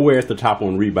leading nowhere at the top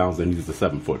on rebounds than he's the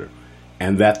 7-footer,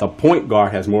 and that the point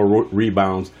guard has more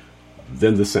rebounds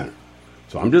than the center.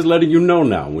 So I'm just letting you know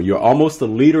now, when you're almost the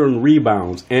leader in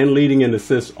rebounds and leading in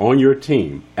assists on your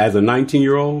team as a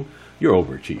 19-year-old, you're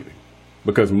overachieving.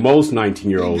 Because most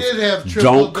 19-year-olds He did have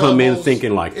don't come in triple-doubles.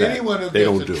 thinking like that. Anyone who They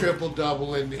don't gets do a it.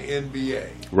 triple-double in the NBA,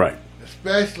 Right.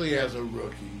 especially as a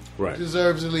rookie, Right.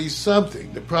 deserves at least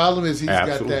something. The problem is he's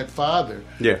Absolutely. got that father.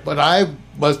 Yeah. But I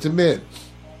must admit,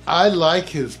 I like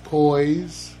his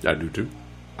poise. I do too.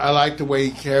 I like the way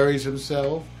he carries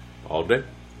himself. All day.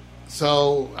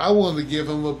 So I wanted to give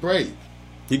him a break.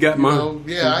 He got You mine. know,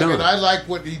 yeah, He's done. I like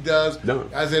what he does. Done.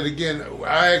 I said again,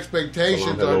 our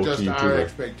expectations Well, are hello just to you our too, man.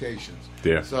 expectations.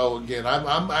 Yeah. So again,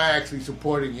 I'm actually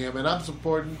supporting him, and I'm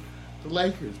supporting the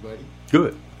Lakers, buddy.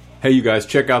 Good. Hey, you guys,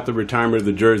 check out the retirement of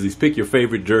the jerseys. Pick your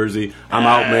favorite jersey. I'm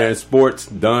out, man. Sports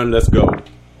done. Let's go.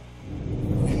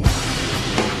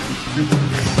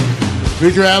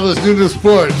 Future Analyst New to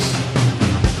Sports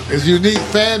is unique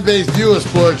fan-based view of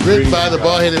sports written by the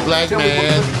bald-headed black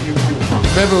man.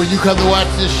 Remember, when you come to watch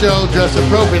this show, dress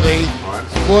appropriately.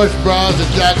 Sports bras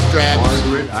and jock straps.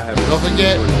 Don't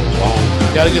forget,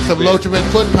 got to get some Lotrimin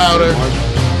foot powder.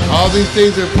 All these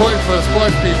things are important for the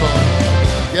sports people.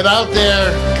 Get out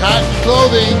there, cotton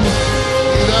clothing,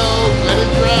 let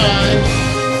it dry.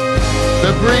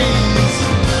 The breeze,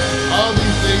 all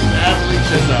these things athletes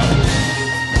should know.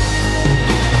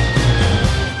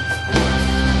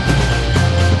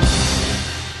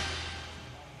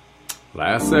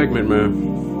 Last segment,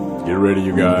 man. Get ready,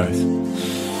 you guys.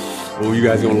 Oh, you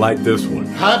guys gonna like this one.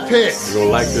 Hot picks. You're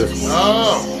gonna like this one.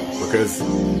 Oh, Because,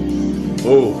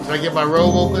 should I get my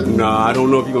robe open? nah, I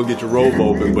don't know if you're gonna get your robe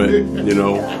open, but,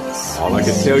 all I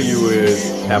can tell you is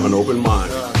have an open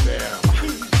mind. Oh,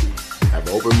 damn. Have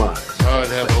an open mind. Hard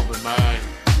to have an open mind.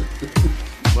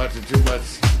 Watching too much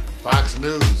Fox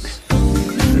News.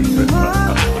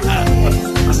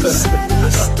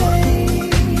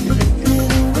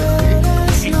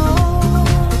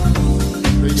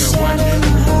 Think I watch it?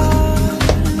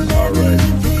 All right.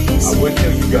 I would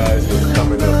tell you guys what's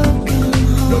coming up,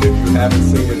 but if you haven't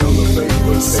seen it on the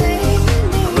Facebook page,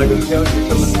 I'm not gonna tell you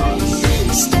until it's on.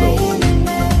 So,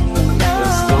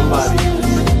 there's somebody.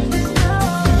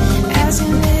 I can't say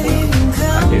anything.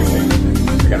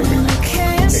 I gotta wait.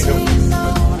 They don't.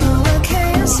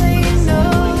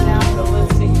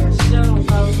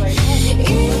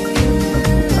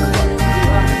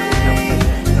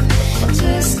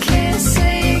 Just can't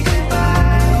say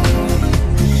goodbye.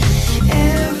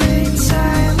 Every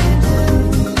time we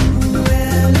do,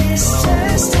 we're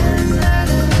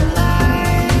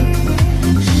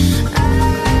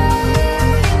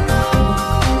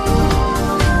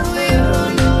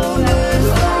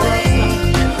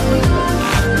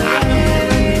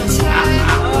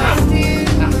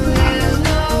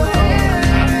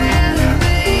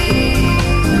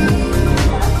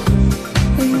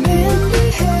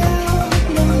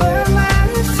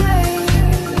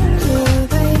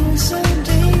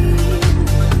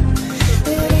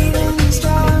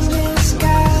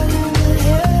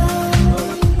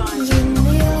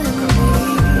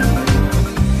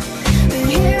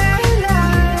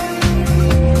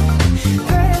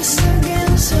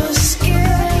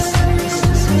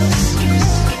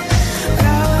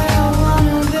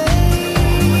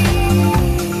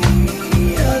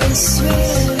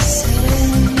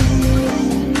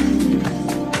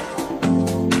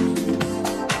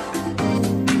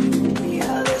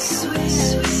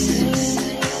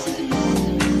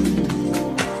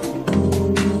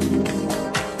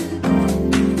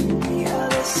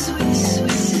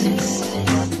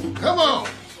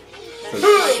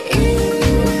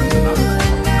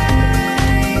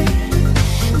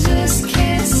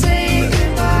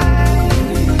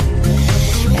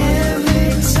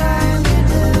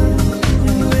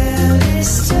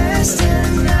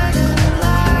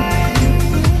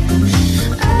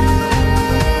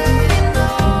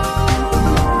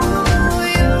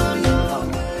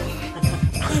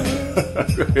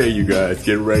Hey, you guys,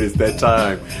 get ready. It's that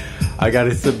time. I got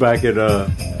to sit back and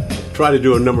try to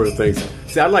do a number of things.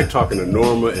 See, I like talking to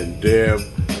Norma and Deb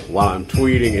while I'm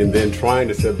tweeting and then trying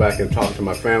to sit back and talk to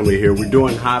my family here. We're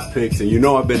doing hot picks, and you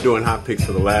know I've been doing hot picks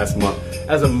for the last month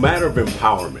as a matter of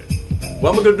empowerment.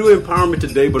 Well, I'm going to do empowerment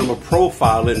today, but I'm going to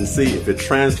profile it and see if it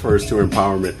transfers to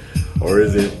empowerment or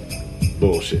is it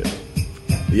bullshit.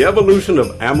 The evolution of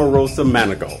Omarosa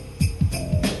Manigault.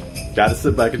 Got to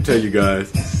sit back and tell you guys.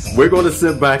 We're going to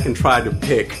sit back and try to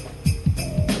pick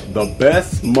the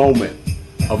best moment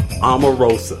of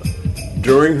Omarosa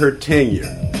during her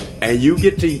tenure. And you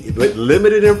get to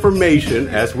limited information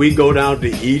as we go down to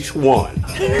each one.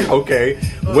 Okay?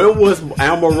 When was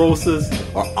Omarosa's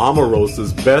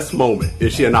best moment?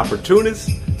 Is she an opportunist,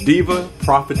 diva,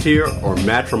 profiteer, or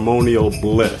matrimonial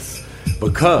bliss?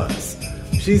 Because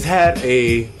she's had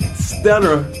a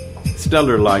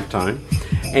stellar lifetime,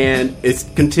 and it's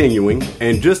continuing.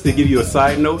 And just to give you a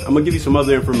side note, I'm going to give you some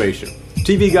other information.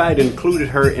 TV Guide included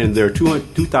her in their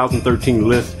 2013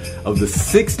 list of the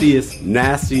 60th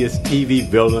nastiest TV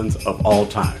villains of all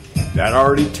time. That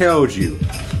already tells you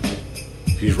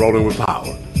she's rolling with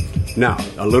power. Now,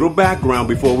 a little background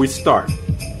before we start.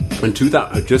 In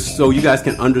 2000, just so you guys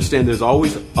can understand, there's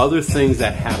always other things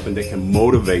that happen that can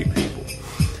motivate people.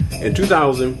 In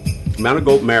 2000,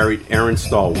 Manigault married Aaron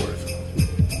Stallworth.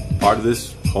 Part of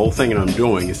this whole thing that I'm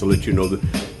doing is to let you know that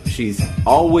she's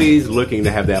always looking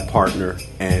to have that partner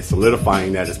and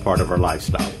solidifying that as part of her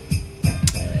lifestyle.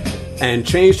 And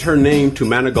changed her name to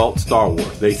Manigault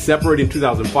Starworth. They separated in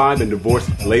 2005 and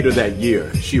divorced later that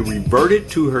year. She reverted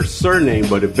to her surname,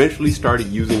 but eventually started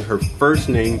using her first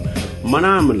name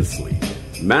monotonously.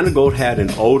 Manigault had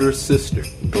an older sister,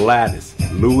 Gladys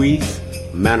Louise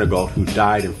Manigault, who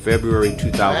died in February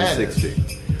 2016.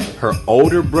 Her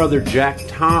older brother, Jack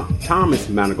Thomas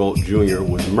Manigault Jr.,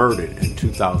 was murdered in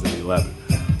 2011.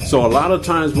 So a lot of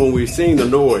times when we're seeing the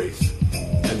noise,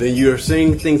 and then you're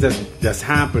seeing things that's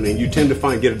happening, you tend to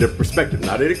get a different perspective.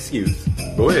 Not an excuse.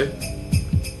 Go ahead.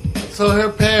 So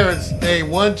her parents named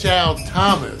one child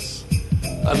Thomas,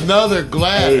 another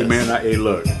Gladys. Hey, man, hey,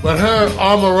 look. But her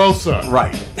Omarosa.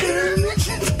 Right.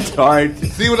 All right.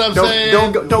 See what I'm saying?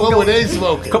 What were they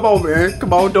smoking? Come on, man.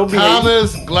 Come on, don't be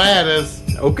Thomas, Gladys,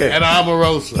 okay, and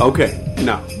Omarosa. Okay.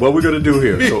 Now, what we're going to do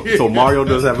here, so Mario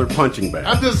does have a punching bag.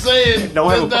 I'm just saying, it's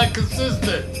Don't have not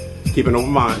consistent. Keep an open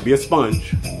mind. Be a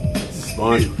sponge.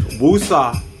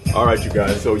 Woosah. All right, you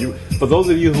guys. So for those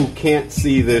of you who can't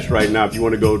see this right now, if you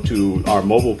want to go to our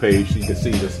mobile page, you can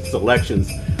see the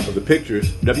selections of the pictures.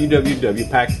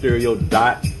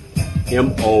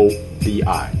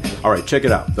 www.paxstereo.mobi. All right, check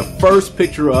it out. The first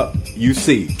picture up, you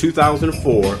see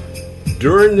 2004.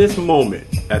 During this moment,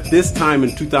 at this time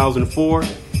in 2004,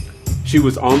 she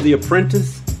was on The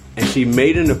Apprentice, and she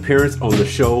made an appearance on the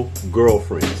show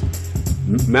Girlfriends.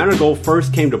 Manigault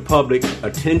first came to public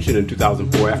attention in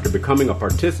 2004 after becoming a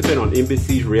participant on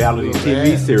NBC's reality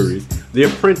TV series, The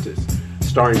Apprentice,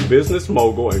 starring business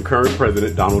mogul and current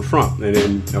president Donald Trump. And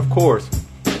then, of course,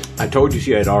 I told you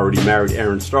she had already married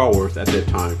Aaron Stallworth at that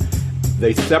time.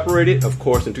 They separated, of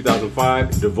course, in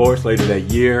 2005, divorced later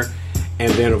that year.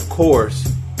 And then, of course,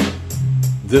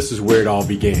 this is where it all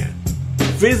began.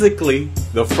 Physically,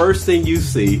 the first thing you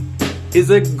see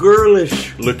is a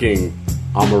girlish-looking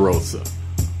Omarosa.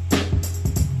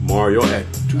 Mario, at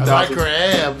 2000, I like her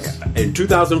abs. in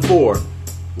 2004,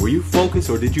 were you focused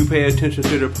or did you pay attention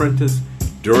to The Apprentice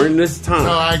during this time?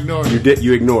 No, I ignored it.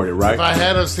 You ignored it, right? If I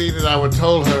had her seen it, I would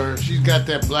told her she's got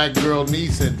that black girl knee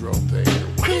syndrome thing.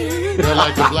 You know,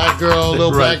 like the black girl,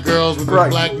 little black girls with the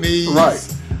black knees.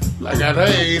 Right. Like,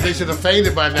 hey, they should have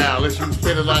fainted by now unless you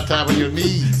spend a lot of time on your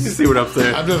knees. You see what I'm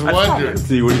saying? I'm just wondering.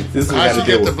 See, this is what I should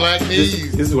get the black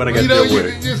knees. This is what I got to deal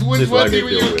with. Just one thing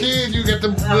when you're a kid, you get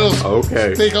them little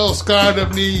thick old scarred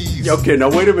up knees. Okay,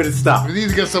 now wait a minute, stop. You need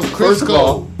to get some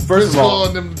Crisco. First of all,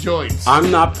 on them joints.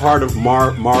 I'm not part of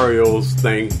Mario's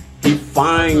thing. He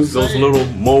finds those little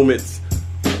moments,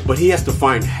 but he has to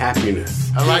find happiness.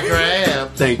 I like her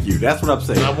abs. Thank you. That's what I'm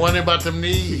saying. I'm wondering about them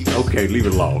knees. Okay, leave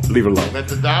it alone. Leave it alone. Let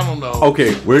the Donald know.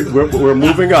 Okay, we're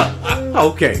moving up.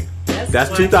 Okay, that's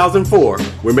 2004.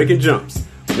 We're making jumps.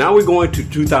 Now we're going to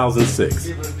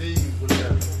 2006.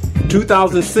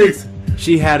 2006,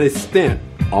 she had a stint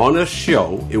on a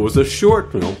show. It was a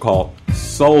short film called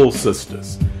Soul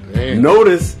Sisters. Damn.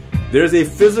 Notice there's a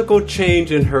physical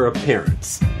change in her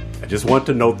appearance. I just want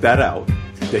to note that out,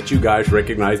 that you guys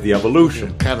recognize the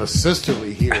evolution. Kind of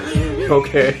sisterly here.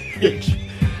 Okay.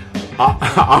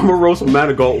 Omarosa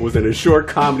Manigault was in a short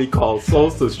comedy called Soul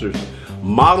Sisters,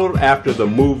 modeled after the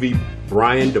movie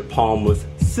Brian De Palma's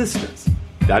Sisters.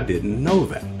 I didn't know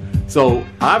that. So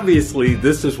obviously,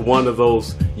 this is one of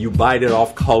those you bite it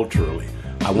off culturally.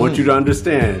 I want you to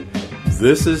understand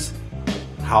this is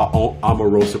how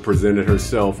Omarosa presented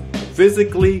herself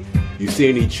physically. You see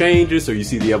any changes or you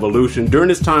see the evolution during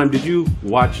this time? Did you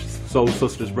watch Soul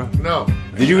Sisters, bro? No.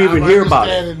 Did you even hear about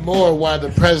it? I'm understanding more why the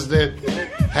president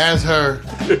has her.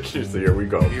 Here we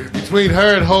go. Between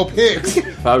her and Hope Hicks.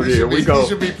 Here we go. He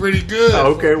should be pretty good.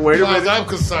 Okay, wait a minute. As far as I'm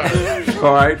concerned.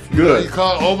 All right, good. You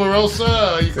call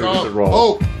Omarosa, you call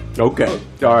Hope. Okay,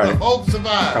 all right. Hope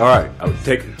survived. All right,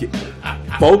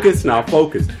 focus now.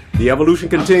 Focus. The evolution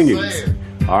continues.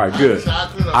 All right, good.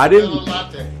 I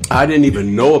didn't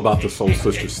even know about the Soul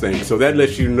Sisters thing, so that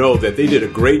lets you know that they did a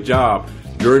great job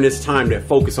during this time that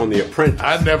focused on The Apprentice.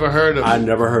 I never heard of it. I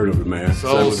never heard of it, man.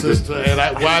 Soul Sister, and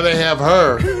why they have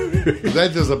her?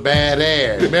 That's just a bad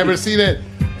ad. Remember, see that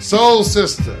Soul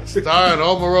Sister starring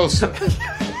Omarosa.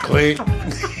 Clink.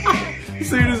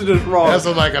 See, this is just wrong. That's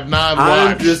like a non-watch.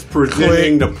 I'm just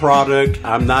presenting the product.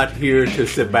 I'm not here to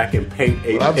sit back and paint a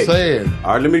picture. I'm saying.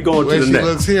 All right, let me go on to the next. When she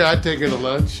looks here, I take her to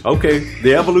lunch. Okay,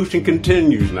 the evolution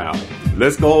continues now.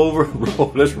 Let's go over.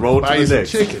 Let's roll to the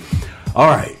next. Chicken. All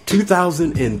right,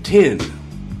 2010.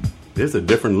 There's a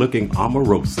different looking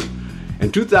Omarosa.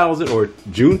 In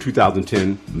June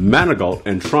 2010, Manigault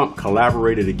and Trump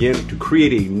collaborated again to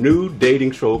create a new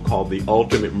dating show called The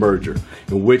Ultimate Merger,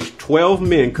 in which 12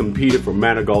 men competed for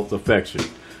Manigault's affection.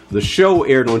 The show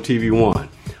aired on TV One.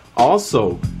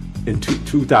 Also, in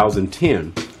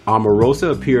 2010,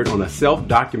 Omarosa appeared on a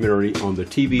self-documentary on the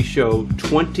TV show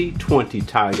 2020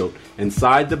 titled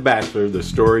Inside the Bachelor, The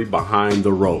Story Behind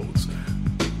the Rose.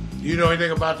 You know anything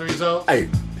about the results? Hey.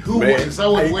 Who won?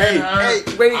 Someone win her?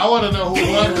 Wait. I want to know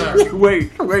who won her.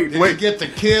 Wait. Did you get the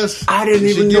kiss? I didn't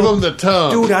even know. Give him the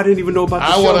tongue. Dude, I didn't even know about the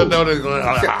show. I want to know. I want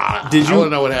to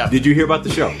know what happened. Did you hear about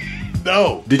the show?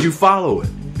 No. Did you follow it?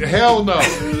 Hell no.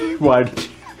 Why?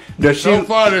 So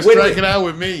far, they're striking out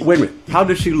with me. Wait a minute. How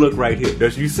does she look right here?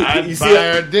 Does you see? I'd buy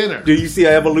her dinner. Do you see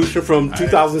an evolution from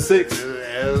 2006?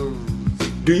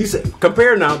 Do you see?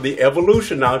 Compare now the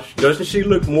evolution now. Doesn't she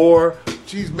look more?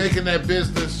 She's making that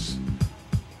business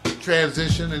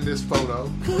transition in this photo.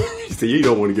 See, you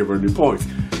don't want to give her any points.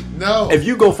 No. If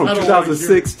you go from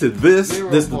 2006 to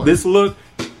this look,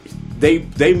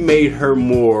 they made her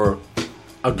more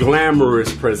a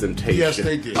glamorous presentation. Yes,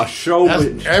 they did. A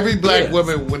showman. Every black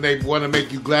woman, when they want to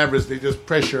make you glamorous, they just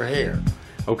press your hair.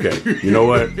 Okay, you know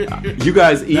what? You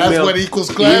guys email. That's what equals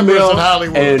glamorous in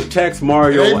Hollywood. And text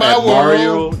Mario at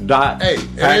Mario. Hey,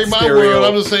 it ain't my world.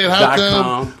 I'm just saying, how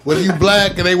come when you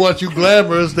black and they want you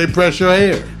glamorous, they press your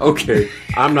hair? Okay,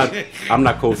 I'm not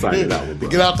co-signing that one. Bro.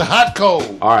 Get out the hot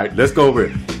cold. All right, let's go over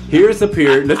it. Here's the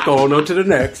period. Let's go on to the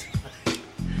next.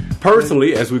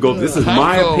 Personally, as we go, this is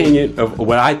my opinion of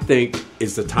what I think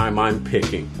is the time I'm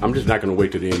picking. I'm just not going to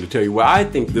wait to the end to tell you what I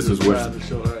think this is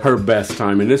her best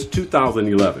time, and it's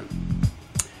 2011.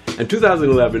 In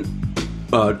 2011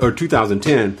 or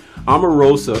 2010,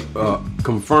 Omarosa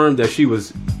confirmed that she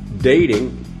was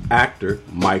dating actor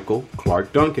Michael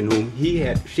Clark Duncan, whom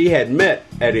she had met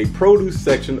at a produce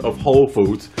section of Whole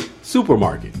Foods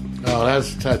supermarket. Oh,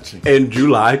 that's touching. In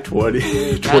July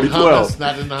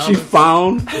 2012, she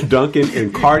found Duncan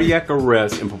in cardiac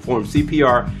arrest and performed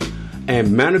CPR, and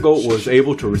Manigault was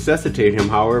able to resuscitate him.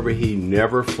 However, he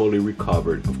never fully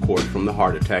recovered, of course, from the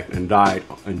heart attack and died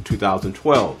in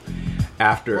 2012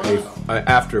 after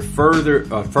further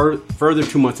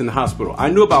 2 months in the hospital. I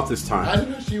knew about this time. I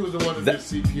didn't know she was the one that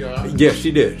did CPR. Yes,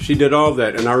 she did. She did all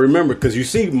that, and I remember because you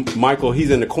see Michael, he's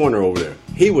in the corner over there.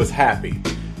 He was happy.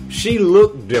 She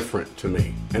looked different to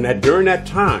me. And that during that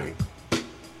time,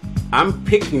 I'm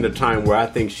picking the time where I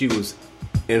think she was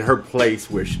in her place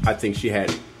where I think she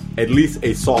had at least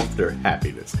a softer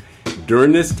happiness.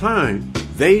 During this time,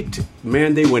 they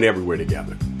went everywhere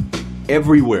together.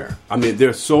 Everywhere. I mean,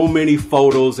 there's so many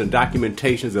photos and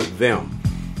documentations of them.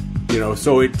 You know,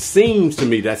 so it seems to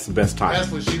me that's the best time.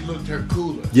 That's when she looked her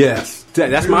cooler. Yes.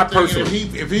 That's my personal.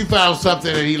 If he found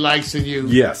something that he likes in you,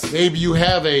 yes, maybe you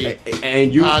have a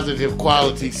positive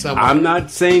quality somewhere. I'm not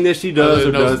saying that she does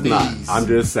or does not. I'm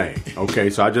just saying. Okay,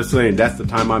 so I'm just saying that's the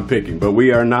time I'm picking. But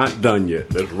we are not done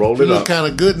yet. Let's roll it up. You look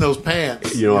kind of good in those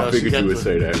pants. You know, I figured you would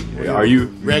say that. Are you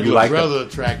regular like brother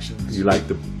attractions? You like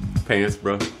the pants,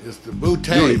 bro? It's the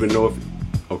bootay. You don't even know if.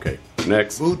 Okay,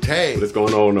 next. Bootay. What's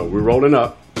going on? No, we're rolling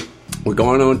up. We're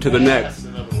going on to the next.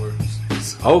 In other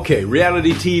words. Okay,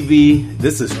 reality TV.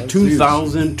 This is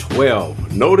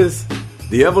 2012. Notice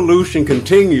the evolution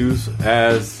continues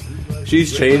as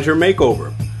she's changed her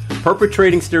makeover.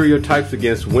 Perpetrating stereotypes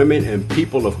against women and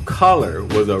people of color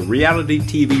was a reality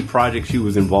TV project she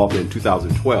was involved in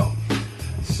 2012.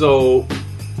 So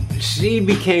She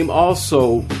became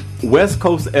also West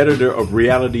Coast editor of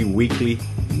Reality Weekly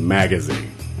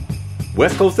magazine.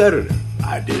 West Coast editor.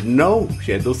 I didn't know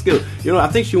she had those skills. You know, I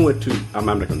think she went to. I'm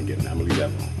not going to get into that. I'm going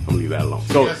to leave that alone.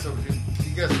 So,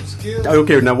 you got some skills.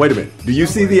 Okay, now wait a minute. Do you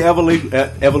see the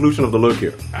evolution of the look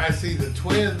here? I see the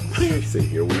twins. See,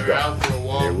 here we They're go. out for a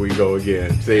walk. Here we go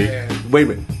again. See, And wait a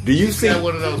minute. Do you She's see? got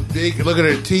one of those big. Look at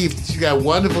her teeth. She's got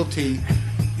wonderful teeth.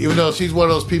 Even though she's one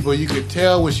of those people, you could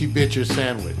tell when she bit your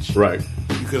sandwich. Right.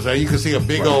 Because you can see a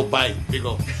big old bite. Big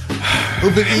old. Who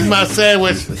been eating my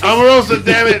sandwich? I'm roasted,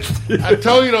 damn it. I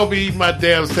told you don't be eating my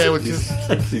damn sandwiches.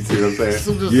 You see what I'm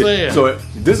saying? I'm just saying. So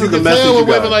this You is the can message tell you when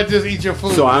women guys. like this eat your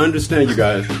food. So I understand you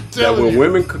guys that Telling when you.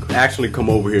 women actually come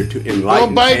over here to enlighten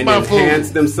Don't bite and my enhance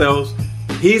food. themselves,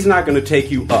 he's not going to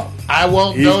take you up. I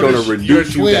won't He's notice gonna your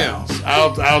reduce you twins. down.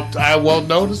 I won't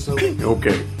notice them.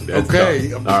 Okay. That's Okay,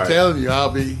 tough. I'm All just right. telling you, I'll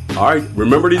be. All right.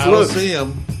 Remember these I don't looks. see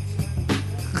them.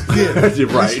 You're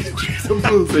right.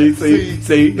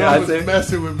 See, no I one's said-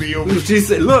 messing with me. Over. She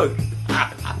said, "Look,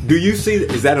 do you see?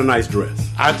 Is that a nice dress?"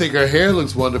 I think her hair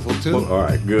looks wonderful too. Well, all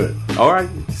right, good. All right,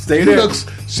 stay She there. looks.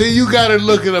 See, you got her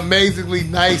looking amazingly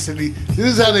nice, and this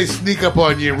is how they sneak up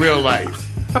on you in real life.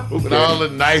 With all the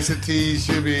niceties,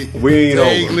 should be We ain't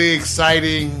vaguely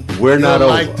exciting. We're not You'll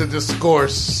over. like the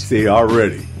discourse. See,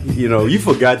 already. You know, you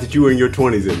forgot that you were in your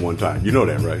 20s at one time. You know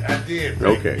that, right? I did.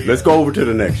 Okay, let's go over to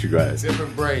the next, you guys.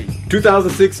 Different brain.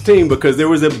 2016, because there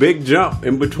was a big jump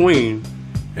in between,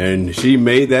 and she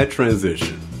made that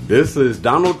transition. This is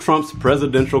Donald Trump's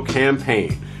presidential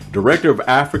campaign, Director of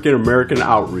African American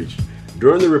Outreach.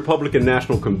 During the Republican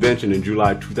National Convention in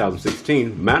July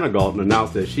 2016, Manigault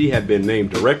announced that she had been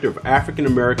named Director of African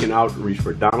American Outreach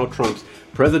for Donald Trump's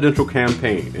presidential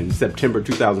campaign. In September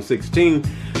 2016,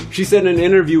 she said in an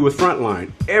interview with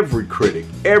Frontline, every critic,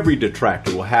 every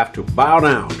detractor will have to bow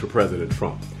down to President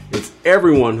Trump. It's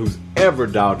everyone who's ever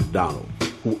doubted Donald.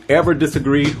 Whoever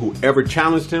disagreed, whoever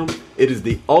challenged him, it is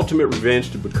the ultimate revenge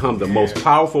to become the most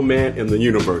powerful man in the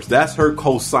universe. That's her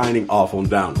co-signing off on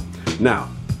Donald. Now,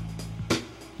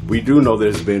 we do know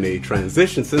there's been a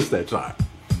transition since that time.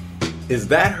 Is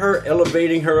that her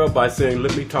elevating her up by saying,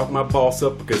 let me talk my boss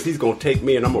up because he's going to take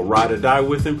me and I'm going to ride or die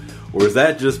with him? Or is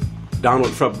that just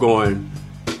Donald Trump going,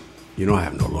 you know, I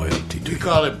have no loyalty to We you?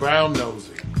 call it brown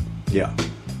nosing. Yeah.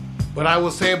 But I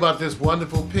will say about this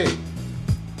wonderful pic.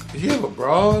 Did you have a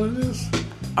bra in this?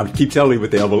 I keep telling you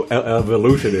what the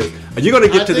evolution is. And you're going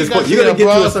to get to this point. You're going to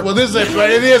get to Well,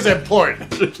 it is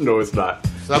important. No, it's not.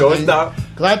 No, it's not.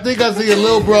 Because I think I see a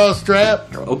little bra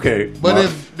strap. Okay. But Mark,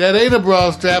 if that ain't a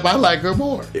bra strap, I like her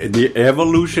more. the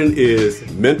evolution is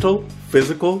mental,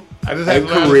 physical, I just have and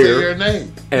to learn how to say career. her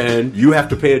name. And you have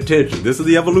to pay attention. This is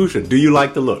the evolution. Do you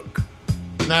like the look?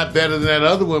 Not better than that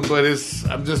other one, but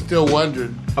I'm just still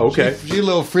wondering. Okay. She a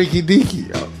little freaky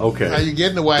deaky. Okay. How you get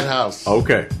in the White House?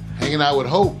 Okay. Hanging out with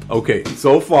Hope. Okay,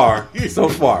 so far.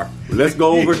 Let's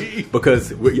go over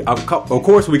because of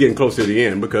course we're getting close to the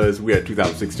end because we're at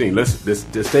 2016. Let's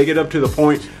just take it up to the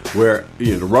point where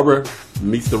the rubber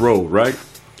meets the road, right?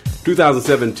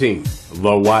 2017,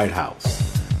 the White House,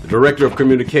 the Director of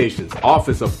Communications,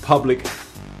 Office of Public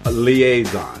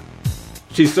Liaison.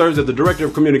 She serves as the Director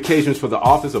of Communications for the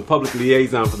Office of Public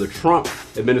Liaison for the Trump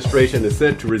administration and is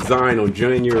set to resign on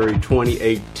January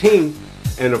 2018.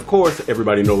 And of course,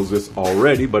 everybody knows this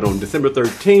already, but on December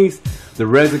 13th, the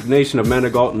resignation of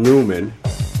Manigault Newman,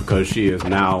 because she is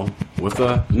now with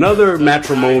another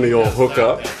matrimonial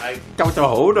hookup.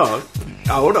 Hold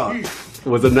on.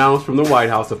 Was announced from the White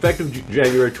House. Effective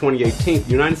January 2018, the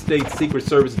United States Secret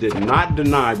Service did not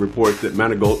deny reports that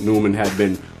Manigault Newman had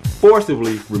been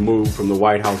forcibly removed from the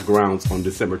White House grounds on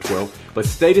December 12th, but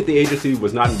stated the agency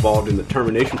was not involved in the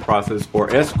termination process or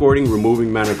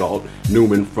removing Manigault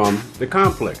Newman from the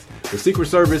complex. The Secret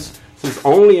Service's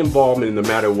only involvement in the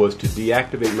matter was to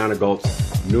deactivate Manigault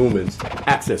Newman's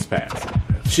access pass.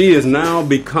 She has now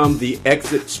become the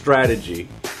exit strategy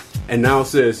and now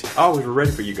says, oh, we're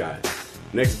ready for you guys.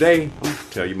 Next day, I'm going to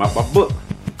tell you about my book.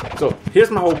 So here's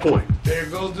my whole point. There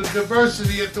goes the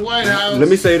diversity at the White House. Let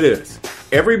me say this.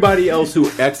 Everybody else who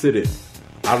exited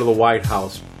out of the White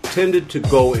House tended to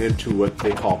go into what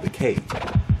they call the cave.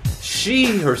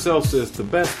 She herself says the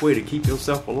best way to keep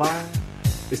yourself alive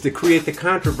is to create the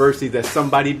controversy that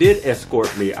somebody did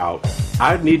escort me out.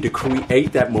 I need to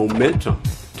create that momentum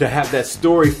to have that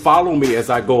story follow me as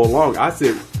I go along. I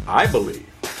said, I believe.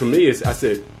 To me, I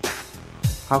said,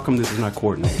 how come this is not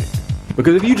coordinated?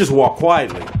 Because if you just walk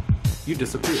quietly, You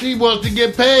disappeared. She wants to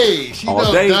get paid. She All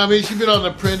knows, day. dummy. She been on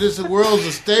Apprentice. The world's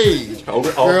a stage. All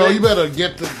Girl, day. you better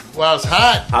get the. While it's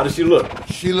hot. How does she look?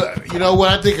 She look. You know what?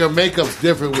 I think her makeup's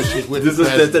different when she's with This the is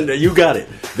president. you got it.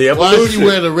 The Why evolution. she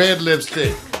wear the red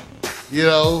lipstick? You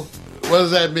know, what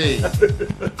does that mean?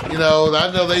 You know,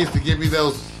 I know they used to give me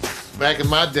those back in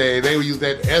my day. They would use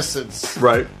that Essence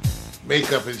Right.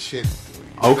 makeup and shit.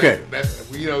 Okay.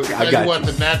 You know, I sometimes got you want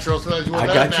you. the natural, sometimes you want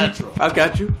I that got natural. you. I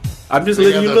got you. I'm just They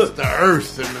letting got you look. the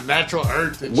earth and the natural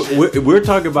earth and shit. We're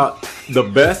talking about the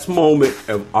best moment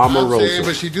of I'm saying, Omarosa.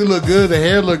 but she do look good. The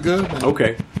hair look good.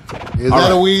 Okay. Is All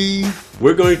that a right. weave?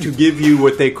 We're going to give you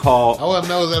what they I call want to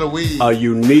know, is that a weave? a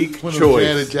unique One of them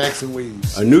Janet choice. Jackson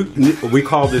weaves. We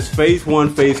call this phase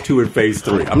 1, phase 2, and phase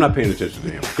 3. I'm not paying attention to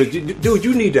him. Because, dude,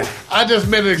 you need to. I just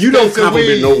meant an You don't expensive compliment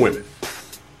weave. no women.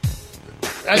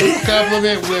 I just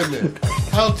compliment women.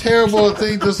 How terrible a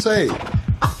thing to say.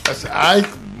 I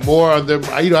more on them.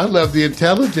 I love the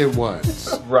intelligent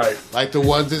ones, Right. like the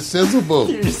ones at Sizzle Boom.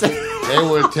 They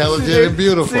were intelligent and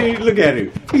beautiful. See, look at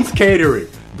him. He's catering.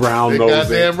 Brown They nose.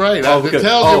 goddamn right. The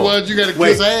intelligent ones, you gotta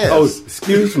kiss ass. Oh,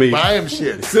 excuse me. Buy him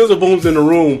shit. Sizzle Boom's in the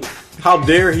room. How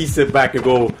dare he sit back and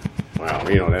go, well,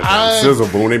 that Sizzle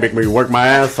Boom, they make me work my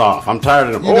ass off. I'm tired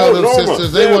of them. You know them Norma,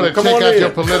 sisters. They yeah, want to come check on out in. your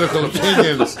political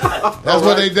opinions.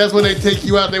 That's when they take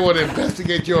you out. They want to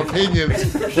investigate your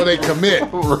opinions before they commit.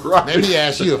 Right. Let me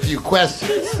ask you a few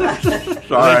questions. All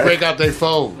They right. break out their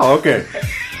phone. Okay.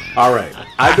 All right.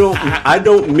 I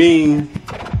don't mean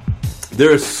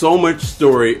there's so much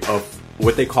story of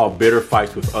what they call bitter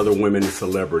fights with other women and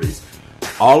celebrities.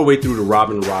 All the way through to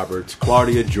Robin Roberts,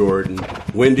 Claudia Jordan,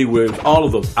 Wendy Williams, all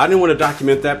of those. I didn't want to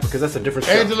document that because that's a different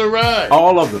show. Angela Rye.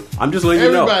 All of them. I'm just letting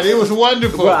Everybody. you know. It was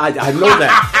wonderful. Well, I know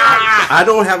that. I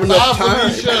don't have enough Bob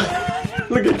time. Felicia.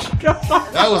 Look at you.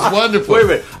 That was wonderful. Wait a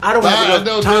minute. I don't have I enough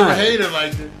don't time. never hate her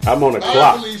like that. I'm on a Bye,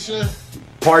 clock. Felicia.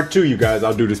 Part 2, you guys.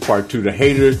 I'll do this part 2. The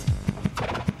haters,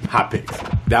 hot picks.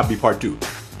 That'll be part 2.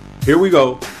 Here we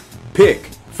go. Pick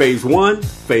phase 1,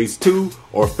 phase 2,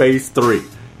 or phase 3.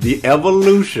 The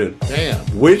evolution. Damn.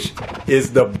 Which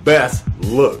is the best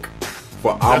look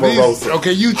for Now Omarosa?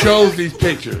 okay, you chose these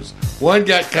pictures. One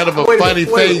got kind of a Wait a funny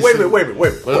minute, face. Wait a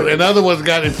minute. But another one's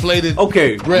got inflated.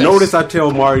 Okay, breasts. notice I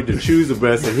tell Mario to choose the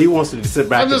best, and he wants to sit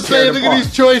back I'm and just tear saying, it look apart. at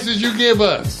these choices you give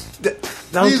us.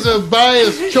 These are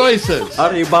biased choices.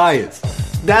 Are they biased?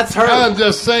 That's her. I'm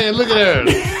just saying, look at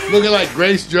her. Looking like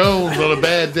Grace Jones on a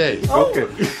bad day. Okay.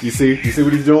 You see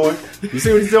what he's doing? You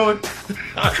see what he's doing?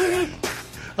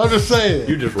 I'm just saying.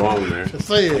 You're just wrong, man. Just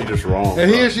saying. You're just wrong.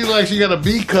 And bro. here she got a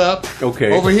B cup.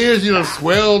 Okay. Over here she done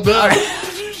swelled up.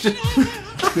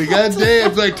 The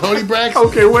goddamn like Tony Braxton.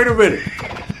 Okay, wait a minute.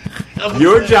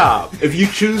 Your job, if you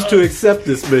choose to accept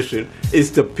this mission, is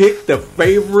to pick the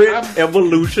favorite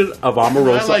evolution of I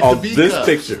Omarosa like on the B this cup.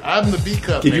 picture. I'm the B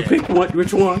cup. Can you man. pick one?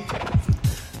 Which one?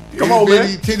 Come on,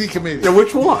 Bitty man. Titty Committee. Yeah,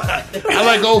 which one? I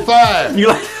like 05. You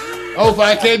like? 05.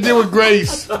 I can't deal with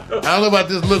Grace. I don't know about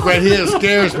this look right here. It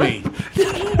scares me.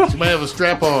 She might have a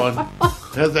strap on.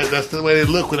 That's the way they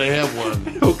look when they have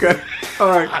one. Okay. All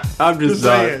right. I'm just Just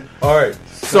saying. done. All right.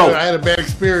 So I had a bad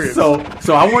experience. So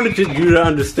I wanted you to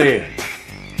understand.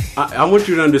 I want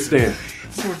you to understand.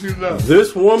 That's what you know.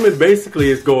 This woman basically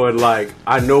is going like,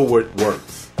 I know what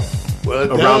works. Well, it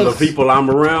Around does. the people I'm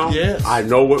around, Yes. I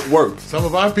know what works. Some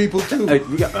of our people too.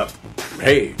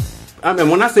 Hey, I mean,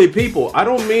 when I say people, I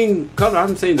don't mean color.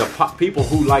 I'm saying the people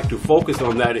who like to focus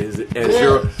on that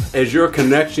as your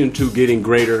connection to getting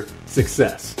greater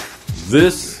success.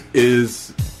 This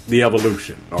is the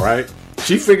evolution. All right.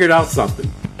 She figured out something,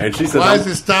 and she said, Why does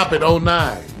it stop at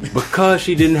 09? because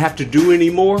she didn't have to do any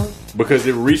more, because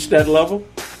it reached that level.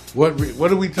 What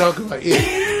are we talking about?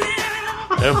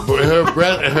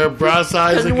 Her bra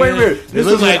size again. Wait a minute. It This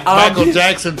looks is like an Michael obvious-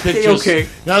 Jackson pictures. Okay.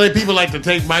 Now that people like to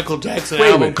take Michael Jackson Wait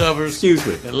a album minute. covers, Excuse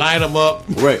me. and line them up.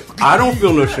 Wait, I don't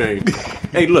feel no shame.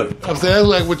 Hey, look. I'm saying that's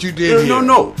like what you did here.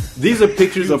 No. These are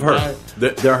pictures of her. Right.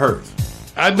 They're hers.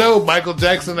 I know Michael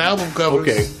Jackson album covers.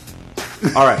 Okay.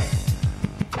 All right.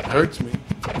 Hurts me.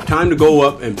 Time to go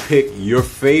up and pick your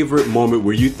favorite moment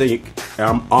where you think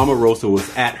Omarosa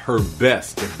was at her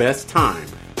best, the best time.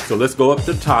 So let's go up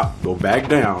to the top, go back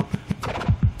down,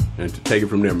 and to take it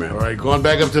from there, man. All right, going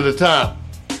back up to the top.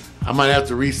 I might have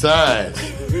to resize.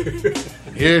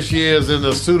 Here she is in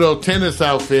the pseudo tennis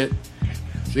outfit.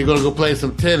 She's gonna go play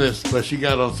some tennis, but she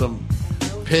got on some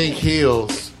pink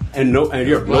heels. And no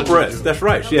breasts. That's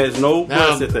right. She has no Now,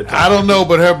 breasts at that time. I don't know,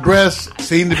 but her breasts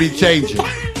seem to be changing.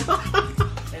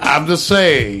 I'm just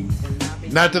saying,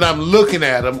 not that I'm looking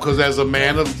at them, because as a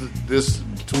man of this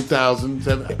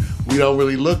 2007, we don't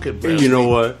really look at breasts. You know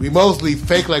what? We mostly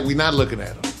fake like we're not looking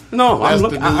at them. No, That's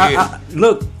I'm the looking. new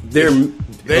Look,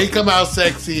 They come out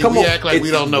sexy. Come we on, act like we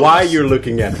it's don't know. why this. you're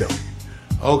looking at them.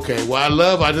 Okay, well,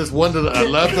 I just wonder, I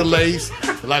love the lace.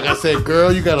 Like I said,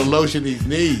 girl, you got to lotion these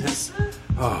knees.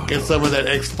 Oh, Get some of that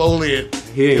exfoliant.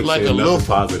 he ain't Get like a saying nothing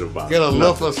loofah. positive about Get a it.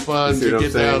 loofah Nothing. sponge You see and what get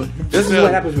I'm saying? down. This is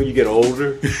what happens when you get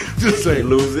older. Just say, You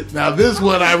lose it. Now this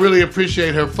one, I really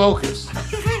appreciate her focus.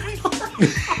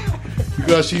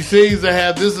 Because she seems to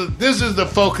have, this is the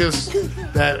focus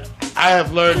that I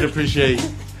have learned to appreciate.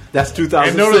 That's 2006.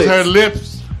 And notice her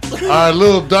lips are a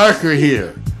little darker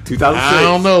here. 2006. I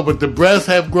don't know, but the breasts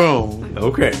have grown.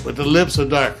 Okay. But the lips are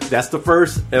darker. That's the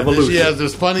first And then evolution. she has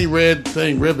this funny red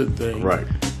ribbon thing. Right.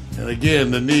 And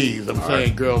again, the knees. I'm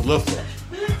saying, girl, loofah.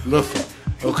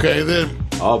 Okay, then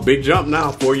Oh, big jump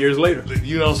now, 4 years later.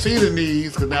 you don't see the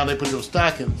knees because now they put those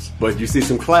stockings. But you see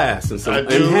some class and some I do,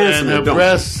 and enhancement. her don't you?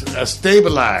 breasts are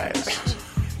stabilized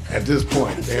at this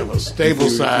point. They have a stable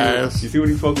size. You see what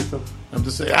he focused on? I'm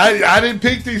just saying, I didn't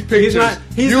pick these pictures.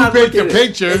 He's you not picked the looking at-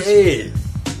 pictures. Hey.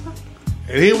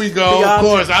 And here we go. Big Of object.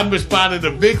 course, I'm responding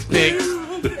to Vic's pics.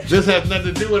 This has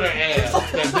nothing to do with her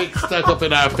ass. That Vic stuck up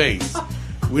in our face.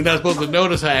 We're not supposed to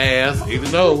notice her ass, even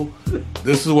though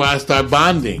this is where I start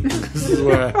bonding. This is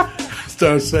where I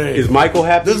start saying. Is Michael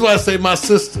happy? This is why I say my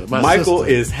sister. Michael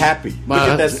sister. is happy. Look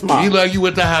at that smile. You like you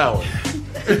went to Howard.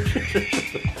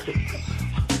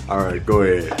 All right, go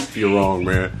ahead. You're wrong,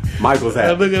 man. Michael's Now,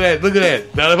 happy. look at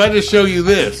that. Now, if I just show you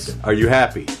this, Are you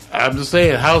happy? I'm just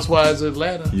saying, Housewives of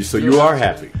Atlanta. So you are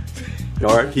happy.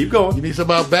 All right, keep You going. need some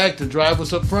out back to drive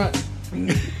us up front.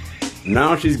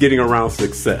 Now she's getting around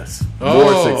success. Oh,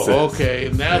 More success. okay.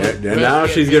 Now, And now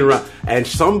she's getting around. And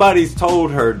somebody's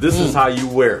told her, this Mm. is how you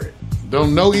wear it.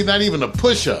 Don't know, he's not even a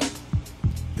push-up.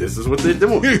 This is what they're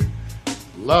doing.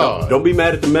 Lord. Don't be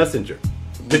mad at the messenger.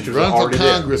 Pictures Run are for already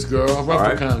Congress, girl. Run All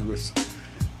right. for Congress. there.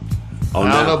 Oh, I don't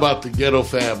now. know about the ghetto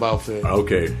fab outfit.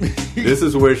 Okay. This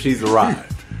is where she's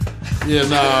arrived. Yeah,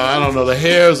 no, I don't know. The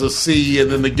hair's a C,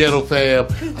 and then the ghetto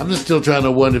fab. I'm just still trying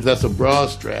to wonder if that's a bra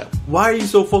strap. Why are you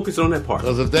so focused on that part?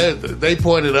 Because if they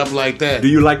point it up like that, Do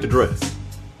you like the dress?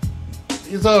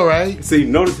 it's all right. See,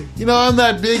 notice. You know, I'm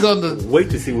not big on the. Wait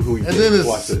to see who you And get. then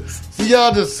Watch this. see,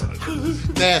 y'all just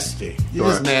nasty. You're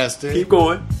All just right. nasty. Keep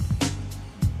going.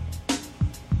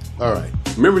 All right,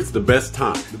 Remember, it's the best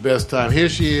time. the best time. Here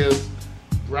she is,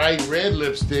 bright red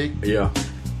lipstick. Yeah.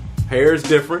 Hair's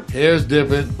different, Hair's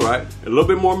different. right? A little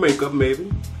bit more makeup,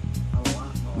 maybe.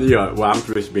 Yeah, well, I'm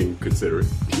just being considerate.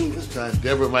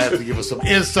 Deborah might have to give us some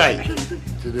insight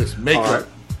to this makeup. All right.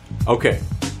 Okay.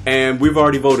 And we've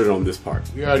already voted on this part.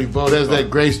 We already voted. There's that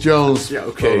Grace Jones. Yeah,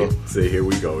 okay. photo. See, here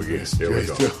we go again. Here we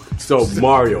go. Grace Jones. So,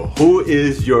 Mario, who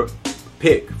is your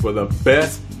pick for the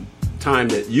best time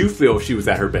that you feel she was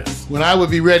at her best? When I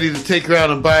would be ready to take her out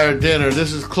and buy her dinner,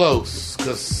 this is close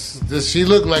because she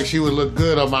looked like she would look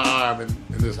good on my arm in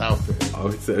this outfit. Oh,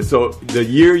 so the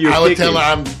year you're I would picking, tell her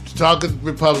I'm talking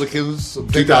Republicans. So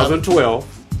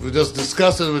 2012. we're just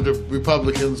discussing with the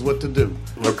Republicans what to do.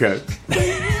 Okay.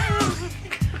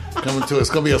 Coming to it's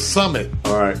going to be a summit.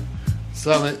 All right.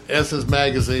 Summit, Essence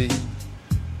Magazine.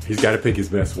 He's got to pick his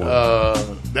best one.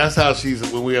 That's how she's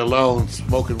when we're alone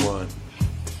smoking one.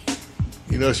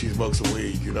 You know she smokes some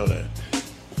weed. You know that.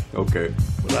 Okay.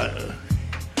 But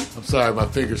I'm sorry, my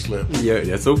finger slipped. Yeah,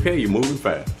 that's okay. You're moving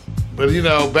fast. But you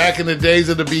know, back in the days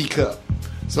of the B cup.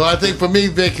 So I think for me,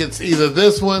 Vic, it's either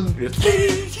this one, but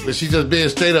she's just being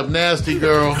straight up nasty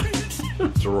girl,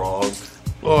 It's wrong.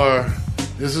 or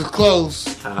this is close.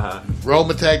 Uh-huh. Rome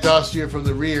attacked Austria from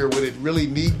the rear. Would it really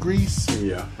need grease?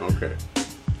 Yeah, okay.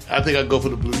 I think I'd go for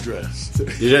the blue dress.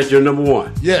 Is that your number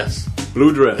one? Yes. Blue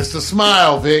It's dress. the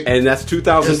smile, Vic. And that's It's the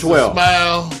 2012.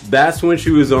 smile. That's when she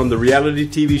was on the reality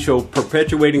TV show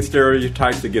perpetuating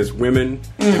stereotypes against women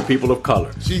and people of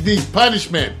color. She needs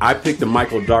punishment. I picked the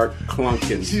Michael Dark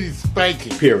Clunkin She needs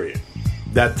spanking. period.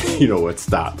 That, you know what,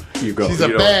 stop. You go. She's a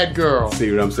You know, bad girl.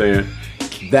 See what I'm saying?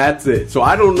 That's it. So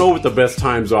I don't know what the best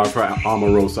times are for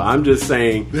Omarosa. I'm just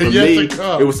saying, for They're yet me, to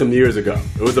come. it was some years ago.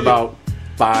 It was about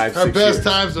 5, Her 6 best years.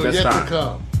 times are Best yet time. to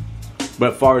come.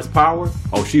 But far as power,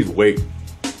 oh, she's waiting.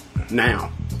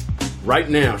 Now. Right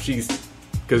now, she's...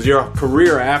 Because your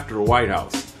career after the White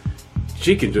House,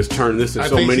 she can just turn this in I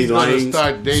so think many she's gonna lanes,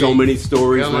 start dating so many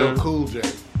stories, LL man. Cool J.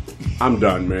 I'm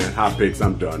done, man. Hot picks,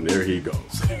 I'm done. There he goes.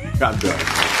 I'm done.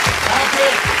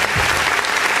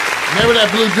 Remember that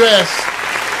blue dress?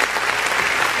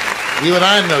 Even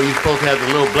I know you're supposed to have the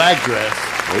little black dress.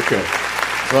 Okay.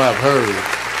 So I've heard.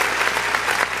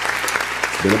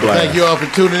 It's been a blast. Thank you all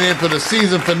for tuning in for the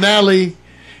season finale.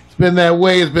 It's been that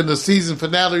way. It's been the season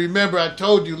finale. Remember, I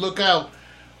told you, look out.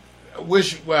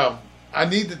 I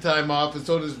need the time off, and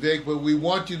so does Vic, but we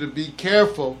want you to be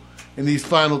careful in these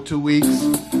final 2 weeks.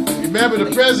 Remember, the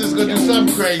president's going to do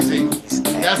something crazy.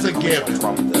 That's a given.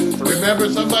 Remember,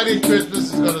 somebody at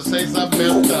Christmas is going to say something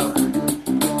messed up.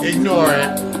 Ignore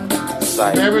it.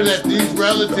 Remember that these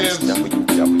relatives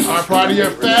are part of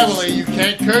your family. You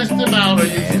can't curse them out or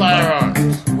use firearms.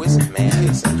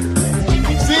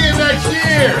 See you next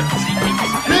year.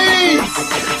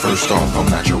 Peace. First off, I'm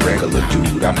not your regular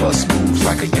dude. I bust moves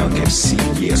like a young MC.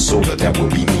 Yeah, sorta, that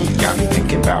would be me. Got me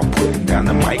thinking about putting down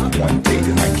the mic one day.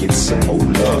 Then I get some more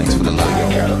love. Thanks for the love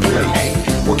you gotta play.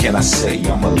 Hey, what can I say?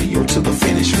 I'm a Leo to the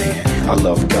finish, man. I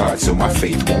love God, so my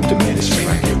faith won't diminish,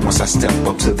 man. Once I step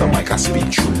up to the mic, I speak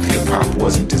truth. Hip-hop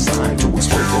wasn't designed to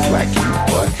exploit the black youth,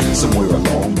 but somewhere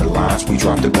along the lines, we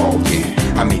dropped the ball, yeah.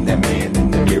 I mean, that man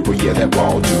in the mirror, yeah, that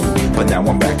ball dude. But now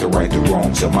I'm back to right the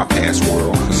wrongs of my past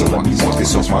world. So let me walk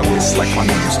this off my list like my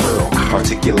name's Earl.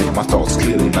 Articulate my thoughts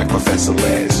clearly like Professor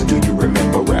Les. Do you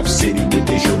remember Rap City with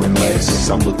Deja and Les?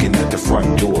 I'm looking at the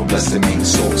front door, bless the main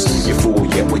source. You're full,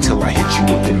 yeah, wait till I hit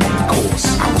you with the main course.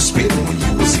 I was spitting when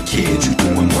you was a kid. You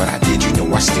doing what I did, you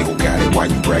know I still got it. Why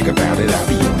you brag about it? I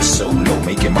be on the solo,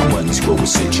 making my money's grow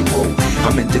residual.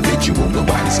 I'm individual,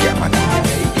 nobody's got my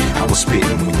DNA. I was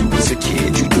spitting when you was a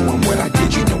kid. You doing what I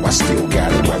did, you know I still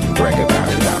got it. Why you brag about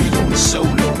it? I be on the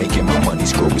solo, making my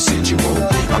money's grow residual.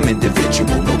 I'm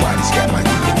individual, nobody's got my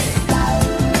DNA.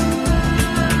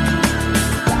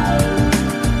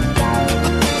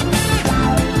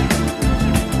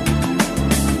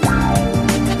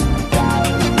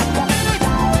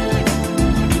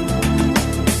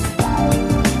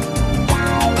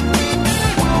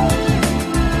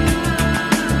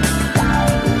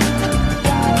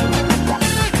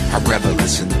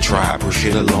 Tribe or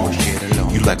shit alone.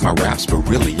 You like my raps, but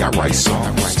really I write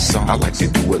songs. I like to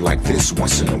do it like this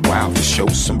once in a while to show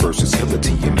some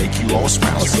versatility and make you all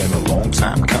smile. It's been a long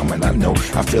time coming, I know,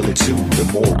 I feel it too. The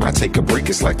more I take a break,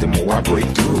 it's like the more I break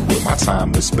through. With my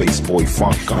timeless space boy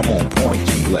funk, I'm on point.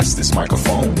 You bless this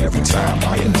microphone every time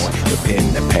I anoint the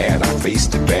pen, the pad. I face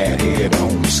the bad head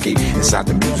on. Escape inside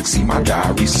the music, see my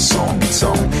diary's a song. It's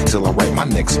on till I write my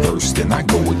next verse, then I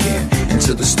go again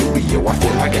into the studio. I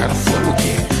feel I gotta flow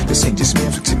again. This ain't just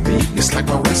music to me, it's like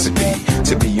my recipe.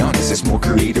 To be honest, it's more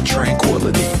creative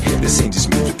tranquility. This ain't just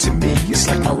music to me, it's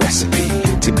like my recipe.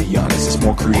 To be honest, it's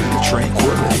more creative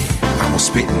tranquility. I was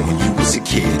spitting when you was a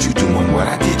kid. You doing what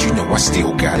I did, you know I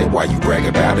still got it. Why you brag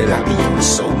about it? I be on the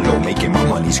solo, making my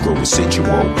money's grow residual.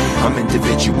 I'm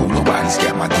individual, nobody's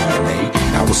got my DNA.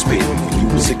 I was spitting when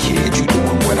you was a kid. You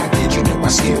doing what I did, you know I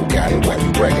still got it. Why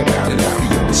you brag about it? I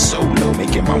be on the solo,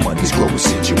 making my money's grow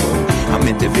residual. I'm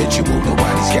individual,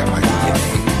 nobody's got my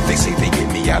DNA. They say they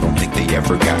get me, I don't think they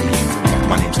ever got me.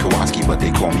 My name's Kowalski, but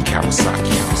they call me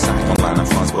Kawasaki. Online I'm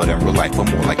funds, but in real life I'm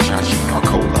more like Chachi or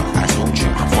Cola. I told you,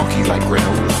 I'm funky like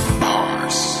granola.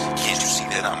 Bars, can't you see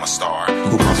that I'm a star?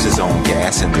 Who pumps his own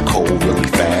gas in the cold really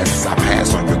fast? As I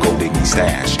pass on your gold digging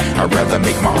stash. I'd rather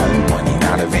make my own money,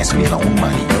 not advance me loan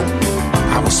money.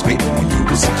 I was spitting when you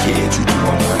was a kid. You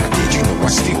doing what I did, you know I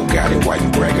still got it. Why you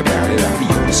brag about it? I be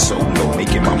on the solo,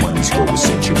 making my money's grow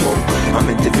residual. I'm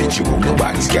individual,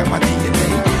 nobody's got my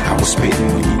DNA. I was spitting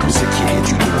when you was a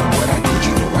kid. You doing what I did,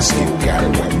 you know I still got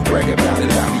it. Why you brag about it?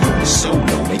 I be on the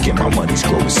solo, making my money's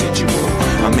grow residual.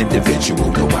 I'm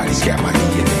individual, nobody's got my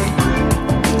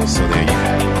DNA. So there you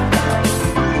have it.